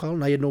poslouchal,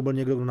 najednou byl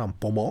někdo, kdo nám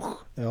pomohl,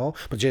 jo,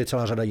 protože je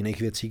celá řada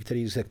jiných věcí,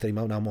 se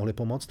kterými nám mohli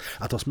pomoct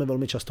a to jsme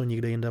velmi často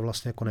nikde jinde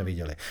vlastně jako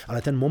neviděli.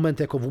 Ale ten moment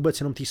jako vůbec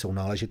jenom té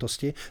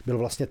sounáležitosti byl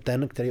vlastně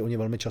ten, který oni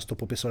velmi často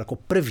popisovali jako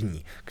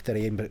první,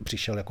 který jim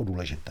přišel jako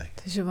důležitý.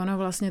 Takže ono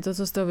vlastně to,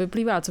 co z toho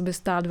vyplývá, co by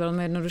stát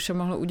velmi jednoduše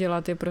mohl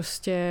udělat, je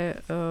prostě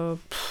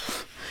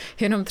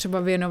jenom třeba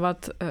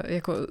věnovat,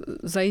 jako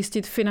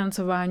zajistit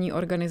financování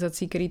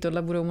organizací, které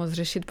tohle budou moct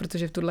řešit,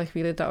 protože v tuhle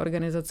chvíli ta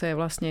organizace je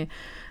vlastně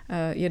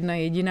jedna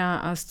jediná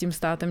a s tím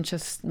státem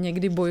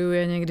někdy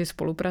bojuje, někdy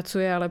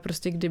spolupracuje, ale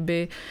prostě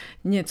kdyby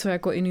něco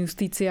jako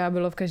Injusticia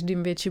bylo v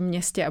každém větším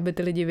městě, aby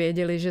ty lidi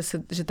věděli,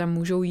 že tam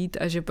můžou jít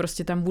a že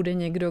prostě tam bude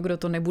někdo, kdo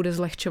to nebude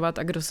zlehčovat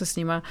a kdo se s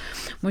nima,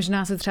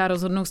 možná se třeba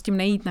rozhodnou s tím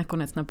nejít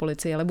nakonec na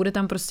policii, ale bude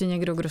tam prostě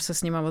někdo, kdo se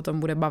s nima o tom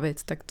bude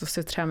bavit, tak to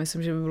si třeba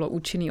myslím, že by bylo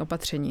účinný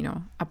opatření. No.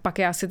 A pak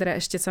já si teda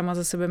ještě sama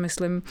za sebe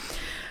myslím,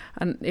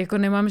 a jako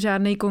nemám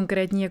žádný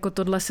konkrétní, jako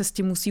tohle se s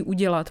tím musí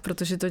udělat,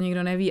 protože to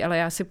nikdo neví,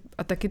 ale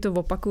a taky to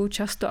opakuju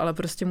často, ale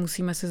prostě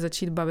musíme se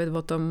začít bavit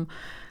o tom,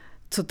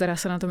 co teda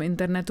se na tom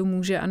internetu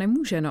může a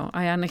nemůže. No.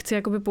 A já nechci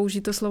jakoby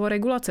použít to slovo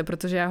regulace,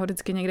 protože já ho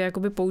vždycky někde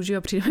jakoby použiju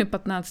a přijde mi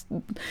 15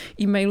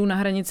 e-mailů na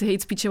hranici hate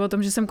speech o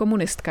tom, že jsem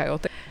komunistka. Jo.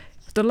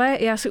 Tohle,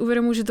 já si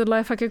uvědomuji, že tohle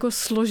je fakt jako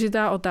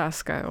složitá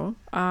otázka. Jo?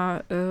 A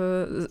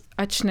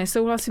ač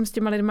nesouhlasím s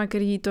těma lidma,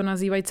 kteří to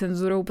nazývají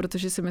cenzurou,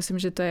 protože si myslím,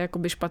 že to je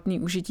jakoby špatný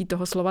užití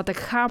toho slova, tak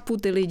chápu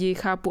ty lidi,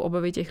 chápu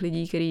obavy těch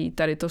lidí, kteří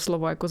tady to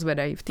slovo jako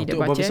zvedají v té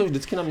debatě. Ty obavy jsou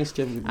vždycky na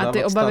místě. A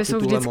ty obavy jsou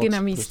vždycky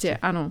na místě, prostě.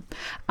 Ano.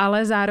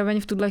 Ale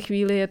zároveň v tuhle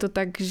chvíli je to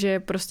tak, že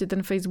prostě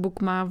ten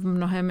Facebook má v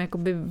mnohem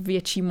jakoby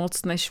větší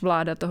moc než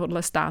vláda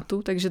tohohle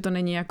státu, takže to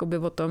není jakoby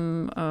o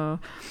tom...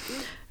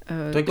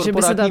 že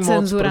by se ta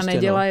cenzura prostě,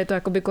 neděla, no. Je to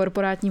jakoby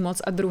korporátní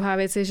moc. A druhá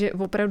věc je, že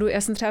opravdu,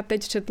 já jsem třeba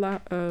teď četla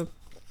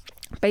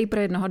paper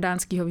jednoho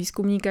dánského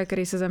výzkumníka,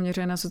 který se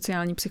zaměřuje na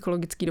sociální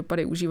psychologické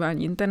dopady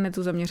užívání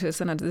internetu, zaměřuje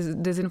se na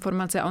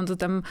dezinformace a on to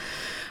tam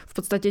v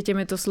podstatě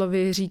těmito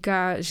slovy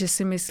říká, že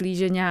si myslí,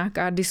 že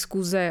nějaká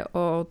diskuze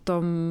o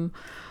tom,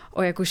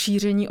 o jako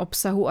šíření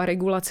obsahu a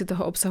regulaci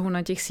toho obsahu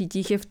na těch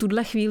sítích je v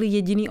tuhle chvíli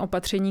jediný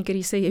opatření,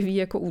 který se jeví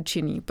jako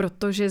účinný,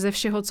 protože ze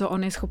všeho, co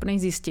on je schopný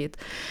zjistit,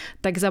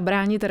 tak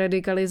zabránit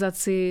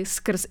radikalizaci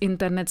skrz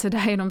internet se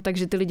dá jenom tak,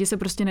 že ty lidi se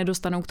prostě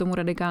nedostanou k tomu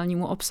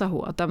radikálnímu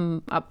obsahu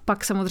a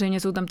pak samozřejmě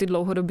jsou tam ty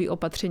dlouhodobé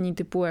opatření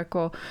typu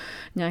jako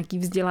nějaký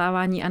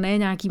vzdělávání a ne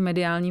nějaký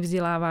mediální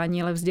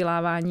vzdělávání, ale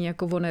vzdělávání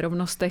jako o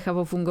nerovnostech a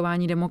o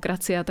fungování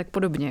demokracie a tak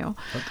podobně. Jo.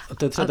 A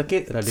to je třeba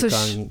taky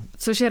radikální.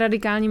 Což je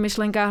radikální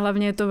myšlenka,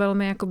 hlavně je to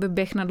velmi jakoby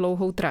běh na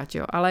dlouhou trať,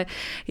 jo. Ale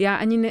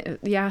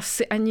já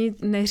si ani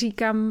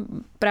neříkám,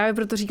 právě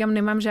proto říkám,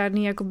 nemám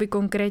žádný jakoby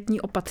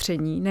konkrétní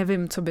opatření,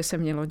 nevím, co by se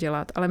mělo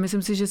dělat, ale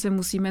myslím si, že se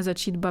musíme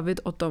začít bavit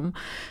o tom,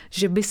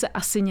 že by se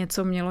asi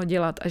něco mělo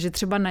dělat a že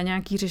třeba na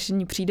nějaký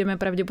řešení přijdeme,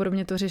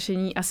 pravděpodobně to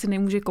řešení asi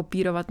nemůže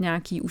kopírovat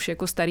nějaký už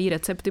jako starý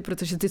recepty,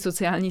 protože ty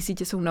sociální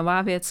sítě jsou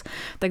nová věc,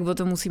 tak o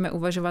tom musíme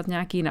uvažovat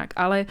nějak jinak.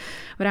 Ale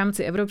v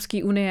rámci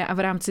Evropské unie a v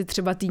rámci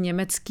třeba té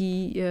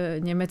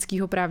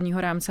německého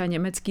právního rámce a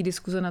německý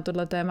diskuze na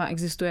tohle téma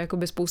existuje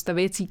jakoby spousta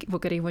věcí, o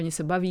kterých oni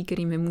se baví,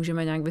 kterými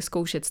můžeme nějak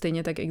vyzkoušet.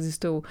 Stejně tak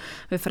existují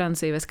ve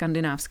Francii, ve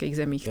skandinávských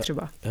zemích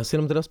třeba. Já si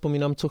jenom teda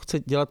vzpomínám, co chce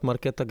dělat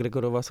Markéta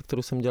Gregorová, se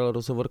kterou jsem dělal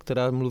rozhovor,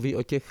 která mluví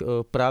o těch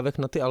právech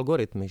na ty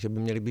algoritmy, že by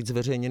měly být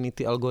zveřejněny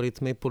ty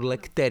algoritmy, podle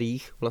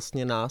kterých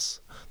vlastně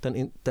nás,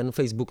 ten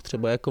Facebook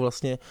třeba jako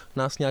vlastně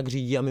nás nějak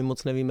řídí a my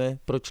moc nevíme,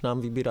 proč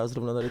nám vybírá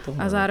zrovna tady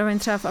tohle. A zároveň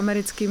třeba v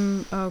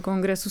americkém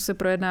kongresu se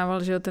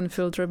projednával, že ten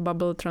Filter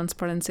Bubble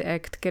Transparency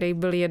Act, který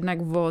byl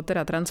jednak o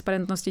teda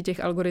transparentnosti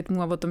těch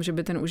algoritmů a o tom, že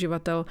by ten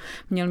uživatel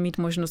měl mít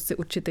možnost si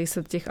určitý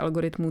set těch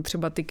algoritmů,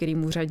 třeba ty, který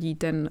mu řadí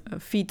ten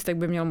feed, tak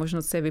by měl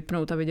možnost se je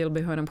vypnout a viděl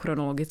by ho jenom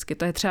chronologicky.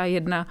 To je třeba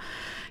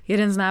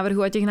jeden z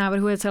návrhů a těch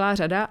návrhů je celá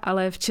řada,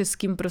 ale v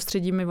českém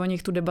prostředí my o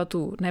nich tu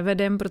debatu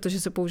nevedem,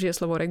 protože se použije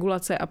slovo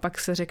regulace a pak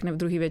se řekne v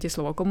druhé větě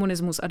slovo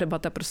komunismus a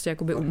debata prostě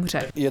jakoby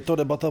umře. Je to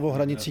debata o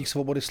hranicích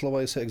svobody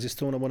slova, jestli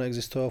existují nebo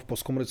neexistují. V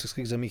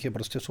postkomunistických zemích je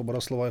prostě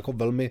svoboda slova jako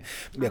velmi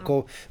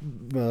jako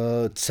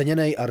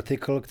ceněný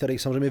artikl, který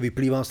samozřejmě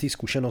vyplývá z té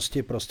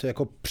zkušenosti prostě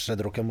jako před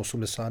rokem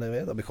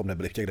 89, abychom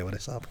nebyli v těch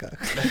 90kách.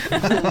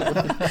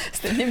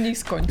 Stejně v nich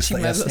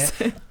skončíme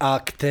zase. A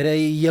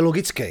který je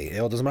logický.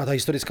 Jo? To znamená, ta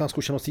historická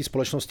zkušenost té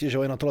společnosti, že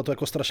je na tohle to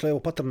jako strašně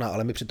opatrná,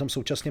 ale my přitom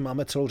současně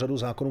máme celou řadu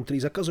zákonů, který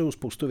zakazují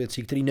spoustu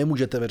věcí, které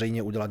nemůžete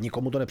veřejně udělat.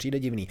 Nikomu to nepřijde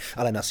divný,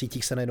 ale na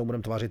sítích se najednou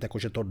budeme tvářit jako,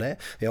 že to jde.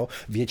 Jo?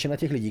 Většina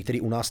těch lidí,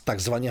 kteří u nás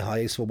takzvaně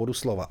hájí svobodu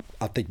slova.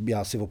 A teď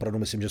já si opravdu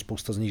myslím, že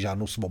spousta z nich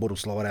žádnou svobodu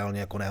slova reálně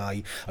jako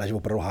nehájí, ale že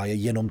opravdu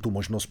hájí jenom tu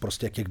možnost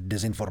prostě těch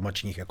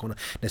dezinformačních jako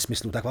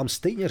nesmyslů, tak vám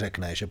stejně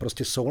řekne, že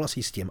prostě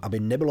souhlasí s tím, aby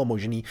nebylo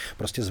možné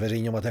prostě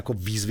zveřejňovat jako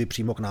výzvy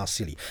přímo k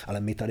násilí. Ale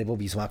my tady o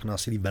výzvách k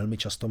násilí velmi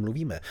často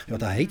mluvíme. Jo,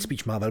 ta hate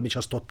speech má velmi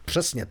často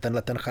přesně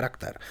tenhle ten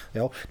charakter.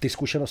 Jo, ty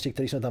zkušenosti,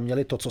 které jsme tam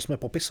měli, to, co jsme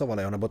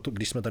popisovali, jo, nebo to,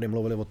 když jsme tady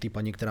mluvili o té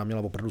paní, která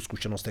měla opravdu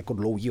zkušenost jako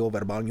dlouhého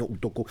verbálního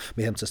útoku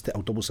během cesty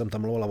autobusem,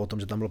 tam mluvila o tom,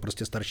 že tam byl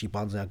prostě starší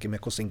pán s nějakým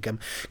jako synkem,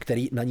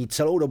 který na ní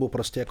celou dobu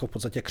prostě jako v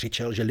podstatě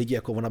křičel, že lidi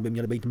jako ona by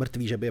měli být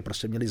mrtví, že by je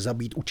prostě měli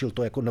zabít, učil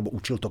to jako, nebo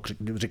učil to,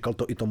 říkal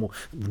to i tomu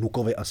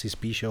vnukovi asi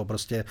spíš, jo,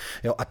 prostě,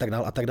 jo, a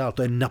tak dál.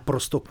 To je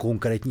naprosto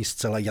konkrétní,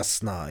 zcela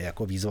jasná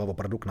jako výzva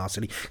opravdu k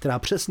násilí, která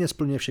přesně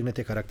splňuje všechny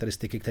ty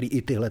charakteristiky, které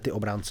i tyhle ty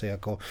obránci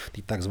jako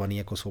ty takzvaný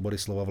jako svobody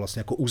slova vlastně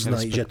jako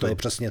uznají, že to je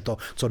přesně to,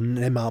 co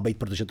nemá být,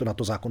 protože to na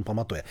to zákon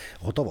pamatuje.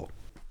 Hotovo.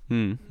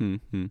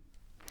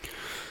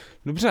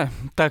 Dobře,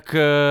 tak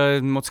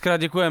moc krát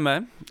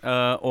děkujeme.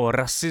 O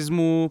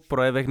rasismu,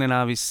 projevech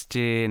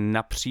nenávisti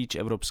napříč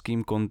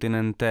evropským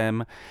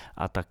kontinentem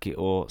a taky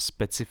o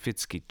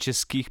specificky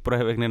českých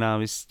projevech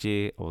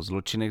nenávisti, o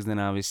zločinech z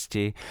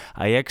nenávisti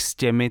a jak s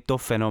těmito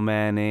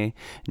fenomény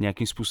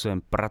nějakým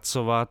způsobem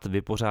pracovat,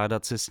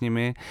 vypořádat se s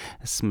nimi,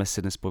 jsme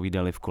si dnes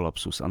povídali v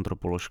Kolapsu s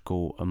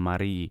antropoložkou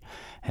Marií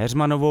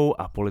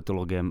Heřmanovou a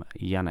politologem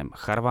Janem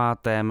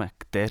Charvátem,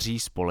 kteří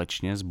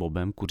společně s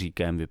Bobem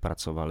Kuříkem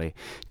vypracovali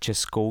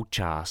českou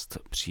část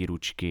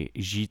příručky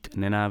Žít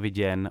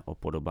nenáviděn o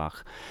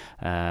podobách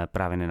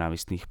právě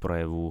nenávistných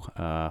projevů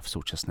v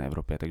současné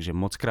Evropě. Takže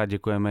moc krát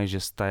děkujeme, že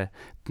jste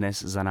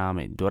dnes za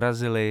námi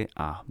dorazili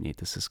a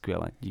mějte se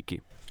skvěle.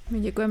 Díky. My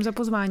děkujeme za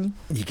pozvání.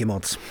 Díky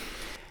moc.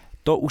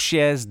 To už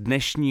je z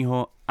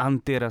dnešního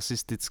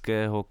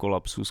antirasistického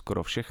kolapsu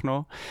skoro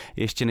všechno.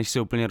 Ještě než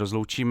se úplně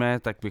rozloučíme,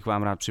 tak bych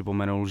vám rád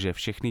připomenul, že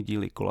všechny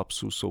díly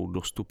Kolapsu jsou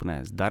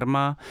dostupné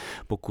zdarma.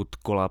 Pokud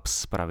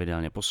Kolaps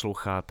pravidelně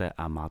posloucháte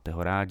a máte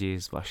ho rádi,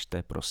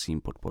 zvažte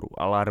prosím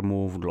podporu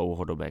Alarmu v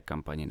dlouhodobé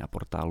kampani na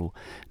portálu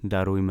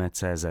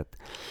darujme.cz.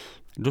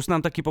 Dost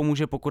nám taky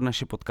pomůže, pokud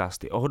naše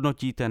podcasty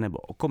ohodnotíte nebo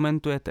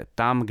okomentujete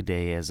tam, kde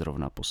je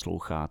zrovna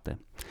posloucháte.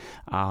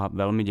 A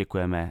velmi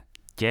děkujeme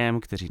těm,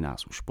 kteří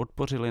nás už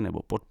podpořili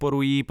nebo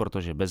podporují,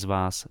 protože bez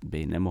vás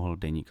by nemohl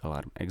Deník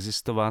Alarm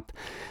existovat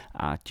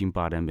a tím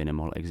pádem by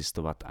nemohl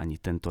existovat ani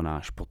tento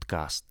náš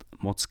podcast.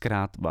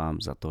 Mockrát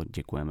vám za to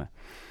děkujeme.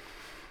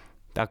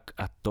 Tak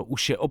a to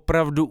už je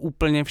opravdu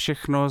úplně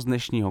všechno z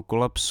dnešního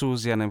Kolapsu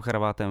s Janem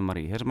Charvátem a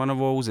Marií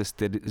Heřmanovou.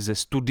 Ze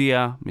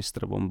studia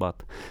Mr.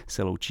 Bombat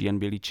se loučí Jan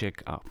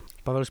Bělíček a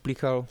Pavel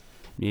Šplíchal.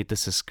 Mějte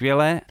se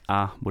skvěle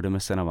a budeme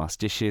se na vás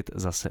těšit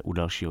zase u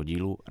dalšího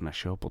dílu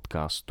našeho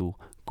podcastu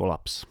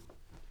Kolaps.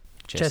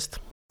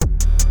 Čest.